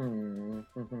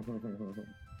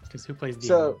 Because who plays D&D?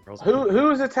 So Girls?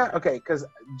 who is attack? Okay, because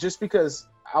just because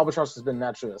Albatross has been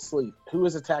naturally asleep, who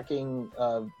is attacking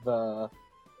the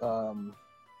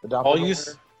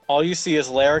doppelganger? All you see is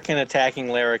Larrikin attacking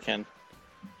Larrikin.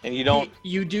 And you don't...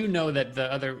 You do know that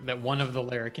that one of the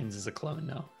Larrikins is a clone,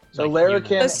 though. So Like, you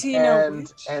Larrikin know. Does he know and,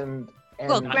 which? and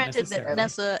Well, Not granted that necessarily.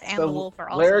 Nessa and So the wolf are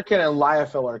also. Larrikin and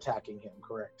Liafel are attacking him,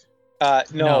 correct?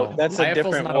 No, that's a Liafel's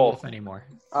different not wolf. a wolf anymore.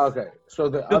 Okay,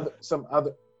 so some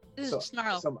This so- is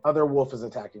Snarl. other wolf is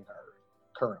attacking her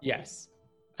currently. Yes.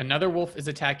 Another wolf is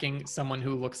attacking someone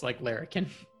who looks like Larrikin.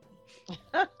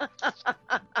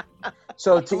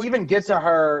 So to even get to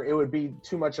her, it would be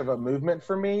too much of a movement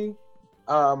for me.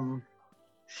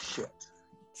 Shit.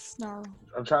 Snarl.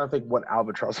 I'm trying to think what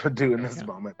Albatross would do in this Yeah.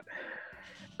 moment.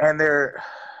 And they're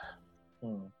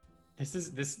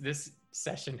This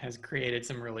session has created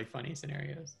some really funny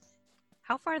scenarios.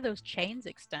 How far those chains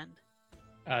extend?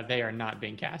 They are not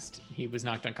being cast. He was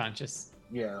knocked unconscious.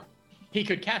 yeah. He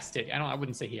could cast it. I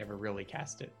wouldn't say he ever really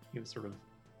cast it. He was sort of.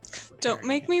 Don't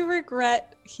make me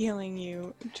regret healing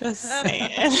you. Just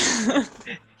saying.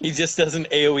 He just does an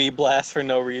AoE blast for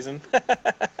no reason.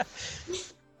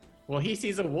 Well, he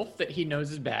sees a wolf that he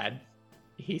knows is bad.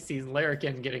 He sees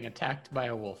Larrikin getting attacked by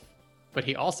a wolf, but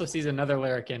he also sees another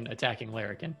Larrikin attacking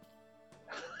Larrikin.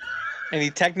 And he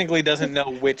technically doesn't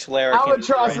know which Larrikin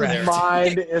Albatross's is right there.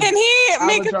 mind is Can he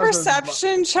make a Albatross's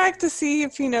perception check to see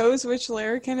if he knows which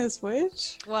Larrikin is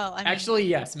which? Well, I mean, Actually,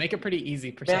 yes. Make a pretty easy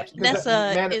perception.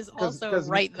 Nessa is also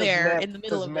right there in the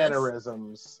middle of this.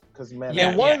 mannerisms. Because And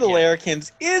Yeah, one of the yeah.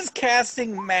 Larrikins is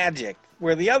casting magic,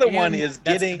 where the other one And is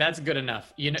that's good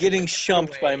enough. You know, getting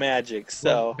shumped by magic.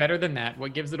 Well, So better than that,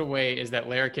 what gives it away is that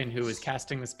Larrikin, who is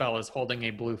casting the spell, is holding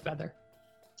a blue feather.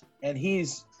 And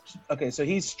he's okay. So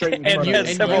he's straight in and front he of has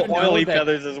me. and several you know oily that-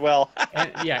 feathers as well.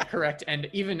 And, yeah, correct. And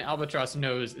even Albatross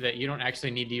knows that you don't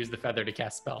actually need to use the feather to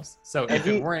cast spells. So And if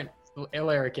he- it weren't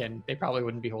Larrikin, they probably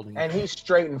wouldn't be holding. And the he's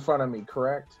straight in front of me,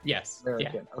 correct? yes, There yeah.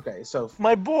 again. Okay, so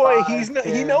My boy, 5, he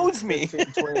 10, knows me.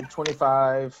 15, 20,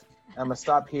 25. I'm gonna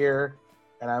stop here,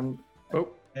 and I'm Oh,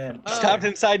 and Stopped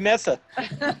inside Nessa.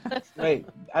 wait.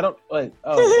 I don't wait.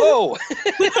 Oh,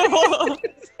 Whoa,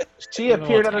 she Little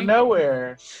appeared out of tiny.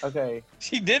 nowhere. Okay.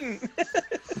 she didn't.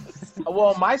 Well,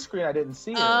 on my screen I didn't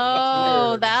see her. Oh,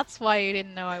 weird. that's why you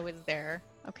didn't know I was there.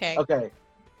 Okay. Okay.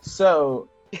 So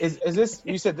is this?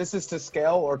 You said this is to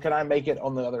scale, or can I make it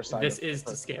on the other side? this of- is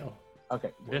to scale.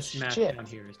 Okay. This map Shit. down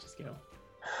here is to scale.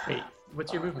 Wait,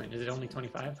 what's your movement? Is it only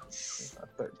 25?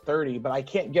 30, but I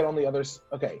can't get on the others.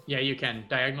 Okay, Yeah, you can.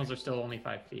 Diagonals are still only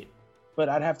 5 feet. but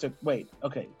I'd have to wait.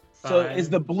 Okay. So is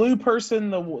 5. the blue person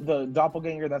the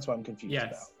doppelganger? That's what I'm confused about.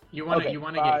 Yes. You want to Okay,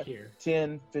 get 5. here.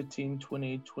 10, 15,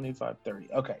 20, 25, 30.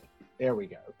 Okay, there we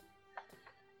go.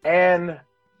 And,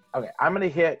 okay, I'm going to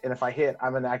hit, and if I hit,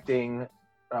 I'm enacting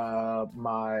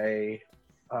my,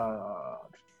 God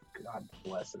God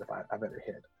bless it if I better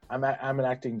hit. I'm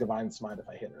enacting Divine Smite if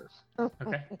I hit her.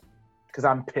 Okay. Because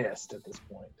I'm pissed at this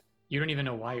point. You don't even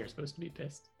know why you're supposed to be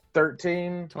pissed.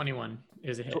 13. 21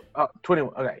 is a hit.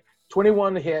 21. Okay.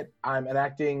 21 hit. I'm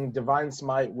enacting Divine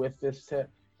Smite with this hit.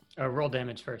 Roll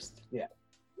damage first. Yeah.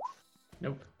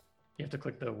 Nope. You have to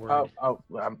click the word. I don't know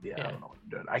what I'm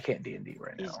doing. I can't D&D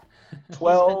right now.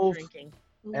 12, Drinking.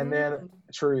 and then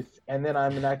Truth, and then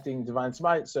I'm enacting Divine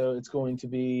Smite, so it's going to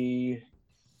be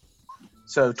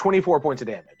 24 points of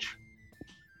damage.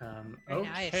 Very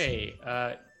nice. Okay.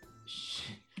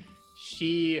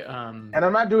 She And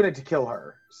I'm not doing it to kill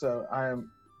her, so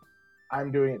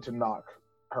I'm doing it to knock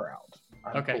her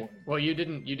out. Okay. Well, you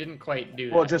didn't quite do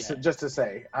that. Well, yet. just to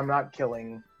say, I'm not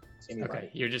killing anybody. Okay,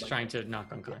 you're just trying to knock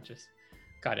unconscious.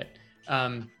 Got it.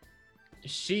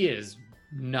 She is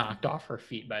knocked off her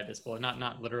feet by this blow.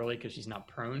 Not literally because she's not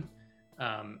prone,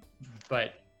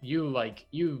 but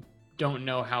you don't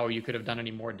know how you could have done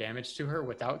any more damage to her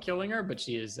without killing her. But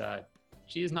she is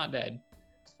not dead,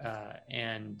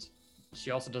 and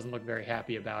she also doesn't look very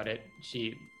happy about it.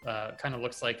 She kind of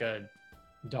looks like a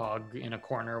dog in a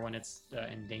corner when it's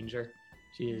in danger.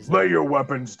 She is Lay your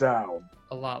weapons down.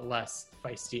 a lot less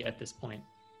feisty at this point.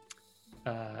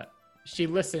 She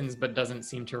listens but doesn't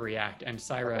seem to react. And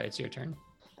Syra, it's your turn.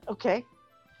 Okay.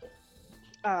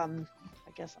 I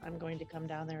guess I'm going to come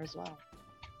down there as well.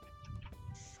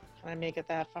 Can I make it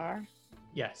that far?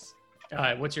 Yes.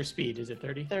 What's your speed? Is it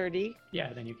 30? 30.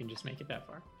 Yeah, then you can just make it that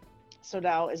far. So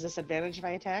now, is this advantage if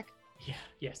I attack? Yeah,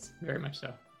 yes, very much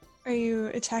so. Are you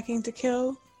attacking to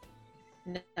kill?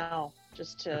 No,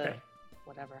 just to Okay.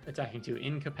 whatever. Attacking to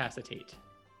incapacitate.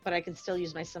 But I can still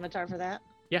use my scimitar for that?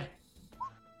 Yeah.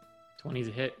 20's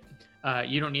a hit.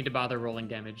 You don't need to bother rolling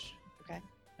damage. Okay.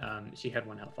 She had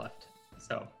 1 health left.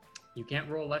 So you can't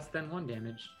roll less than 1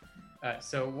 damage.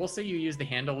 So we'll say you use the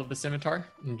handle of the scimitar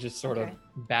and just sort Okay.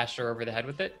 of bash her over the head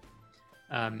with it.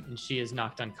 And she is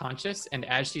knocked unconscious. And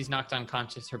as she's knocked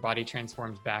unconscious, her body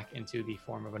transforms back into the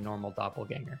form of a normal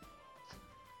doppelganger.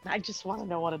 I just want to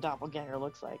know what a doppelganger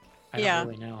looks like. I Yeah. don't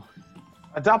really know.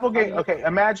 A doppelganger. Okay,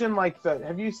 imagine like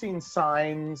have you seen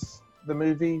Signs, the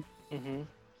movie? Mm-hmm.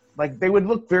 Like they would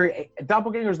look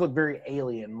doppelgangers look very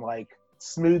alien, like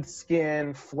smooth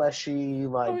skin, fleshy,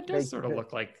 like Oh, it does sort of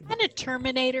look like. And a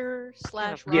Terminator /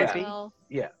 Yeah. Roswell.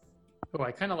 Oh,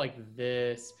 I kind of like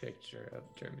this picture of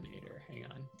Terminator. Hang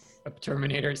on. A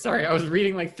Terminator. Sorry, I was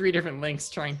reading like 3 different links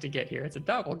trying to get here. It's a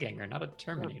doppelganger, not a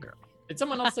Terminator. Did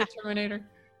someone else say Terminator?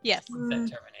 Yes. It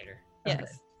said Terminator.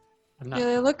 Yes. I'm not Yeah,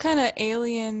 they look kind of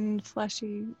alien,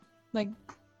 fleshy, like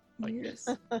like weird. this.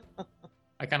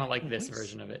 I kind of like this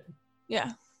version of it.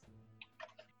 Yeah.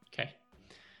 Okay.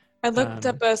 I looked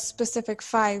Um, up a specific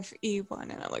 5e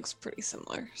one, and it looks pretty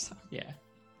similar. So Yeah.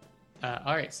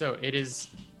 All right. So it is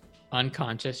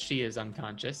unconscious. She is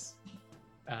unconscious.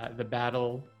 The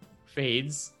battle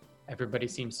fades. Everybody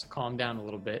seems to calm down a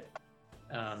little bit.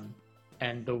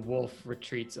 And the wolf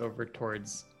retreats over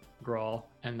towards Grawl,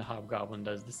 and the hobgoblin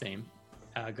does the same.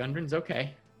 Gundren's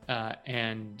okay.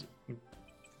 And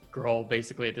Grawl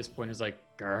basically at this point is like,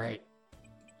 all right,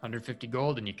 150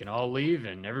 gold and you can all leave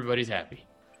and everybody's happy.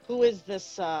 Who is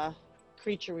this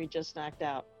creature we just knocked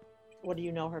out? What do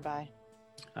you know her by?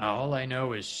 All I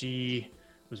know is she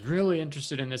was really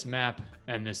interested in this map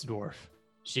and this dwarf.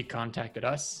 She contacted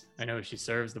us. I know she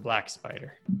serves the black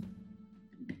spider.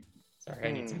 Sorry,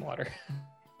 I need some water.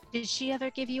 Did she ever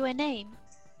give you a name?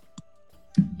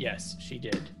 Yes, she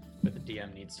did, but the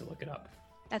DM needs to look it up.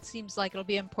 That seems like it'll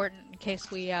be important in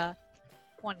case we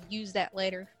want to use that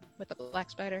later with the black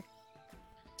spider.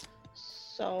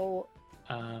 So,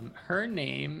 Her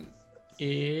name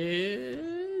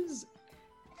is...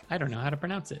 I don't know how to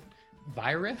pronounce it.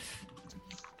 Virith?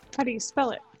 how do you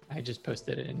spell it? I just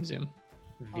posted it in Zoom.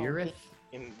 Virith?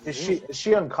 Is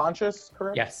she unconscious?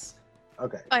 Correct. Yes,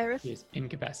 Okay. Iris? she is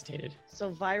incapacitated. so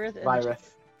Virith and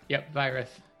Virith. Yep, Virith.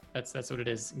 That's what it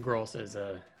is. Grohl says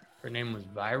her name was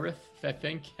Virith, I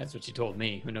think. That's what she told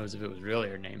me. Who knows if it was really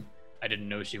her name. I didn't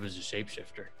know she was a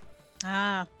shapeshifter.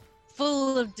 Ah,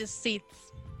 full of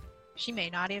deceits. She may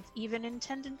not have even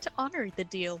intended to honor the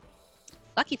deal.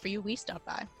 Lucky for you, we stopped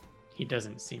by. He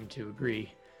doesn't seem to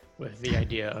agree with the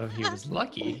idea of he was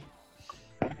lucky.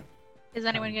 Is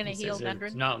anyone going to He heal says,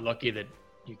 It's Gundren? not lucky that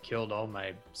you killed all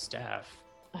my staff.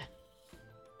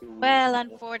 Well,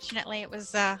 unfortunately, it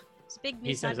was a big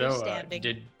He says, misunderstanding.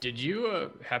 did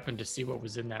you happen to see what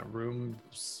was in that room?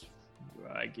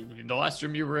 The last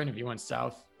room you were in, if you went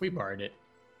south, we barred it.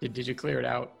 Did you clear it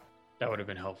out? That would have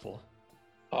been helpful.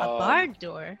 A barred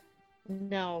door?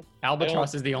 no.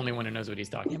 Albatross is the only one who knows what he's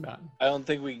talking about. I don't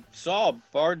think we saw a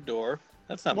barred door.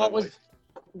 That's not What my was voice.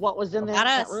 what was in Not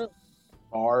that us. room?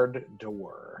 Barred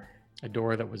door. A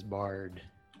door that was barred.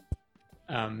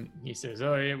 He says,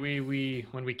 "Oh, yeah, we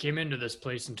when we came into this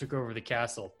place and took over the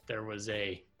castle, there was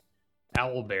a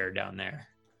owl bear down there.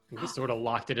 We just sort of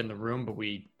locked it in the room, but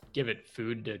we give it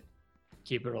food to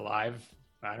keep it alive.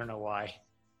 I don't know why.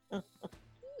 Do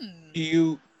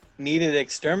you need it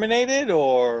exterminated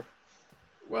or?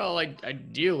 Well,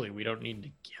 ideally, we don't need to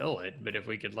kill it, but if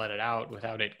we could let it out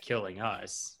without it killing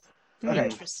us." Okay.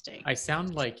 Interesting. I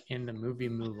sound like in the movie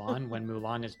Mulan when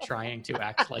Mulan is trying to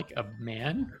act like a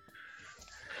man.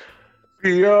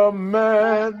 Be a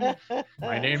man.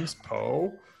 My name's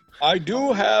Poe. I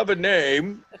do have a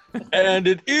name, and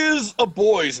it is a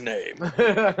boy's name.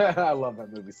 I love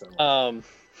that movie so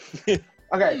much.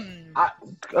 Okay.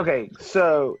 Okay,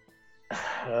 so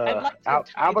like to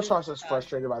Albatross is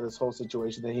frustrated by this whole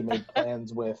situation that he made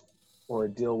plans with or a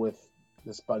deal with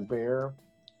this bugbear.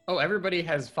 Oh, everybody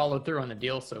has followed through on the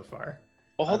deal so far.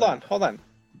 Well, hold on.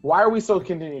 Why are we still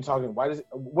continuing talking?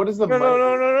 What is the No, money?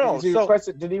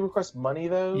 no. Did he request money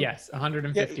though? Yes,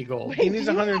 150 gold. He needs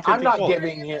 150 I'm not gold.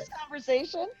 giving it. This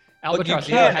conversation. But you Albatross,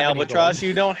 don't can't, have any Albatross. gold.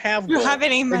 You don't have You gold. don't have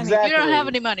any money. Exactly. You don't have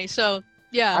any money, so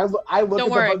yeah. I look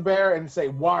Don't at worry. the bugbear and say,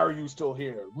 "Why are you still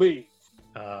here? Leave."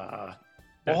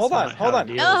 That's hold on, not hold how on.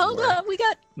 deals Oh, hold work. on. We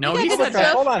got. No, we he got said good that.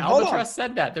 stuff. Hold on. Albatross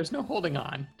said that. There's no holding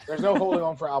on. There's no holding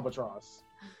on for Albatross.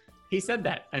 He said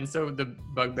that. And so the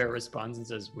bugbear responds and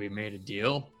says, "We made a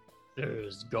deal.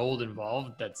 There's gold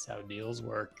involved. That's how deals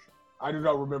work. I do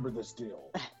not remember this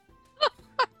deal.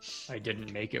 I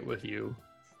didn't make it with you."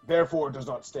 Therefore, it does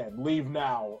not stand. Leave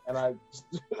now. And I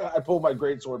pull my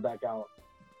greatsword back out.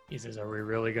 He says, "Are we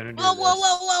really going to do Whoa, this?" whoa,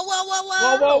 whoa, whoa, whoa,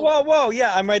 whoa, Whoa, whoa, whoa, whoa.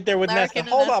 Yeah, I'm right there with Larrikin Nesta. and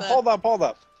Nessa. Hold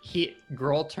up.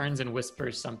 Grohl turns and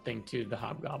whispers something to the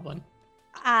hobgoblin.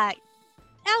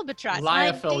 Albatross,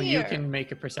 my Liafel, you dear. can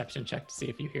make a perception check to see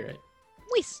if you hear it.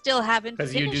 We still haven't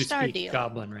Because you do finished our speak deal.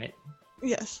 goblin, right?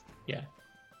 Yes. Yeah.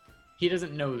 He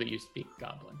doesn't know that you speak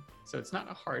goblin. So it's not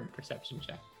a hard perception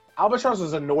check. Albatross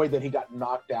is annoyed that he got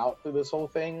knocked out through this whole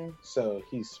thing, so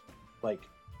he's like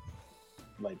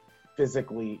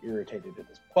physically irritated at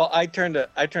this point. Well, I turn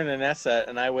to Nessa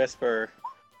and I whisper,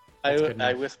 That's good I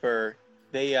enough. whisper,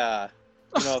 they if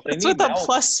they It's need with a help,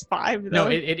 +5 No, though.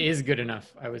 it is good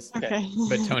enough. I was, Okay.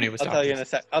 but Tony was I'll talking. tell you in a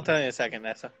sec. I'll tell you in a second,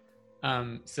 Nessa.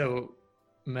 So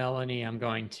Melanie, I'm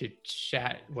going to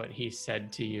chat what he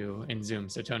said to you in Zoom.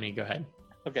 So Tony, go ahead.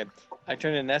 Okay. I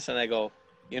turn to Nessa and I go,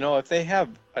 if they have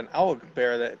an owl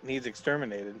bear that needs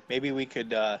exterminated, maybe we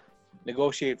could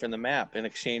negotiate for the map in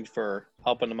exchange for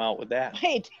helping them out with that.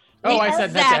 Wait. Oh, we I are-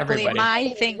 said that to Exactly everybody.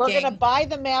 my thinking. We're gonna buy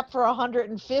the map for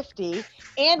 150,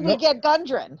 and we Nope. get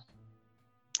Gundren.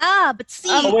 But see,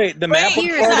 Oh wait, the map was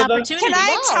here's part an of the. opportunity. Can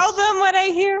I No. tell them what I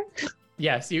hear?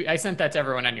 Yes, I sent that to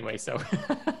everyone anyway. So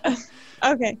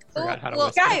Okay. forgot how to Well,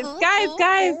 whisper.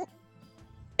 Guys.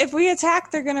 If we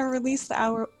attack, they're gonna release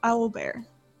the owl bear.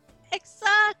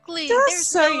 Exactly. Just There's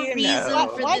so no you reason know.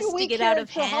 for Why this do to we get care out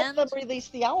of to help hand. them release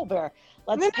the owl bear?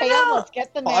 Let's No, no, pay them. no. Let's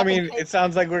get the map. Well, I and mean, take- it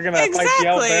sounds like we're gonna fight the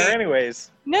owl bear Exactly.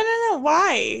 anyways. No.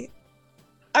 Why?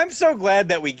 I'm so glad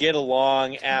that we get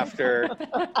along after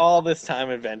all this time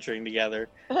adventuring together.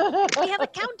 We have a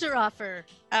counter offer,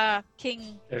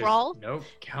 King There's Brawl. no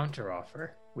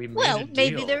counteroffer. We made Well, a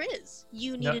maybe deal. there is.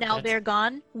 You need No, an that's- owlbear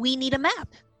gone. We need a map.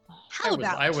 How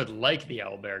about I would like the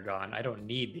owlbear gone. I don't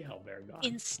need the owlbear gone.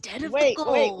 instead of wait, the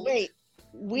gold?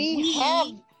 We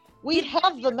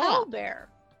have the map. Owlbear.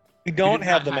 We don't do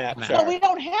have not the have map, the map. No, sir. we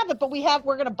don't have it, but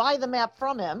we're gonna buy the map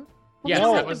from him. Yes,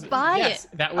 don't that have was to buy yes,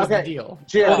 it. that was Okay. the deal.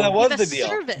 Jim, Well, that was Give a the deal.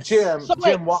 Service. So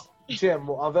wait. Jim,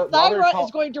 while they're Thyra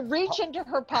is going to reach into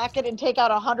her pocket and take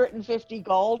out 150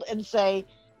 gold and say,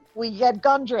 "We get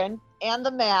Gundren and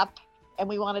the map, and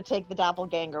we want to take the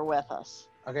doppelganger with us."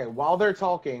 Okay, while they're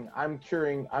talking, I'm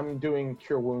doing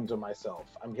cure wounds on myself.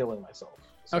 I'm healing myself.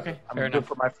 So Okay, I'm fair good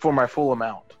enough. for my full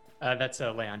amount. That's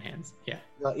a lay on hands. Yeah.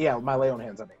 Yeah, my lay on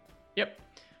hands. I mean, Yep.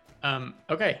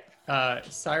 Okay.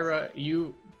 Syra,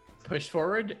 you push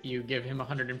forward. You give him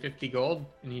 150 gold,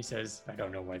 and he says, "I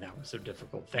don't know why that was so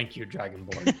difficult. Thank you,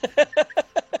 Dragonborn."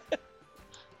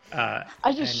 I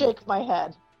just And- shake my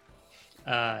head.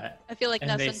 I feel like And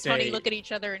Nessa they and Tony say, look at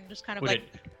each other and just kind of Would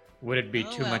like, it be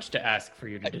Oh, too well. much to ask for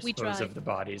you to We dispose tried. of the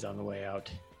bodies on the way out?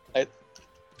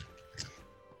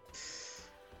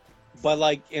 But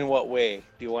like, in what way?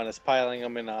 Do you want us piling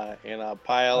them in a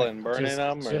pile and burning just,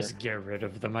 them? Or? Just get rid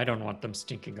of them. I don't want them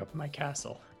stinking up my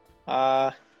castle.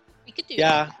 we could do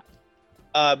Yeah.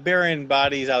 that. Burying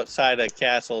bodies outside of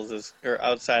castles or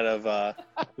outside of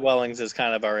dwellings is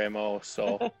kind of our MO.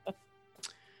 So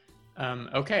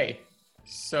Okay,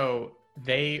 so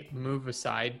they move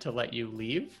aside to let you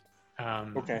leave.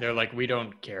 Okay. They're like, we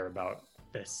don't care about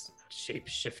this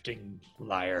shape-shifting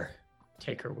liar.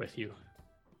 Take her with you.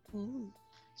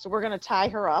 So we're gonna tie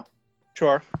her up.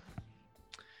 Sure.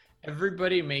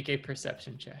 Everybody make a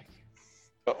perception check.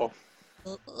 Uh-oh.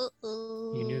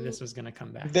 You knew this was going to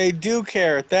come back. They do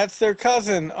care. That's their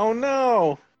cousin. Oh,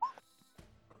 no.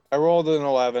 I rolled an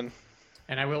 11.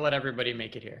 And I will let everybody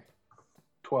make it here.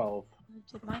 12.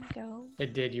 Did mine go?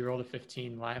 It did. You rolled a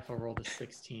 15. Liafo rolled a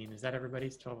 16. Is that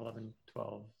everybody's? 12, 11,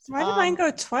 12. Why did mine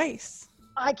go twice?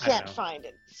 I can't know. find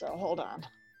it, so hold on.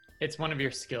 It's one of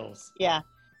your skills. Yeah,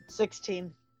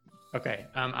 16. Okay.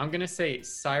 I'm going to say,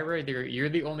 Syra, you're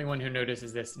the only one who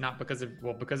notices this, not because of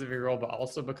your role, but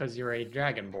also because you're a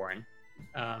dragonborn.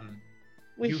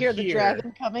 We You hear the hear-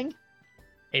 dragon coming.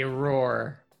 A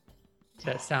roar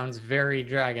that sounds very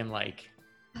dragon-like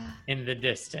in the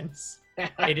distance.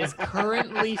 It is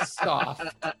currently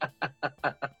soft.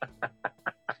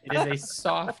 It is a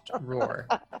soft roar.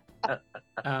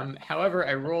 However,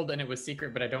 I rolled and it was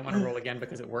secret, but I don't want to roll again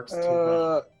because it works too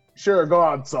well. Sure, go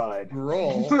outside.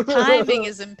 Grohl, Timing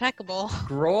is impeccable.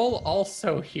 Grohl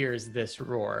also hears this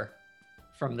roar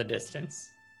from the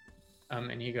distance.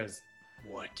 And he goes,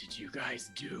 "What did you guys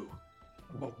do?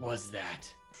 What was that?"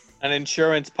 An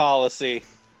insurance policy.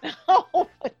 Oh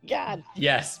my god.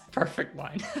 Yes, perfect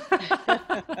line.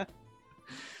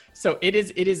 So it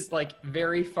is like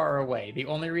very far away. The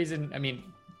only reason, I mean,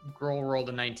 Grohl rolled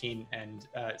a 19 and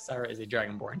Syra is a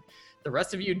dragonborn. The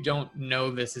rest of you don't know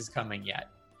this is coming yet.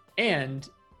 And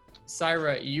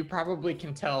Syra, you probably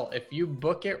can tell if you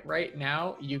book it right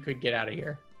now, you could get out of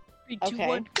here. 3, 2, Okay.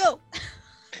 1, go.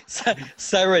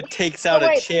 Syra takes out a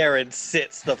wait. chair and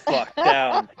sits the fuck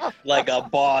down like a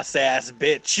boss-ass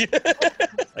bitch.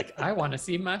 Like, I want to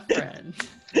see my friend.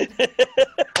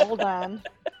 Hold on.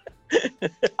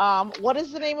 What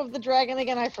is the name of the dragon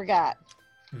again? I forgot.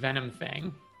 Venom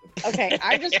Fang. Okay,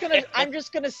 I'm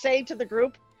just gonna say to the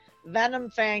group, Venom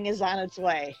Fang is on its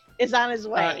way. Is on his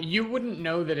way. You wouldn't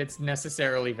know that it's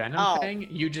necessarily Venom Oh. Fang.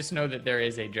 You just know that there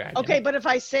is a dragon. Okay, but if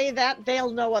I say that,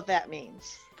 they'll know what that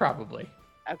means. Probably.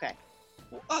 Okay.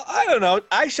 I don't know.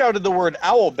 I shouted the word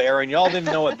owl bear and y'all didn't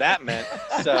know what that meant.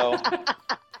 So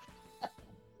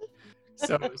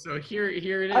So here it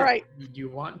is. All right. Do you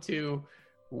want to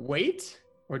wait,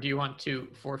 or do you want to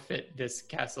forfeit this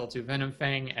castle to Venom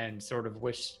Fang and sort of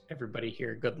wish everybody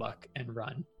here good luck and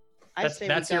run? I say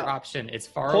That's we your go. option. It's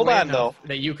far Hold away on, enough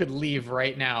that you could leave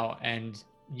right now, and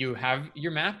you have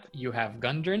your map. You have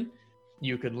Gundren.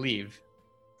 You could leave,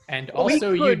 and We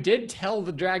also you could- did tell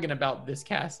the dragon about this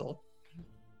castle.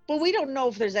 But we don't know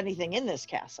if there's anything in this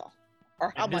castle,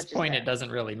 or how At much. this point, is it there.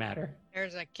 doesn't really matter.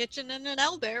 There's a kitchen and an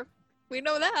owlbear. We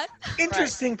know that.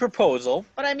 interesting proposal.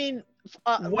 But I mean,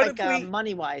 What like if we-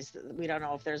 money-wise, we don't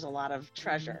know if there's a lot of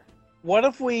treasure. What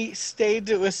if we stayed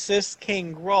to assist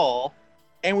King Grawl,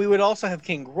 and we would also have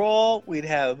King Grawl, we'd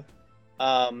have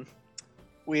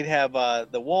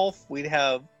the wolf, we'd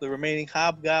have the remaining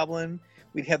hobgoblin,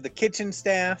 we'd have the kitchen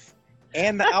staff,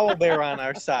 and the owlbear on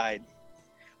our side.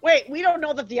 Wait, we don't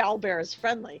know that the owlbear is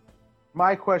friendly.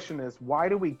 My question is, why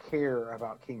do we care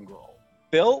about King Grohl?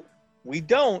 Bill, we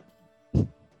don't.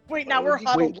 Wait, now we're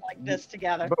huddled like this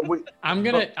together. But we, I'm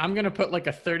gonna put like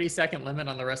a 30-second limit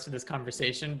on the rest of this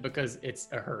conversation because it's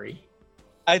a hurry.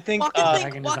 I think Walk and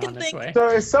Dragon is walk on and its think. way. so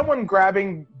is someone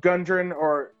grabbing Gundren,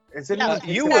 or is it? Yeah,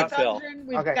 you we've would, got Phil. Gundren,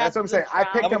 we've Okay, got that's what I'm saying. the I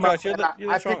pick drow. him up, Albatross, you're and the-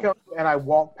 you're I the pick strong him and I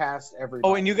walk past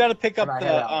everybody. Oh, and you got to pick up And I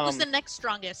head the out. Who's the next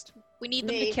strongest? We need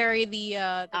them Me. to carry the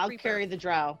I'll creeper. carry the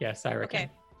drow. Yeah, Syra can.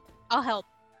 Okay. I'll help.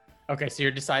 Okay, so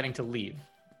you're deciding to leave.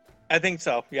 I think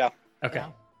so, yeah. Okay. Yeah.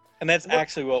 And that's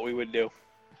actually what we would do.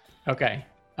 Okay.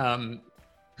 I'm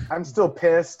still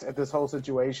pissed at this whole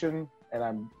situation, and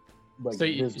I'm like. So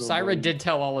miserably- Syra did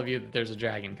tell all of you that there's a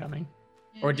dragon coming,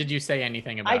 or did you say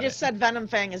anything about I it? just said Venom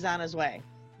Fang is on his way.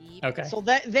 Yep. Okay. So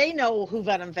they know who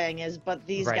Venom Fang is, but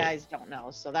these Right. guys don't know.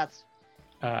 So that's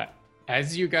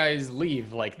As you guys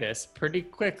leave like this, pretty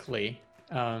quickly,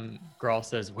 Grawl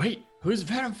says, "Wait, who's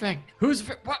Venom Fang?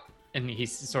 What?" And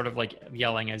he's sort of like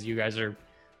yelling as you guys are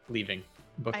leaving, I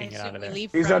booking it out assume of we there.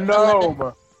 leave He's a from 11.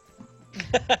 gnome.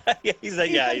 Yeah, he's a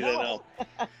no.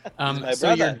 my So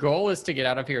your brother. goal is to get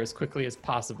out of here as quickly as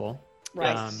possible.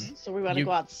 right. Um, So we want to you-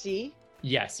 go out to sea.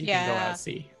 Yes, you can go Yeah. out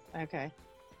see. Okay.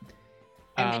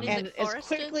 And Um, Is And it as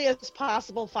forested? quickly as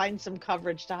possible, find some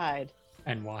coverage to hide.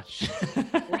 and watch.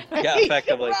 Yeah,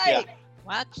 effectively, yeah. Right.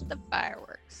 Watch the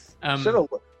fireworks.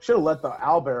 Should have let the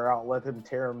owlbear out, let him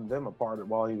tear them apart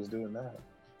while he was doing that.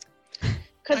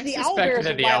 Because I the suspect owlbear is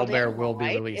that a the wild owlbear animal, will be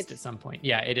right? released at It's- some point.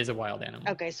 Yeah, it is a wild animal.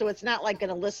 Okay, so it's not like going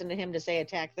to listen to him to say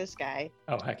attack this guy.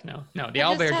 Oh heck no, no. The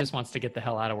I just owlbear had- just wants to get the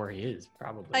hell out of where he is,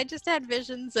 probably. I just had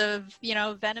visions of,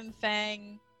 Venom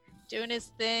Fang doing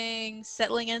his thing,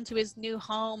 settling into his new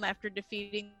home after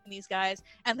defeating these guys,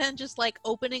 and then just like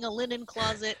opening a linen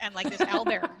closet and like this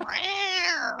owlbear.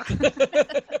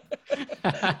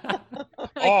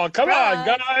 Oh, come on,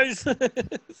 surprise.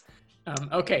 guys!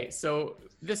 Okay, so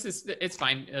it's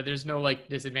fine. There's no like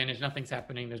disadvantage. Nothing's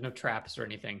happening. There's no traps or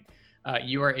anything.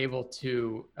 You are able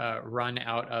to run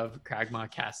out of Kragmaw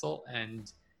Castle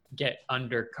and get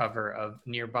under cover of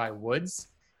nearby woods.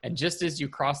 And just as you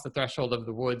cross the threshold of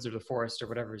the woods or the forest or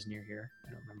whatever is near here,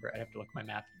 I don't remember. I'd have to look at my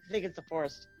map. I think it's the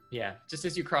forest. Yeah, just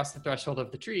as you cross the threshold of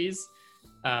the trees,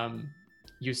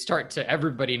 you start to,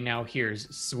 everybody now hears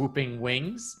swooping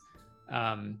wings.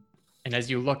 And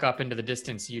as you look up into the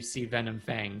distance, you see Venom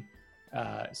Fang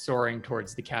soaring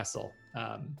towards the castle.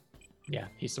 Yeah,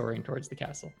 he's soaring towards the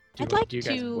castle. I'd like do you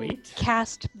guys to wait?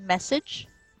 cast message.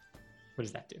 What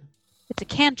does that do? It's a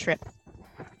cantrip.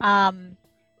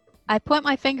 I point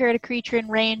my finger at a creature in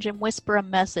range and whisper a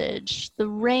message. The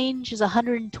range is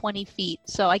 120 feet,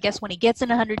 so I guess when he gets in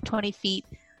 120 feet,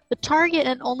 the target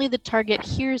and only the target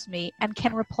hears me and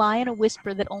can reply in a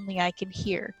whisper that only I can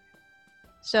hear.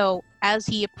 So as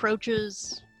he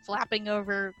approaches, flapping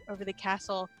over the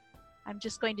castle, I'm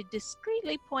just going to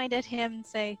discreetly point at him and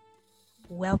say,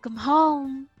 "Welcome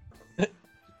home."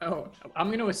 Oh, I'm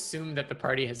going to assume that the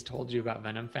party has told you about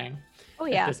Venom Fang Oh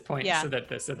yeah. at this point, yeah. so that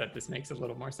this makes a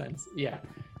little more sense. Yeah.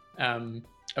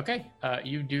 Okay.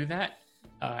 You do that,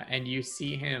 and you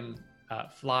see him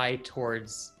fly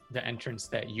towards the entrance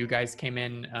that you guys came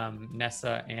in,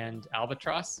 Nessa and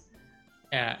Albatross,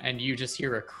 and you just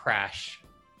hear a crash,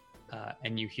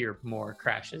 and you hear more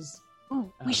crashes.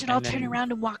 Ooh, we should all and turn then-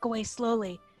 around and walk away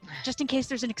slowly, just in case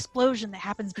there's an explosion that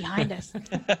happens behind us.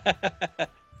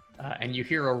 And you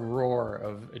hear a roar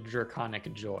of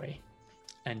draconic joy.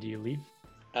 And do you leave?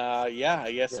 Yeah,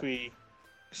 I guess we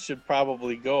should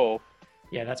probably go.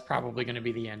 Yeah, that's probably going to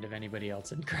be the end of anybody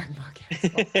else in Kragmaw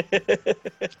Castle.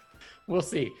 We'll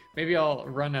see. Maybe I'll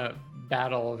run a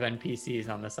battle of NPCs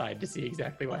on the side to see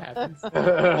exactly what happens.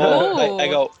 Well, I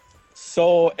go,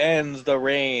 so ends the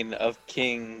reign of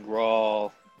King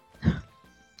Grawl.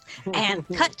 And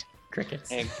cut.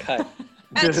 Crickets. And cut.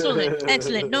 Excellent,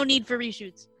 excellent. No need for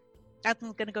reshoots. That's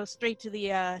gonna go straight to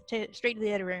the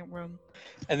editing room.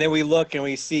 And then we look and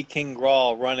we see King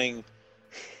Grawl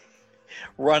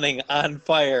running on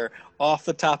fire off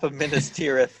the top of Minas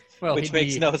Tirith, Well, which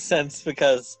makes no sense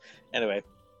because, anyway,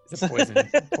 It's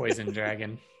a poison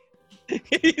dragon.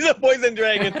 he's a poison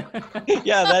dragon.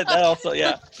 Yeah, that also,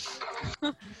 yeah.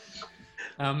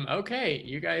 Okay,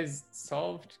 you guys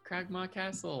solved Kragmaw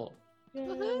Castle.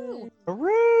 Woohoo!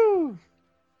 Hooray!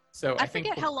 So I I think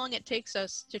forget how long it takes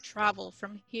us to travel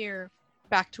from here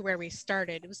back to where we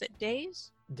started. Was it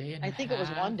days? day and I a think it was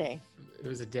one half. day. It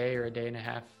was a day or a day and a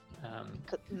half.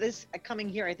 This coming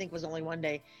here, I think, was only one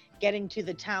day. Getting to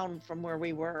the town from where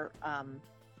we were,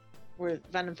 where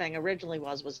Venom Fang originally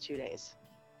was 2 days.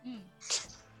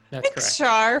 That's Thanks, correct.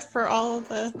 Char, for all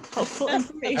the helpful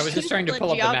information. I was just trying to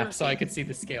pull up the map so I Geography. could see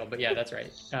the scale, but yeah, that's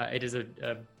right. It is a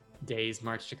day's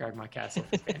march to Kragmaw Castle.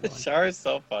 For Phandalin. Char is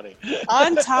so funny.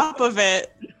 On top of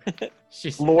it,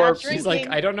 She's Lore- she's like,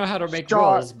 Drinking. I don't know how to make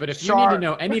Char- rolls, but if you need to Char-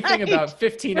 know anything Right. about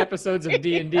 15 episodes of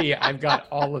D&D, I've got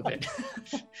all of it.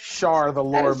 Shar, the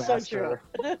lore That is so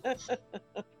master.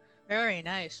 Very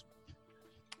nice.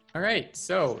 All right,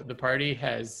 so the party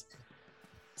has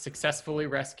successfully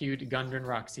rescued Gundren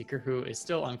Rockseeker, who is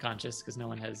still unconscious because no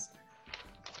one has.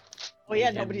 Oh yeah,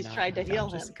 made him nobody's not tried to heal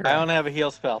him. unconscious. I Correct. don't have a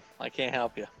heal spell. I can't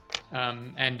help you.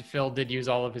 And Phil did use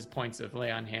all of his points of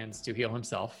lay on hands to heal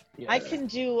himself. I can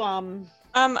do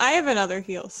I have another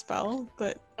heal spell,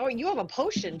 but Oh, you have a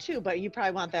potion too, but you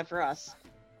probably want that for us.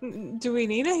 do we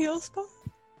need a heal spell?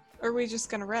 Or are we just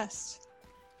gonna rest?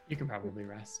 You can probably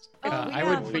rest. Oh, I yeah,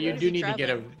 would, we're but you gonna do be need to get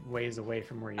a traveling. ways away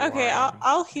from where you Okay, are.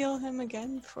 I'll heal him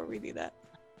again before we do that.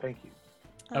 Thank you.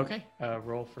 Okay,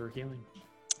 roll for healing.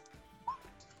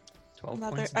 12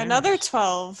 Another points. of another damage.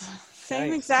 12. Same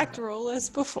Nice. exact roll as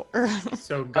before.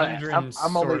 So Gundren I'm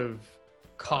sort only- of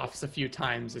coughs a few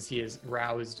times as he is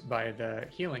roused by the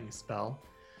healing spell.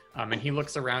 And he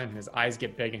looks around and his eyes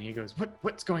get big and he goes,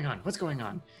 What's going on? What's going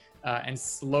on? And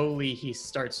slowly he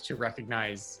starts to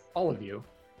recognize all of you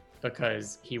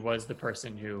because he was the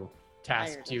person who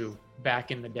tasked Hired you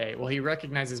back in the day. Well, he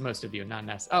recognizes most of you, not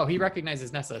Nessa. Oh, he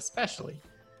recognizes Nessa especially.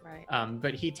 Right.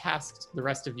 But he tasked the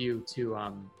rest of you to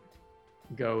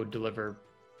go deliver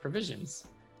provisions.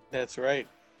 That's right.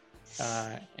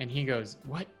 And he goes,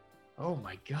 What? Oh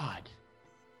my God.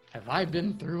 Have I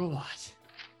been through a lot?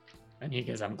 And he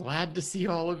goes, I'm glad to see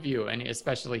all of you. And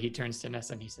especially he turns to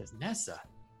Nessa and he says, Nessa,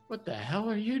 what the hell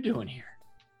are you doing here?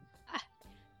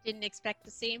 Didn't expect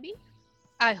to see me.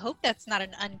 I hope that's not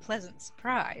an unpleasant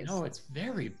surprise. No, it's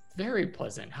very, very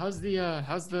pleasant. How's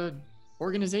the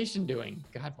organization doing?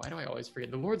 God, why do I always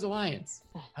forget? The Lord's Alliance.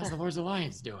 How's the Lord's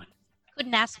Alliance doing?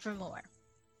 Couldn't ask for more.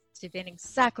 It's been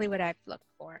exactly what I've looked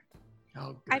for.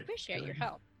 Oh, I good, appreciate your good.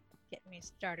 help getting me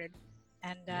started.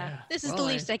 And Yeah, this is the well,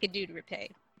 least I could do to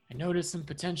repay. I noticed some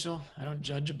potential. I don't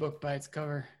judge a book by its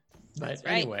cover. But That's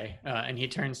right. anyway, and he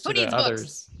turns to Who the needs books?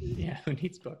 others. Yeah, who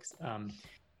needs books?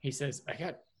 He says, I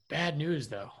got bad news,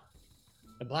 though.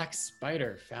 The Black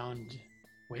Spider found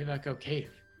Wave Echo Cave.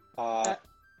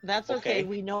 That's okay. Okay.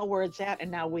 We know where it's at, and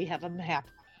now we have a map.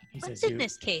 He What's says, in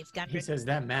this cave, he Gundren? says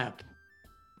that map,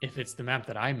 if it's the map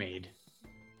that I made,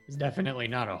 is definitely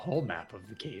not a whole map of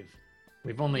the cave.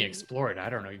 We've only explored, I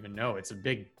don't even know. It's a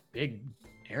big, big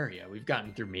area. We've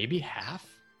gotten through maybe half.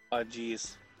 Oh,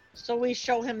 jeez. So we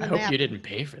show him I the hope map. you didn't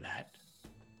pay for that.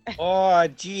 Oh,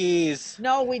 jeez.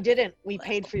 No, we didn't. We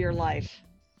paid for your life.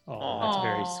 Oh, that's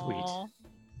very sweet. Aw.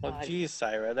 Well, geez,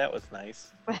 Syra, that was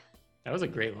nice. That was a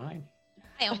great line.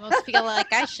 I almost feel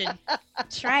like I should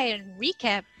try and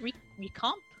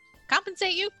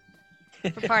compensate you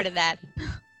for part of that.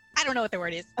 I don't know what the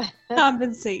word is.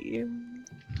 Compensate you.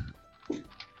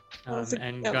 And So So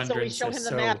we Gundren show him says,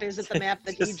 the map. Is it the map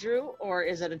that he Just- drew, or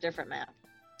is it a different map?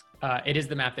 It is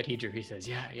the map that he drew. He says,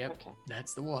 yeah, yep, Okay.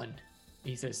 that's the one.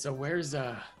 He says, so where's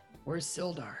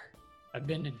Sildar? I've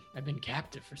been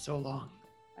captive for so long.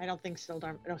 I don't think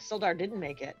Sildar. No, Sildar didn't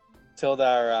make it.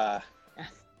 Sildar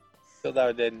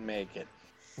didn't make it.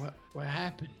 What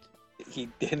happened? He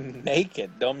didn't make it.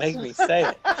 Don't make me say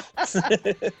it.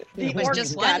 The It was orcs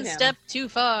just got one him. step too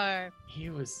far. He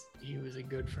was a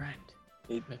good friend.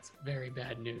 He- That's very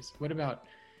bad news. What about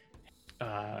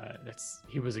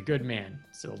he was a good man,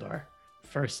 Sildar.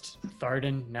 First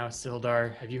Tharden, now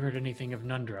Sildar. Have you heard anything of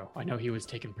Nundro? I know he was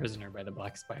taken prisoner by the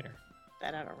Black Spider.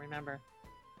 That I don't remember.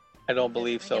 I don't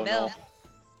believe Ring so, a bell.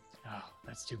 no. Oh,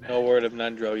 that's too bad. No word of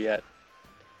Nundro yet.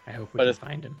 I hope we But can if-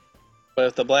 find him. But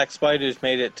if the Black Spiders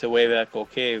made it to Wave Echo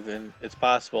Cave, then it's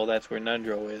possible that's where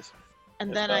Nundro is. And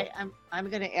As then well. I'm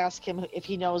going to ask him if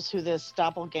he knows who this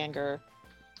doppelganger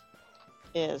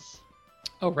is.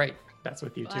 Oh, right. That's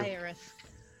with you too.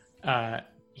 Lyrith.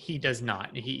 He does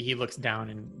not. He looks down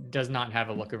and does not have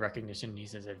a look of recognition. He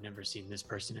says, I've never seen this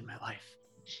person in my life.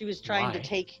 She was trying to Why?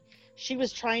 take. She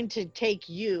was trying to take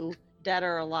you, dead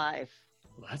or alive.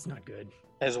 Well, that's not good.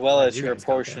 As well Glad as you your guys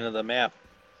got portion that. of the map.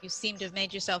 You seem to have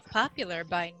made yourself popular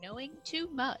by knowing too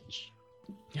much.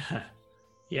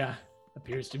 Yeah,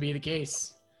 appears to be the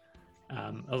case.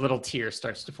 A little tear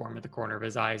starts to form at the corner of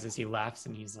his eyes as he laughs,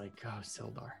 and he's like, oh,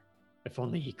 Sildar. If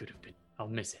only he could have been. I'll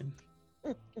miss him.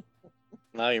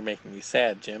 Now you're making me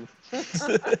sad, Jim.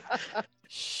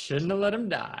 Shouldn't have let him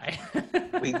die.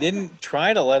 We didn't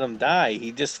try to let him die.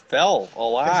 He just fell a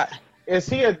lot. Is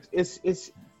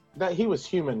that he was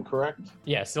human, correct?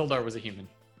 Yeah, Sildar was a human.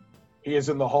 He is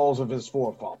in the halls of his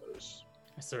forefathers.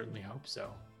 I certainly hope so.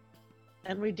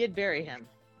 And we did bury him,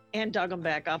 and dug him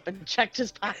back up and checked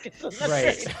his pockets. And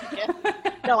Right.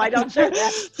 No, I don't say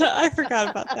that. I forgot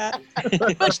about that.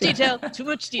 Too much detail. Too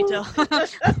much detail.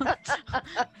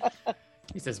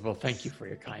 He says, well, thank you for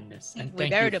your kindness, and We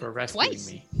thank buried you him for rescuing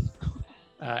twice. me.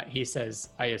 He says,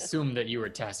 I assume that you were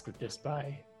tasked with this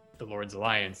by the Lord's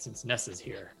Alliance since Nessa's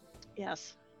here.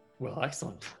 Yes. Well,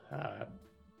 excellent.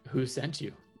 Who sent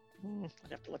you?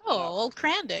 I'd have to look it Oh, up. old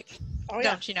Krandik. Oh, yeah.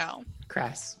 Don't you know?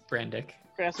 Crass Brandick.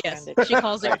 Grass Yes, Brandick. she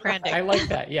calls it I Krandik. like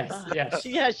that. Yes, yes.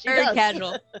 Yeah, she Very does.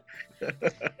 casual.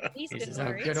 He's He been says, oh,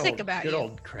 worried good sick old, about good you.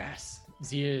 old Crass. Is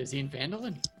he in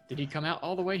Vandalin? Did he come out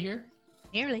all the way here?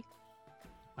 Nearly.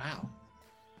 Wow.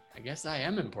 I guess I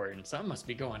am important. Something must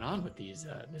be going on with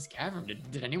this cavern.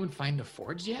 Did anyone find the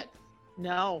forge yet?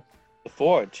 No, The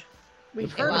Forge.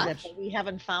 we've The heard of it, Forge. but we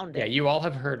haven't found Yeah, it. you all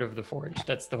have heard of the forge.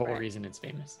 That's the whole Right. reason it's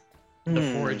famous.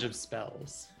 The Forge of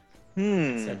Spells.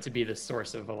 Said to be the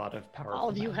source of a lot of powerful All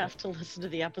of you magic. have to listen to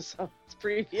the episodes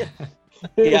previous.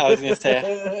 Yeah, I was gonna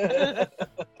say.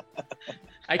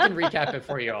 I can recap it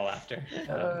for you all after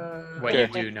what Sure. you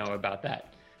do know about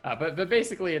that. But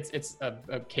basically, it's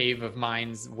a cave of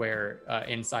mines where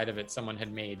inside of it someone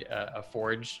had made a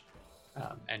forge,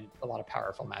 and a lot of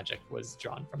powerful magic was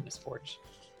drawn from this forge.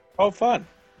 Oh, fun.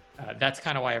 That's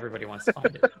kind of why everybody wants to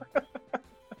find it.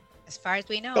 As far as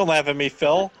we know. Don't laugh at me,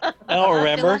 Phil. I don't Still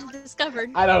remember. undiscovered.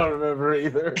 I don't remember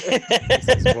either. He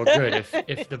says, well, good.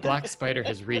 If the black spider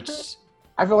has reached,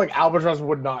 I feel like Albatross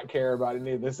would not care about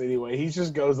any of this anyway. He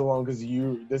just goes along because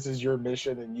this is your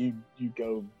mission and you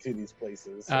go to these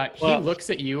places. he Well- looks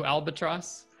at you,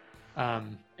 Albatross,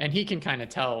 and he can kind of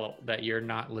tell that you're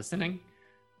not listening.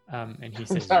 And he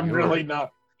says, I'm "You're-" really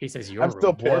not. He says, "You're I'm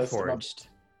still pissed. Warforged."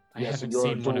 I Yes, haven't you're a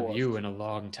seen one of dwarf. you in a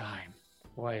long time.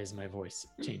 Why is my voice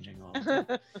changing all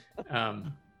the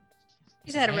time?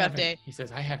 He's had a "I rough haven't-" day. He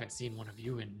says, I haven't seen one of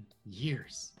you in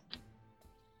years.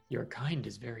 Your kind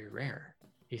is very rare.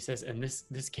 He says, and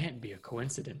this can't be a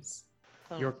coincidence.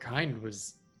 Oh. Your kind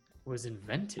was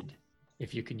invented,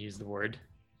 if you can use the word,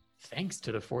 thanks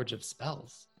to the Forge of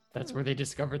Spells. That's where they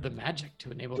discovered the magic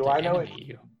to enable Do to I know it? animate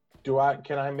you.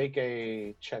 Can I make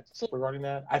a check regarding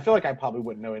that? I feel like I probably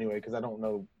wouldn't know anyway because I don't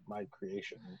know my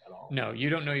creation at all. No, you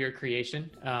don't know your creation.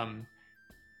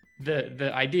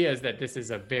 The idea is that this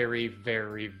is a very,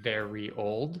 very, very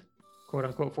old, quote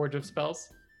unquote, Forge of Spells,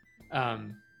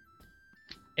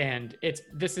 and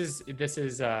this is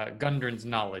Gundren's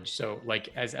knowledge. So, like,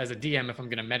 as a DM, if I'm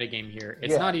going to metagame here,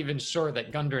 it's Yeah. not even sure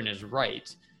that Gundren is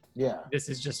right. Yeah. This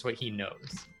is just what he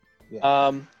knows.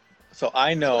 So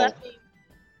I know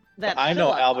that I know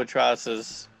Philip-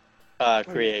 Albatross's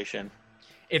creation.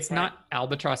 It's Right. not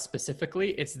Albatross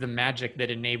specifically. It's the magic that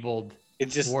enabled.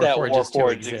 It's just that Warforges to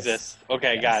Warforge exist. exists.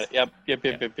 Okay, Yes. got it. Yep.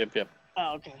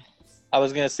 Oh, okay. I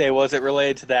was gonna say, was it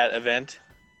related to that event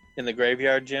in the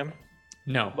graveyard, Jim?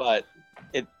 No, But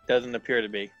it doesn't appear to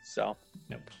be. So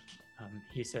nope.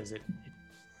 He says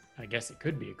I guess it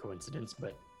could be a coincidence,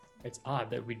 but it's odd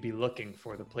that we'd be looking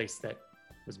for the place that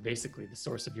was basically the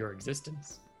source of your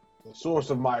existence. The source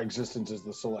of my existence is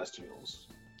the Celestials.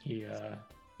 He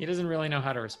doesn't really know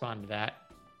how to respond to that.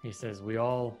 He says we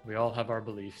all have our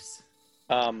beliefs.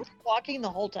 Walking the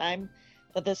whole time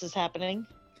that this is happening.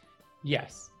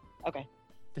 Yes. Okay.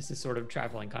 This is sort of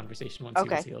traveling conversation once he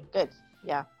was Okay. healed. Good.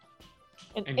 Yeah.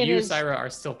 And it you, is- Syra, are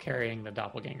still carrying the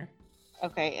doppelganger.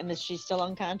 Okay, and is she still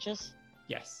unconscious?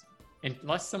 Yes.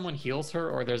 Unless someone heals her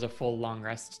or there's a full long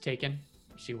rest taken,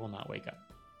 she will not wake up.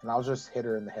 And I'll just hit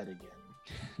her in the head again.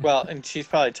 well, and she's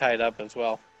probably tied up as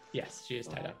well. Yes, she is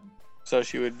tied up. So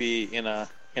she would be in a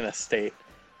state.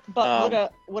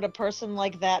 But would a person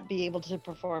like that be able to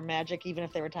perform magic even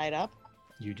if they were tied up?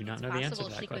 You do not It's know the answer possible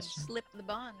to she that could question. slip the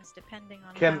bonds depending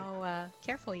on Can- how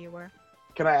careful you were.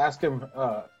 Can I ask him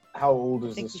how old I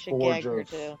is think this you should gag forge her of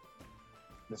too.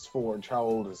 this forge? How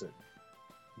old is it?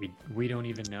 We don't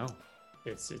even know.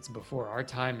 It's before our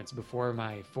time. It's before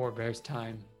my forebears'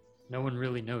 time. No one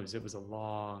really knows. It was a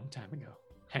long time ago.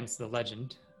 Hence the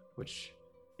legend, which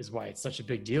is why it's such a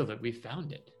big deal that we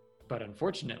found it. But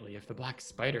unfortunately, if the Black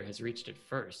Spider has reached it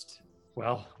first,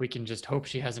 well, we can just hope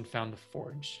she hasn't found the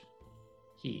forge.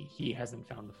 He hasn't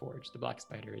found the forge. The Black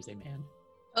Spider is a man.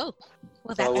 Oh,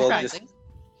 well, So that's we'll surprising.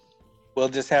 We'll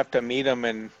just have to meet him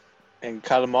and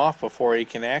cut him off before he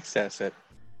can access it.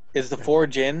 Is the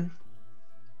forge in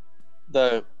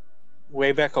the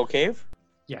Waybeco Cave?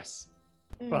 Yes.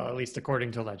 Hmm. Well, at least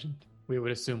according to legend. We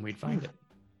would assume we'd find it.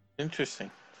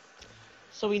 Interesting.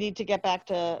 So we need to get back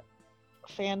to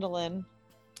Phandalin.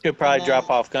 Could probably then- drop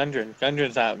off Gundren.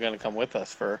 Gundren's not going to come with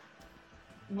us for.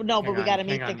 No, but Hang we on, got to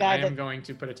meet hang the on. guy I am that. going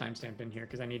to put a timestamp in here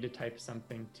because I need to type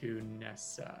something to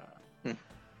Nessa. Hmm.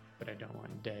 But I don't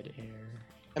want dead air.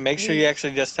 And make sure you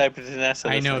actually just type it to Nessa.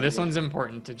 I know this one's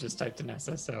important to just type to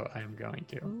Nessa, so I'm going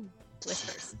to. Ooh,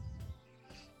 whispers.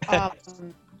 Um,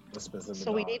 Lisbeth in the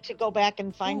so we dark. need to go back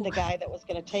and find the Ooh. guy that was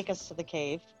going to take us to the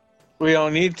cave. We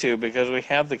don't need to because we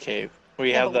have the cave.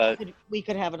 We Yeah, have but the. we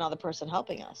could have another person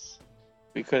helping us.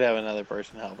 We could have another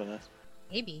person helping us.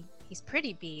 Maybe. He's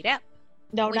pretty beat up.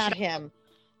 No, We not should- him.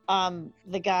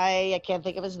 The guy, I can't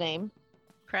think of his name.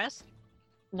 Crest?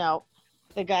 No,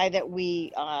 the guy that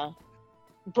we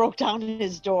broke down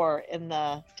his door in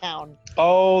the town,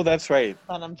 Oh, that's right.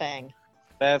 Sunham Fang.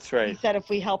 That's He right. said if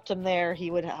we helped him there,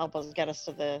 he would help us get us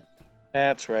to the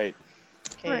That's right.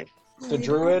 cave. Right. The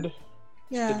druid.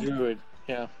 Yeah. The druid.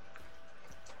 Yeah.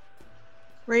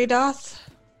 Radoth.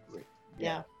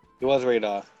 Yeah. It was right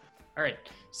off. All right.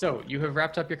 So you have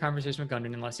wrapped up your conversation with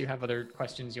Gundren, unless you have other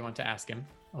questions you want to ask him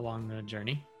along the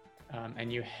journey,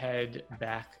 and you head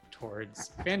back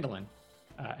towards Phandalin.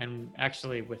 And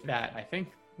actually, with that, I think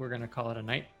we're going to call it a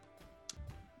night.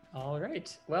 All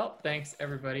right. Well, thanks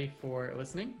everybody for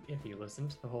listening. If you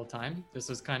listened the whole time, this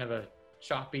was kind of a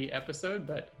choppy episode,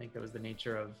 but I think that was the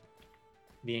nature of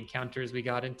the encounters we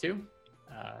got into.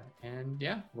 And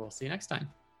yeah, we'll see you next time.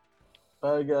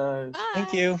 Bye, guys.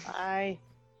 Thank you. Bye.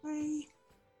 Bye.